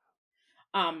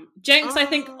 Jenks, I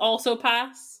think also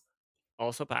pass.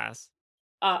 Also pass.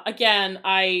 Again,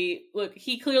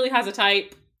 he clearly has a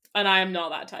type, and I am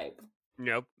not that type.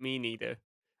 Nope, me neither.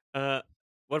 What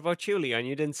about you, Leon?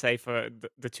 You didn't say for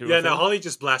the two. Yeah, of them. no, Holly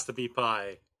just blasted me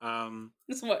pie.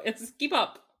 It's keep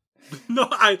up. No,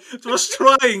 I was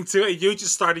trying to, and you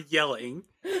just started yelling.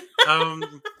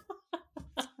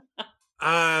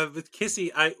 With Kissy,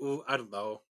 I don't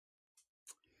know.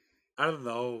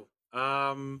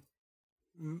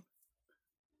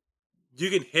 You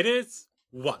can hit it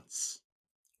once.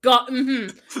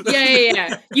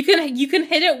 Yeah. You can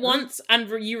hit it once, and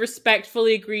you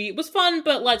respectfully agree it was fun,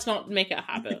 but let's not make it a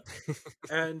habit.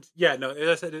 And yeah, no, as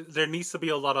I said, there needs to be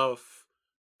a lot of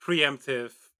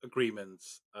preemptive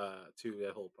agreements to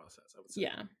the whole process, I would say.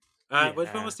 Yeah.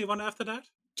 Which one was the one after that?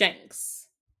 Jenks.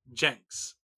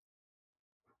 Jenks.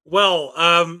 Well,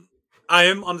 I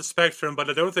am on the spectrum, but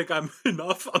I don't think I'm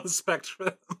enough on the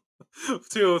spectrum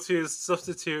to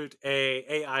substitute a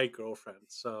AI girlfriend.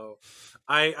 So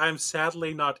I'm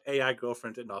sadly not AI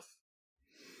girlfriend enough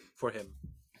for him.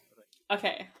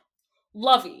 Okay.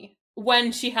 Lovey.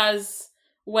 When she has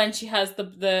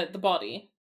the body.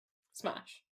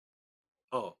 Smash.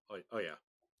 Oh yeah.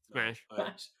 Smash. No,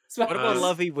 Smash. Smash. What about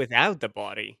Lovey without the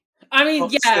body? I mean,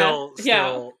 yeah.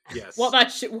 Still, yes. What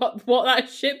that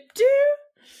ship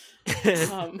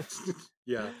do?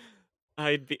 Yeah.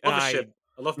 I'd be. Love a ship.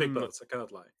 I love big Mm. boats. I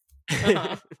cannot lie.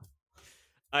 Uh-huh.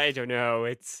 I don't know.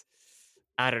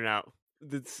 I don't know.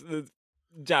 It's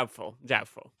doubtful.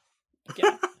 Doubtful.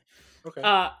 Yeah.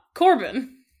 Okay.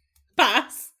 Corbin.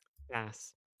 Pass.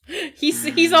 Yes.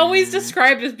 He's always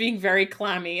described as being very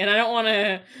clammy, and I don't want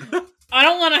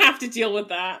to have to deal with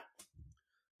that.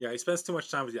 Yeah, he spends too much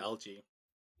time with the algae.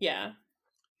 Yeah.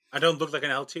 I don't look like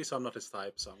an algae, so I'm not his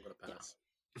type, so I'm gonna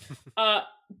pass.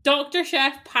 Dr.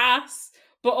 Chef, pass,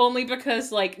 but only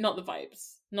because, like, not the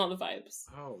vibes. Not the vibes.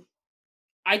 Oh.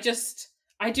 I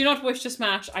do not wish to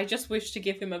smash, I just wish to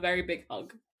give him a very big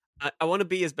hug. I want to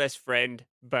be his best friend,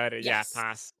 but yeah, Yes.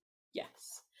 pass.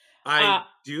 Yes. I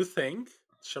do think.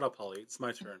 Shut up, Holly. It's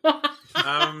my turn.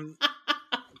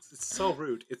 It's so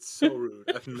rude. It's so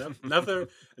rude. I've never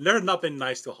not been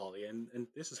nice to Holly, and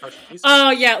this is how she is. Oh,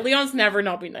 yeah, Leon's never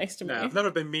not been nice to me. No, I've never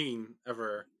been mean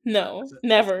ever. No, That's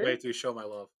never. a way to show my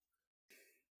love.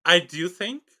 I do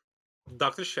think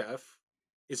Dr. Chef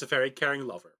is a very caring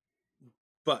lover,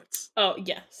 but Oh,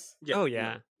 yes. yeah, Oh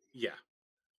yeah. yeah.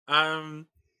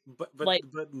 But Like-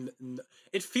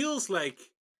 it feels like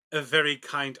a very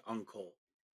kind uncle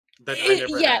that I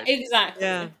never had. Exactly.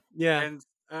 Yeah. And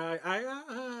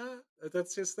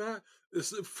that's just that.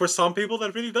 For some people,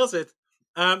 that really does it.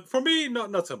 For me,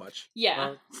 not so much.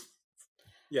 Yeah.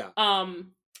 Yeah.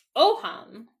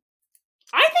 Ohan.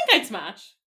 I think I'd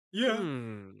smash. Yeah.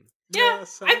 Yeah,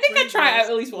 I think I'd try it out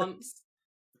at least once.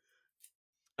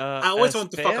 I always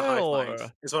want to fuck a spell hive or-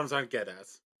 mind. Is what I'm trying to get at.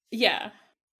 Yeah.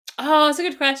 Oh, that's a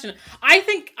good question. I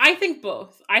think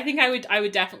both. I think I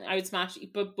would definitely smash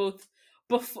it, but both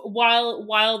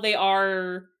while they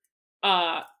are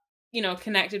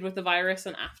connected with the virus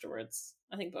and afterwards.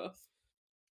 I think both.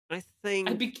 I think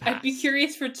I'd be pass.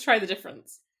 curious to try the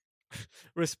difference.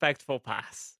 Respectful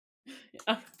pass.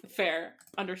 Fair,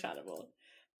 understandable.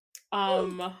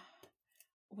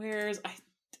 Where's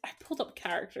I pulled up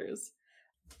characters.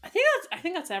 I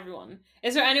think that's everyone.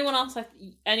 Is there anyone else?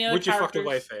 Any other Would you fuck the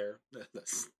characters? Wayfarer?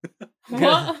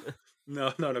 What?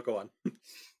 No, go on.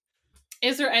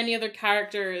 Is there any other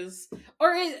characters,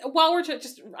 or while we're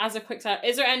just as a quick side,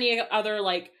 is there any other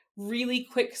like really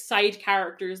quick side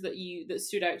characters that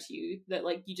stood out to you that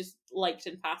like you just liked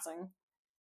in passing?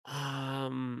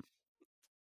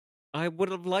 I would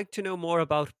have liked to know more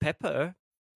about Pepper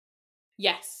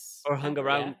Yes. or hung Pepper,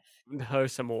 around yeah. her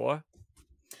some more.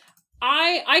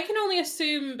 I can only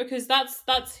assume because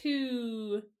that's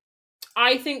who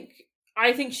I think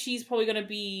she's probably going to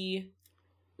be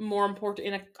more important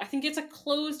in I think it's a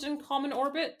closed and common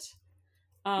orbit.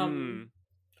 I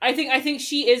think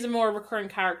she is a more recurring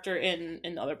character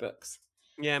in other books.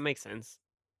 Yeah, makes sense.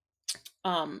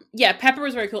 Yeah, Pepper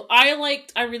was very cool. I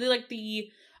really liked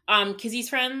the Kizzy's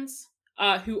friends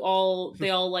who all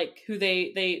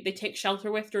they take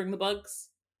shelter with during the bugs.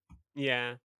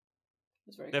 Yeah, It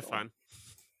was very they're cool. fun.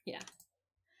 Yeah.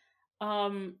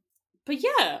 But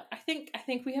yeah, I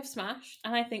think we have smashed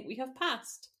and I think we have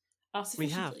passed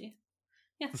sufficiently.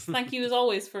 Yes, thank you as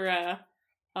always for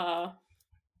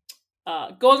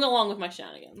going along with my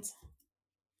shenanigans.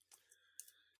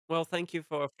 Well, thank you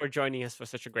for joining us for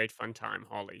such a great fun time,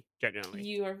 Holly. Genuinely.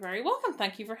 You are very welcome.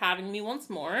 Thank you for having me once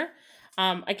more.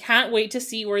 I can't wait to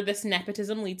see where this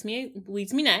nepotism leads me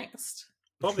next.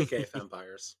 Probably gay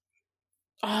vampires.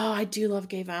 Oh, I do love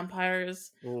gay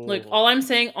vampires. Ooh. Look, all I'm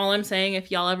saying,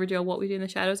 if y'all ever do a What We Do in the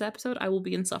Shadows episode, I will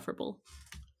be insufferable.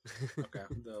 Okay.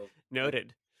 No.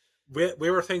 Noted.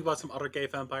 We were thinking about some other gay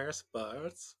vampires,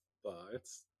 but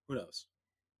who knows?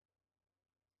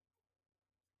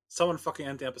 Someone fucking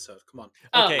end the episode. Come on.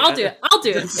 Oh, Okay, I'll do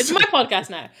it. It's my podcast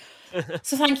now.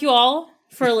 So thank you all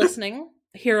for listening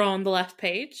here on the left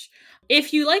page.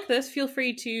 If you like this, feel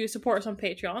free to support us on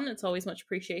Patreon. It's always much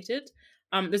appreciated.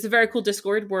 There's a very cool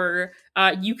Discord where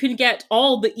you can get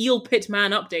all the Eel Pit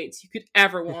Man updates you could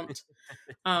ever want.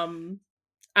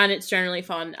 And it's generally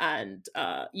fun, and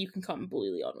you can come bully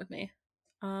Leon with me.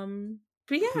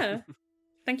 But yeah,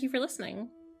 thank you for listening.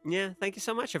 Yeah, thank you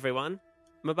so much, everyone.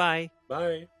 Bye-bye.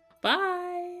 Bye. Bye.